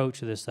holistic approach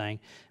to this thing,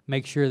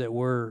 make sure that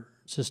we're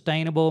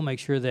sustainable, make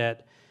sure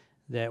that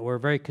we're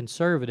very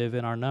conservative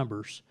in our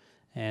numbers.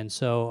 And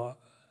so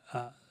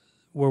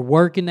we're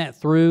working that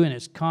through, and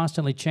it's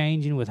constantly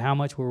changing with how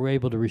much we're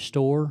able to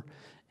restore.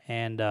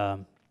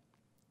 And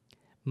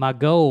my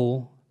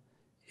goal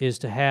is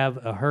to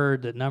have a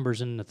herd that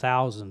numbers in the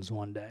thousands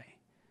one day.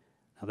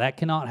 Now, that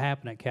cannot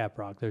happen at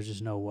Caprock. There's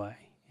just no way.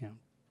 You know.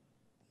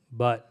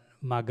 But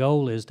my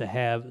goal is to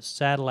have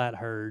satellite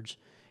herds,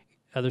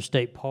 other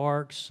state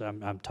parks.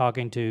 I'm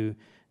talking to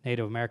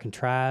Native American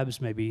tribes,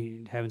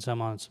 maybe having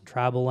some on some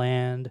tribal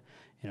land,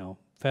 you know,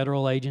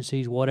 federal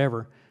agencies,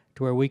 whatever,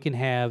 to where we can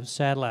have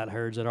satellite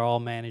herds that are all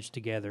managed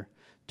together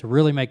to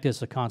really make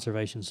this a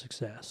conservation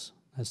success.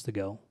 That's the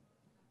goal.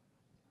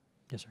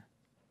 Yes, sir.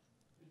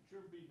 It sure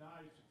be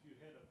nice if you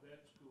had a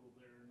vet school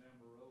there in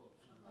Amarillo.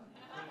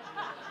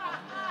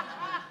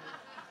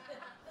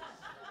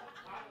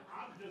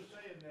 I'm just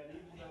saying that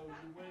even though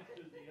you went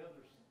to the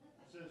other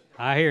system.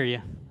 I hear you.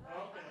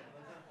 Okay.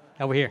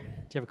 Over here. Do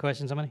you have a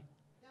question, somebody?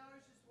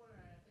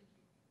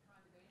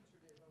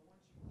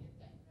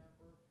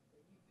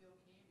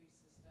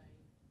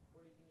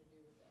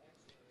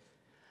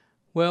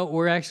 Well,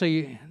 we're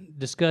actually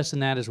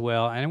discussing that as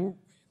well, and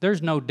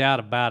there's no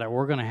doubt about it.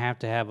 We're going to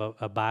have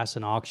a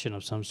bison auction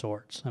of some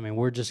sorts. I mean,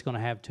 we're just going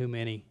to have too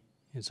many,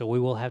 and so we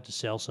will have to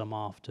sell some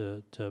off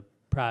to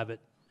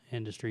private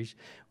industries.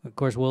 Of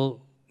course,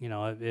 we'll, you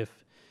know,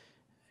 if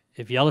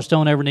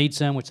Yellowstone ever needs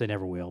some, which they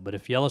never will, but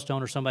if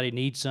Yellowstone or somebody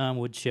needs some,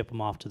 we'd ship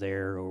them off to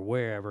there or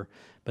wherever.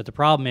 But the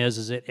problem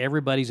is that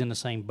everybody's in the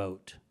same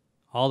boat.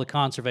 All the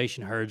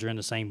conservation herds are in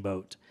the same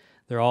boat.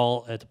 They're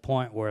all at the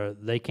point where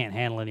they can't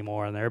handle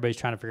anymore, and everybody's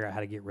trying to figure out how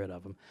to get rid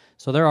of them.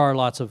 So there are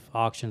lots of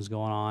auctions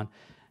going on,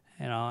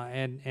 you know,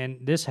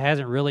 and this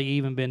hasn't really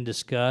even been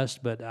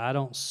discussed, but I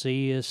don't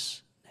see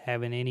us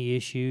having any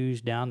issues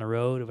down the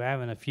road of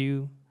having a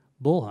few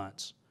bull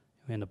hunts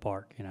in the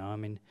park, you know. I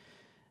mean,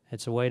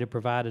 it's a way to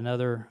provide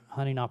another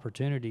hunting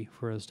opportunity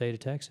for the state of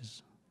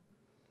Texas.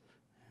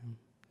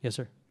 Yes,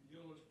 sir.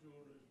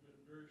 Yellowstone has been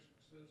very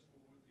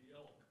successful with the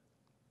elk,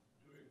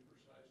 doing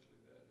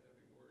precisely that,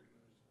 having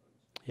organized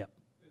hunts Yep.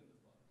 in the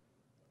park.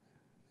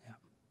 Yep.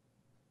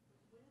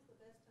 When is the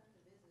best time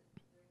to visit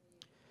during the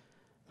year?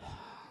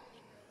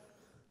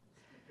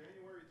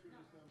 January through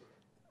December.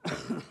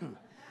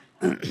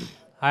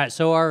 All right,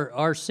 so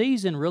our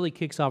season really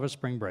kicks off at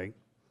spring break.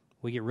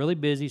 We get really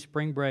busy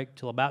spring break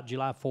till about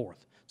July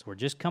 4th. So we're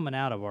just coming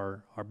out of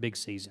our big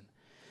season.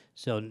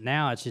 So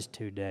now it's just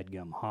too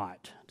dadgum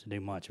hot to do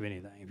much of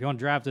anything. If you want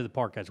to drive through the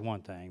park, that's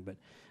one thing. But,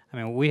 I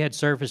mean, we had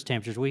surface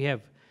temperatures. We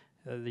have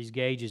these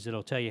gauges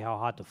that'll tell you how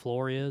hot the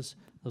floor is.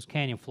 Those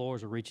canyon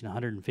floors are reaching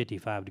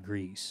 155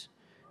 degrees.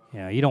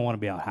 You know, you don't want to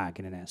be out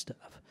hiking in that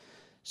stuff.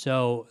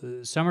 So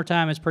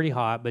summertime is pretty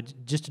hot, but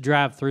just to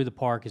drive through the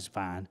park is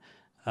fine.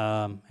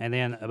 And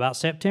then about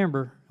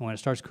September, when it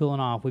starts cooling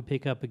off, we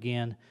pick up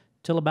again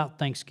till about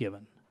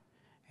Thanksgiving.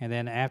 And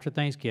then after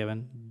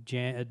Thanksgiving,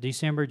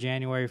 December,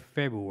 January,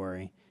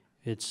 February,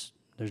 there's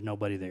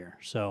nobody there.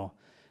 So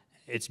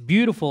it's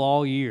beautiful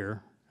all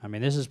year. I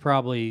mean, this is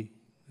probably,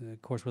 of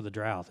course, with the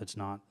drought, it's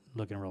not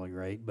looking really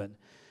great. But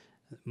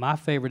My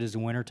favorite is the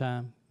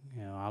wintertime.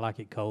 You know, I like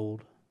it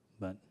cold,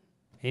 but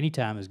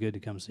anytime is good to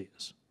come see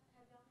us.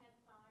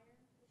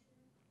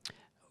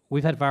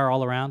 We've had fire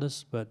all around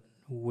us, but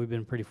we've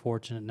been pretty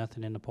fortunate,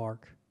 nothing in the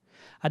park.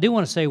 I do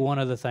want to say one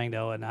other thing,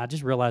 though, and I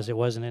just realized it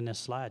wasn't in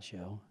this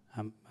slideshow.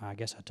 I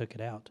guess I took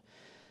it out.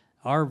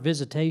 Our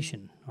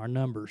visitation, our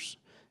numbers.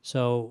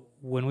 So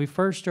when we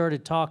first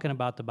started talking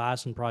about the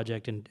Bison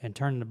project and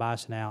turning the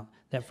Bison out,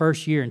 that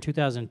first year in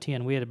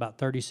 2010, we had about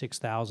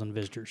 36,000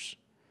 visitors.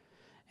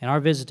 And our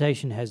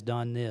visitation has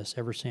done this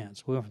ever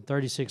since. We went from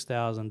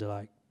 36,000 to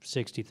like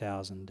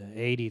 60,000 to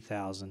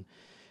 80,000.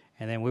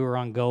 And then we were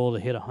on goal to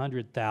hit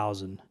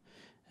 100,000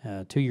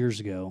 2 years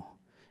ago.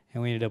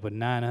 And we ended up with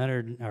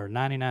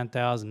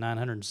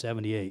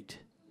 99,978.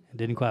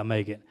 Didn't quite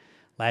make it.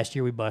 Last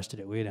year we busted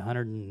it. We had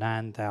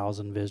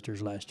 109,000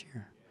 visitors last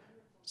year.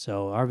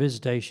 So our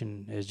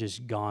visitation has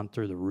just gone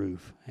through the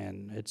roof,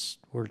 and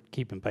we're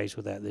keeping pace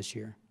with that this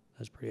year.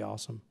 That's pretty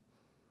awesome.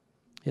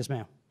 Yes,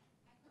 ma'am. My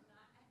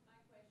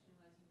question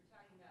was, you were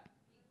talking about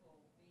people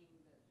being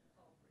the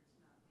culprits,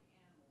 not the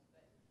animals,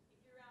 but if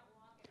you're out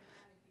walking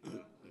around, if you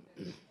go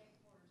to the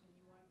headquarters and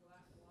you want to go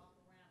out and walk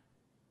around,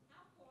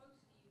 how close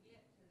do you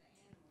get to the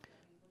animals? I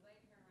mean, will they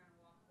turn around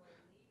and walk away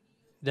and leave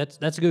you?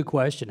 That's a good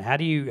question.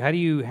 How do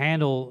you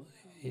handle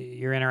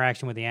your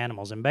interaction with the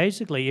animals? And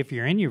basically, if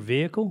you're in your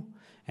vehicle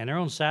and they're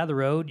on the side of the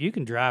road, you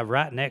can drive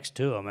right next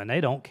to them, and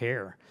they don't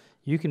care.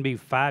 You can be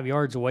 5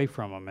 yards away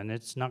from them, and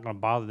it's not going to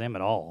bother them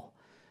at all.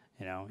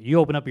 You know, you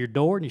open up your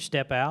door and you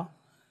step out,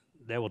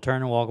 they will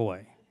turn and walk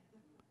away.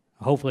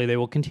 Hopefully, they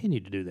will continue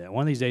to do that.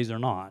 One of these days, they're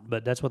not,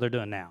 but that's what they're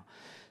doing now.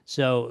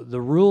 So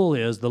the rule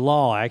is, the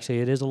law, actually,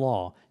 it is a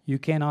law. You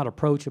cannot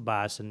approach a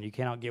bison. You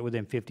cannot get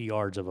within 50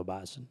 yards of a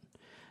bison.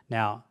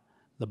 Now,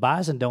 the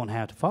bison don't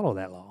have to follow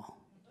that law.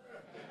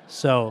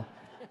 So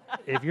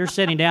if you're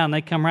sitting down and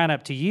they come right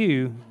up to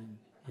you,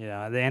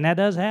 and that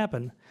does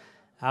happen,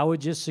 I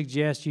would just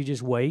suggest you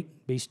just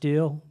wait, be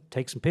still,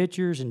 take some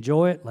pictures,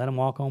 enjoy it, let them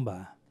walk on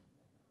by.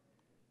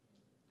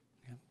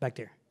 Back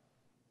there.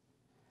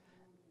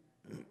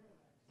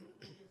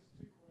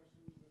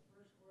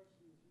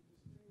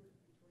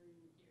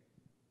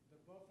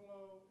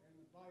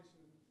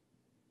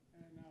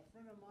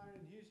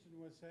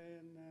 Was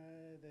saying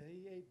that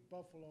he ate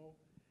buffalo.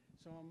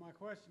 So my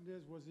question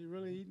is, was he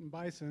really eating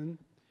bison?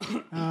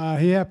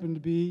 He happened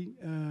to be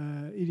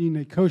eating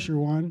a kosher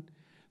one.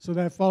 So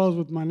that follows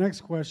with my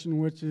next question,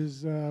 which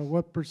is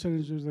what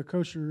percentage of the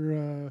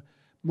kosher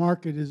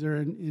market is there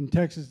in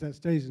Texas that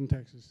stays in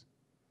Texas?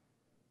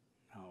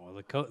 Oh,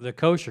 well, the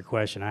kosher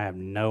question, I have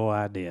no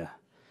idea.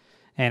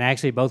 And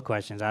actually, both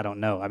questions, I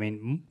don't know. I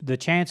mean, the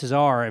chances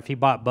are, if he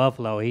bought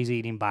buffalo, he's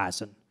eating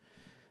bison.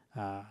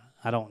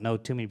 I don't know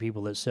too many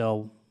people that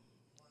sell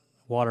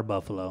water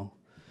buffalo,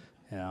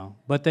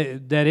 But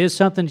that is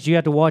something that you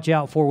have to watch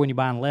out for when you're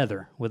buying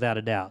leather, without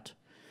a doubt.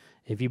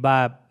 If you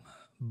buy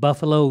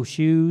buffalo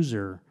shoes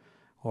or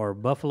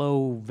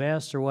buffalo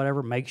vests or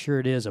whatever, make sure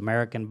it is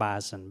American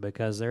bison,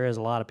 because there is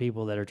a lot of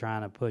people that are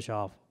trying to push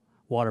off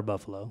water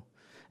buffalo.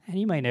 And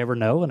you may never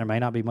know, and there may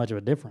not be much of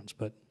a difference,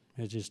 but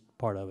it's just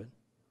part of it.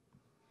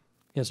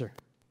 Yes, sir.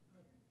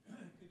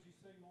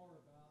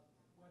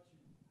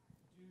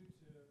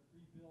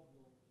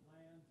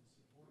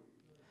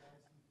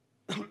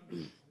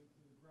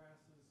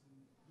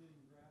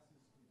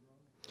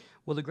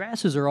 Well, the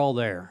grasses are all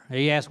there.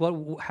 He asked,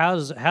 how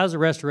does the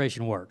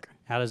restoration work?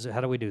 How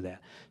do we do that?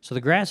 So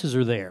the grasses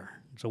are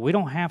there. So we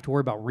don't have to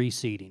worry about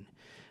reseeding.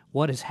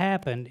 What has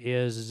happened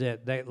is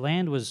that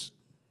land was,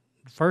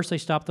 first they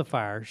stopped the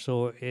fire,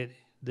 so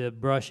the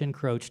brush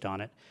encroached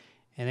on it,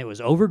 and it was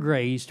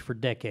overgrazed for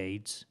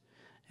decades.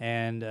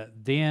 And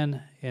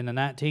then in the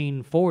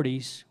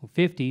 1940s,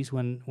 50s,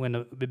 when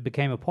it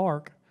became a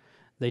park,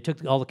 they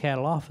took all the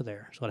cattle off of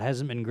there. So it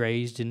hasn't been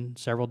grazed in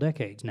several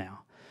decades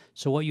now.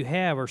 So what you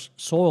have are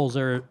soils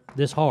that are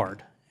this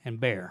hard and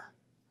bare,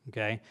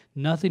 okay?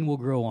 Nothing will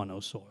grow on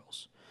those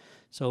soils.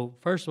 So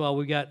first of all,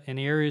 we got in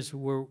the areas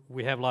where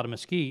we have a lot of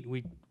mesquite,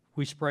 we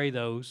spray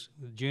those.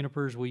 The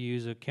junipers, we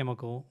use a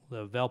chemical,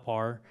 the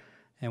Velpar,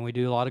 and we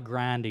do a lot of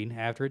grinding.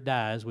 After it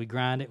dies, we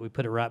grind it, we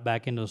put it right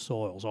back into the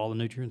soils. All the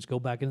nutrients go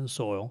back into the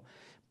soil,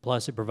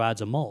 plus it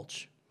provides a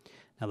mulch.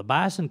 Now the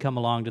bison come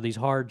along to these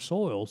hard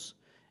soils,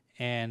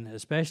 and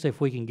especially if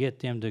we can get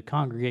them to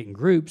congregate in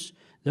groups,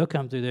 they'll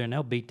come through there and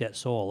they'll beat that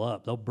soil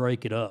up. They'll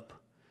break it up.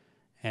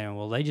 And,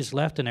 well, they just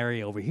left an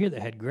area over here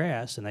that had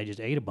grass, and they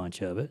just ate a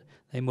bunch of it.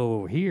 They move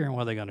over here, and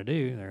what are they going to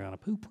do? They're going to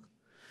poop,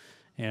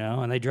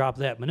 and they drop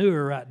that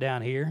manure right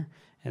down here,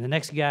 and the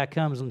next guy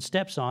comes and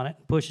steps on it,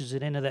 pushes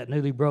it into that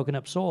newly broken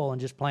up soil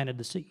and just planted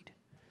the seed.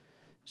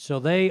 So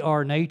they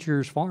are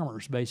nature's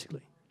farmers,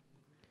 basically.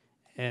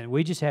 And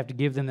we just have to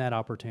give them that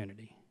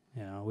opportunity.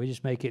 We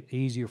just make it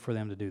easier for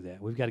them to do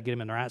that. We've got to get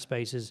them in the right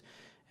spaces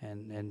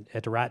and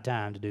at the right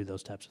time to do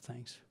those types of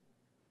things.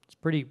 It's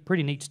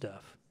pretty neat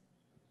stuff.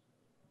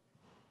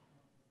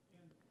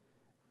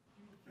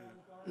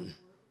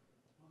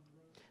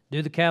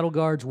 Do the cattle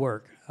guards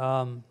work?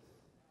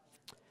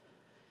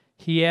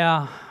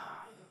 Yeah,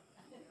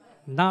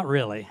 not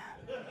really.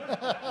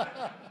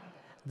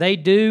 They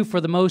do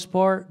for the most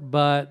part,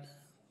 but,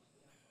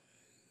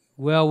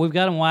 well, we've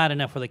got them wide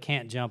enough where they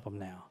can't jump them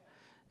now.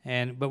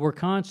 But we're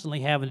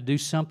constantly having to do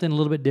something a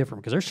little bit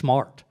different because they're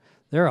smart.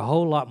 They're a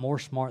whole lot more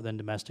smart than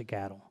domestic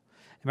cattle.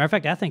 As a matter of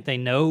fact, I think they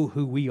know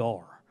who we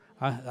are.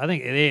 I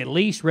think they at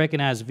least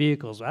recognize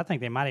vehicles. I think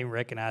they might even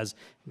recognize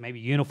maybe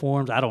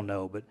uniforms. I don't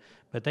know,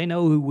 but they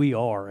know who we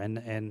are.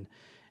 And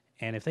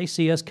if they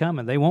see us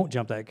coming, they won't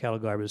jump that cattle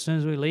guard. But as soon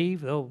as we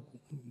leave,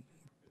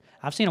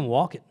 I've seen them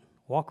walk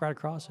right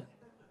across it.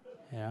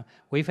 You know,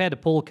 we've had to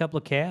pull a couple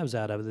of calves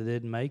out of it that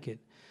didn't make it.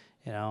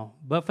 You know,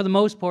 but for the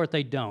most part,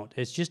 they don't.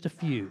 It's just a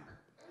few.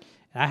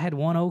 I had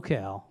one old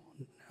cow,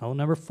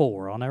 number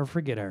 4. I'll never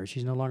forget her.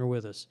 She's no longer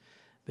with us.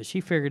 But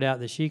she figured out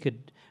that she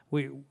could,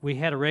 we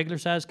had a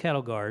regular-sized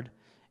cattle guard,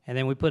 and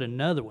then we put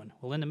another one.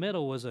 Well, in the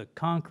middle was a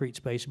concrete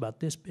space about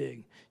this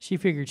big. She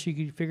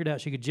figured out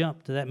she could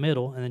jump to that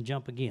middle and then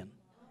jump again.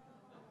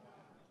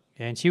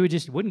 And she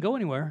wouldn't go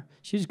anywhere.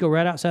 She'd just go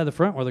right outside the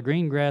front where the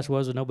green grass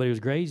was and nobody was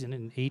grazing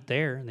and eat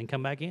there and then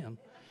come back in.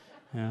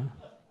 Yeah.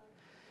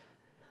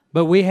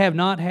 But we have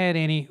not had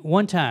any.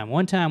 One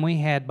time we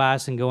had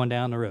bison going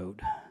down the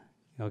road.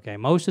 Okay,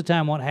 most of the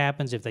time what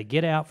happens if they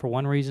get out for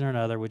one reason or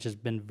another, which has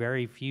been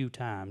very few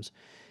times,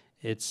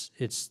 it's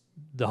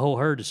the whole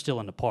herd is still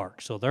in the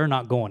park, so they're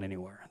not going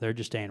anywhere. They're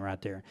just staying right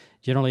there.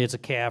 Generally, it's a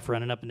calf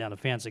running up and down the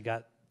fence that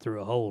got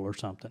through a hole or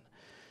something.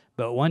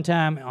 But one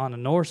time on the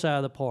north side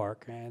of the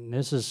park, and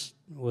this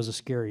was a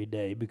scary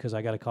day because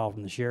I got a call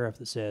from the sheriff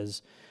that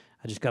says,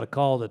 I just got a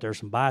call that there's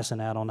some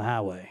bison out on the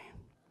highway.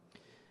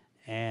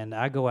 And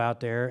I go out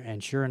there,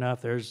 and sure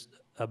enough, there's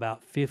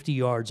about 50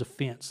 yards of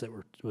fence that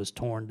was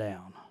torn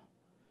down.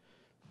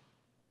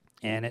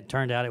 And it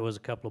turned out it was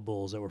a couple of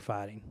bulls that were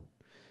fighting.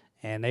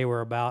 And they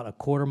were about a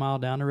quarter mile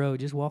down the road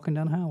just walking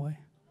down the highway.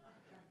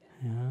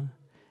 Yeah.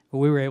 But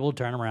we were able to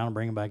turn them around and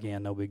bring them back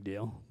in, no big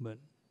deal. But,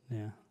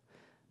 yeah,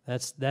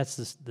 that's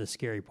the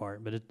scary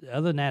part. But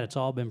other than that, it's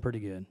all been pretty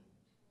good.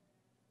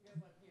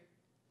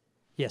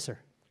 Yes, sir.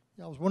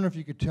 Yeah, I was wondering if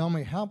you could tell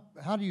me, how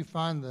do you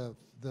find the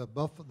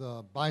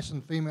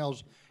bison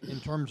females in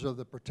terms of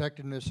the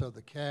protectiveness of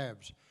the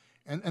calves?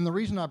 And the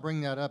reason I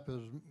bring that up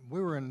is we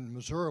were in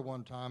Missouri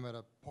one time at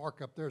a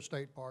park up there,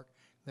 state park.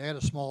 They had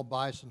a small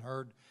bison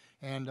herd,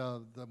 and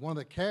one of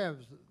the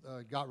calves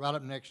got right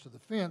up next to the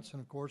fence,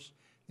 and of course,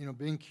 you know,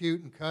 being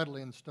cute and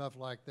cuddly and stuff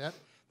like that,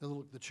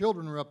 the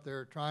children were up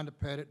there trying to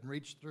pet it and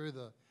reach through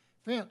the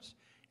fence,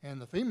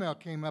 and the female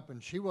came up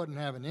and she wasn't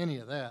having any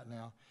of that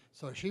now.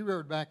 So she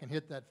reared back and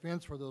hit that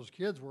fence where those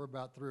kids were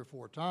about 3 or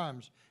 4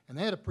 times, and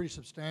they had a pretty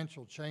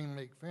substantial chain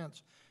link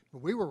fence.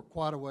 But we were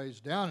quite a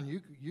ways down,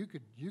 and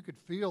you could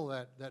feel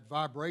that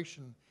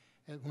vibration.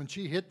 And when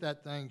she hit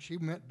that thing, she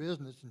meant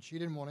business, and she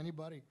didn't want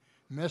anybody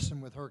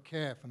messing with her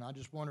calf. And I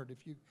just wondered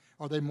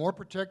are they more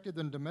protected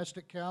than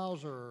domestic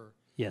cows, or?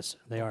 Yes,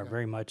 they are,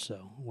 very much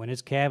so. When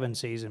it's calving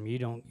season, you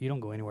don't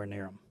go anywhere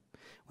near them.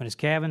 When it's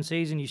calving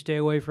season, you stay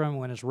away from them.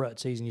 When it's rut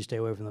season, you stay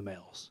away from the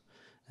males.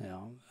 You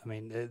know, I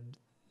mean.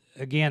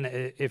 Again,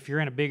 if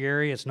you're in a big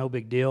area, it's no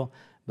big deal.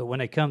 But when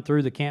they come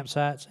through the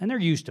campsites, and they're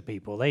used to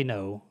people, they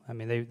know. I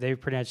mean, they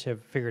pretty much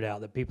have figured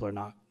out that people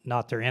are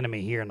not their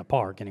enemy here in the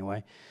park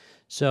anyway.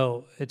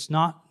 So it's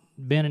not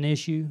been an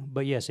issue.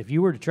 But, yes, if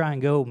you were to try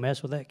and go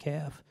mess with that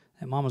calf,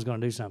 that mama's going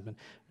to do something.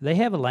 They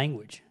have a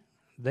language.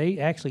 They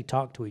actually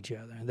talk to each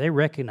other. They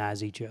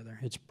recognize each other.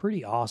 It's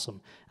pretty awesome.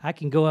 I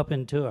can go up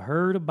into a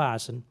herd of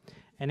bison,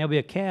 and there'll be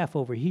a calf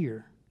over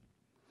here.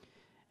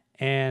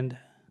 And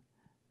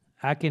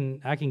I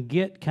can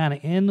get kind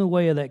of in the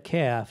way of that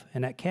calf,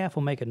 and that calf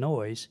will make a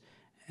noise,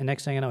 and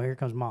next thing I know, here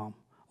comes mom.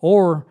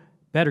 Or,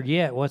 better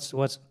yet,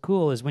 what's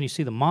cool is when you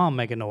see the mom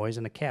make a noise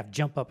and the calf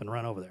jump up and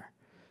run over there.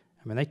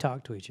 I mean, they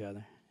talk to each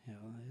other. You know,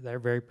 they're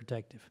very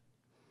protective.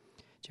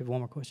 Do you have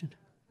one more question?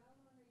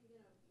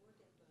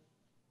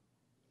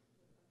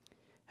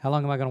 How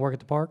long am I going to work at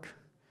the park?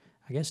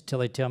 I guess until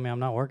they tell me I'm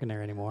not working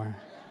there anymore.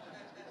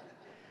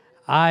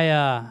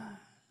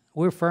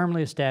 We're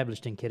firmly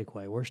established in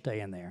Kittiquay. We're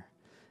staying there.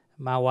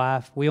 My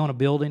wife, we own a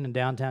building in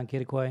downtown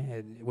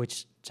Kittiquay,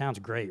 which sounds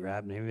great, right?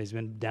 I mean, it's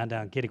been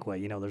downtown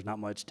Kittiquay, you know, there's not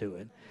much to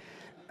it.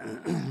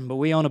 But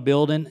we own a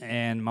building,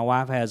 and my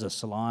wife has a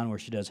salon where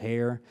she does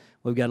hair.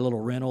 We've got a little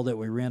rental that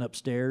we rent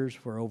upstairs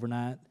for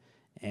overnight,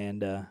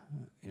 and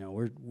you know,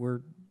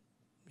 we're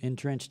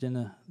entrenched in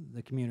the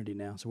community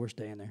now, so we're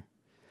staying there.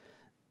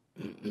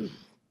 Is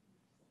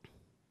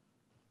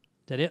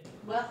that it?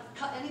 Well,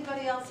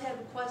 anybody else have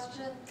a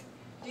question?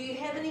 Do you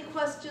have any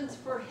questions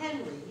for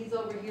Henry? He's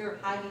over here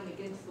hiding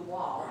against the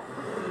wall.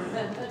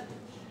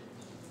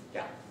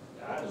 Yeah.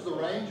 What was the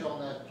range on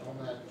that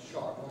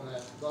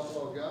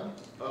buffalo gun?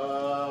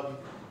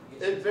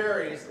 It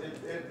varies.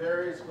 It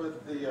varies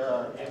with the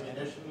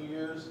ammunition you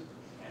use.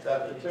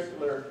 That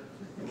particular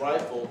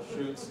rifle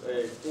shoots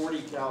a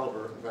 .40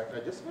 caliber. In fact,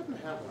 I just happen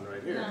to have one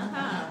right here.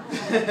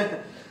 Uh-huh.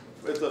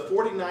 It's a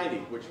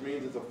 .40-90, which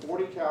means it's a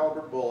 .40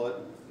 caliber bullet,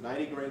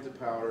 90 grains of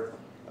powder.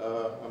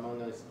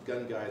 Among us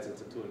gun guys, it's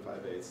a 2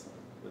 5/8,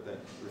 but that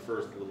refers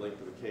refers to the length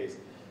of the case.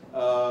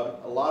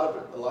 A lot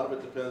of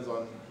it depends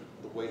on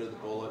the weight of the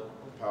bullet,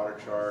 powder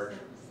charge,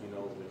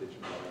 vintage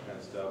and all that kind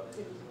of stuff.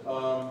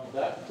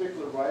 That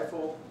particular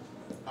rifle,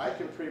 I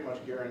can pretty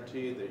much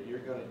guarantee that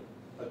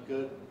a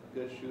good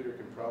shooter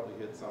can probably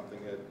hit something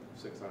at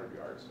 600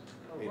 yards,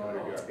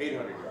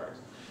 800 yards.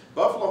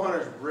 Buffalo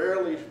hunters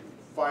rarely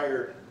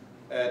fire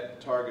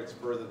at targets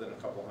further than a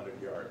couple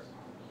hundred yards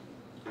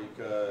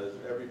because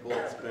every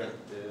bullet spent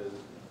is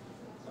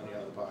money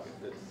out of the pocket.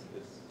 It's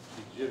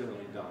you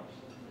generally don't.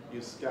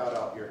 You scout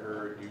out your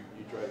herd, you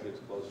try to get as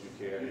close as you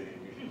can, and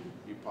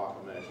you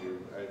pop them as you're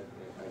able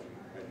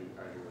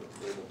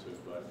to.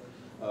 But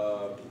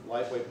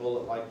lightweight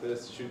bullet like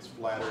this shoots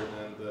flatter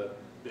than the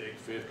big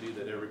 50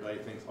 that everybody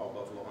thinks all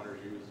buffalo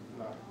hunters use.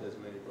 Not as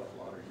many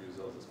buffalo hunters use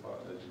those as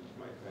you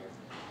might think.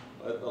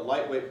 But a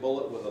lightweight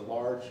bullet with a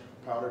large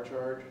powder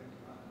charge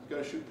is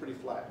going to shoot pretty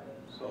flat.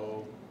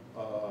 So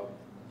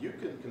you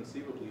can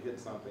conceivably hit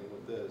something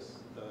with this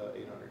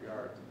 800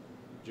 yards.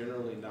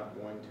 Generally not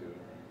going to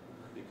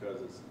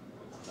because it's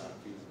not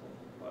feasible.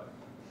 But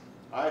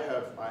I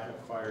have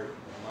fired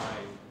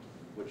mine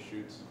which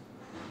shoots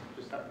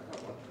just happen to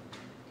have one.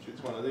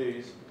 Shoots one of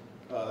these.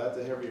 That's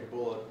a heavier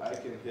bullet. I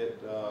can hit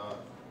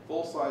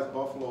full-size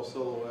buffalo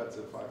silhouettes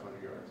at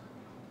 500 yards.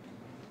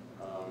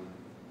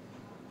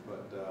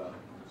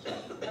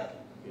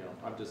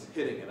 I'm just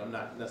hitting it. I'm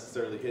not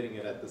necessarily hitting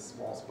it at the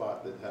small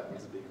spot that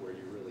happens to be where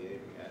you're really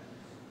aiming at.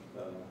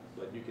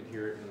 But you can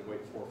hear it and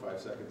wait 4 or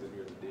 5 seconds and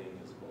hear the ding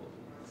as a bullet.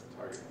 It's a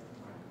target.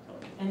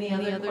 Any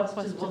other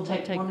questions? We'll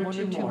take one or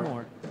two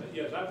more.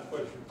 Yes, I have a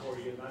question for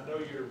you, and I know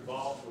you're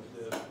involved with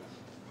this,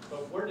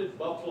 but where did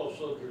Buffalo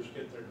soldiers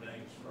get their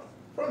names from?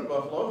 From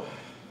Buffalo.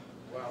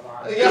 Well,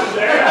 I'm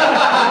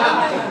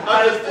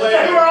just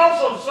playing. They were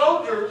also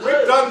soldiers.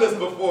 We've done this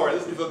before.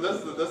 This is an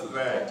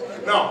act.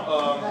 No,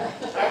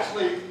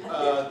 actually,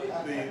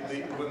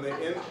 when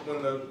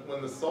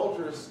the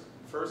soldiers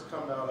first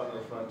come out on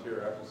the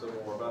frontier after the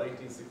Civil War, about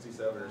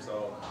 1867 or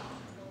so,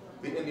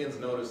 the Indians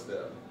noticed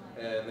them,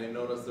 and they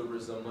noticed the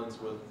resemblance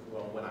with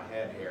when I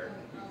had hair,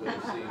 you could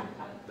have seen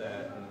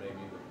that, and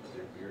maybe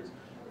their beards.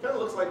 It kind of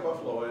looks like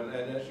buffalo, and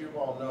as you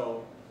all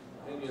know,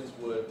 Indians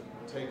would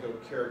take a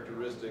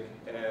characteristic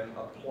and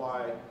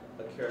apply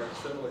a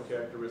similar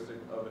characteristic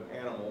of an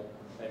animal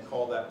and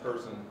call that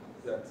person,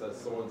 that's a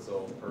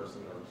so-and-so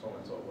person or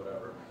so-and-so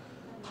whatever.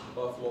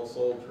 Buffalo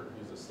soldier,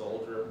 he's a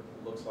soldier,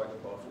 looks like a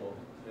buffalo,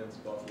 hence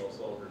buffalo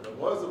soldier.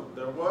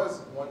 There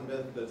was one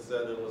myth that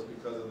said it was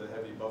because of the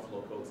heavy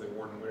buffalo coats they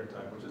wore in the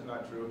wintertime, which is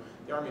not true.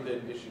 The Army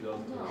didn't issue those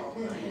until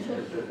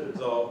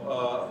So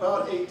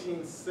about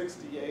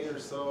 1868 or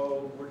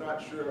so, we're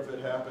not sure if it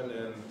happened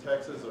in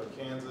Texas or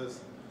Kansas,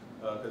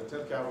 because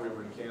 10th Cavalry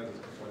were in Kansas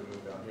before they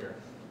moved down here.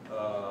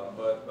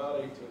 But about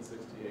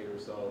 1868 or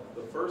so.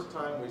 The first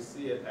time we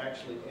see it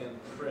actually in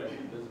print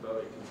is about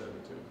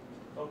 1872.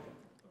 Okay.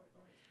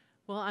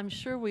 Well, I'm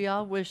sure we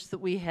all wish that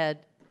we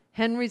had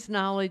Henry's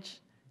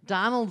knowledge,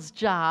 Donald's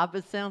job.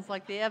 It sounds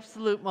like the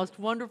absolute most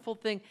wonderful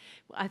thing.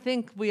 I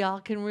think we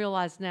all can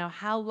realize now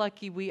how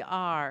lucky we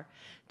are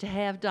to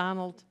have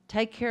Donald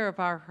take care of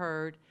our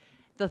herd,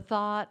 the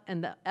thought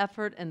and the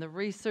effort and the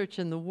research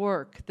and the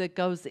work that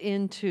goes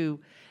into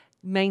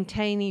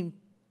maintaining,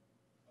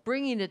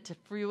 bringing it to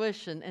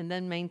fruition and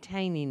then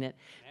maintaining it.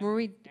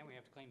 Marie, And we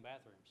have to clean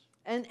bathrooms.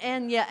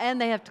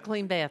 and they have to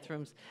clean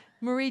bathrooms.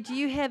 Marie, do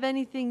you have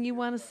anything you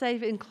want to say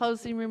in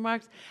closing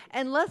remarks?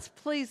 And let's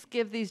please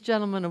give these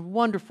gentlemen a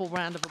wonderful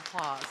round of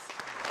applause.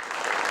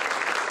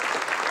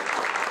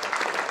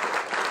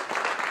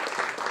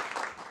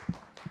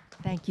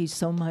 Thank you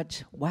so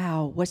much.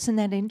 Wow, wasn't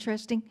that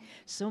interesting?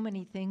 So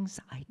many things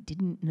I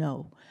didn't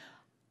know.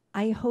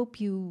 I hope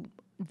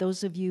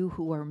those of you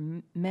who are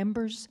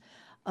members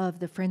of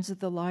the Friends of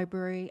the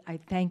Library, I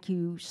thank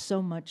you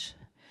so much.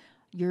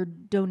 Your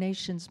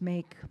donations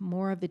make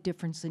more of a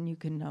difference than you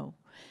can know.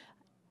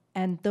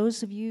 And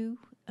those of you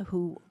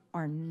who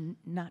are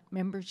not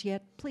members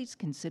yet, please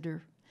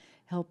consider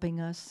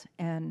helping us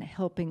and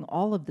helping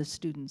all of the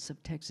students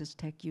of Texas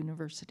Tech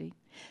University.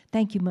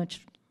 Thank you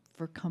much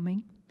for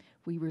coming.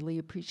 We really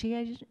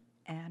appreciate it,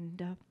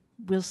 and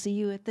we'll see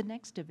you at the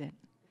next event.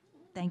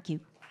 Thank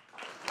you.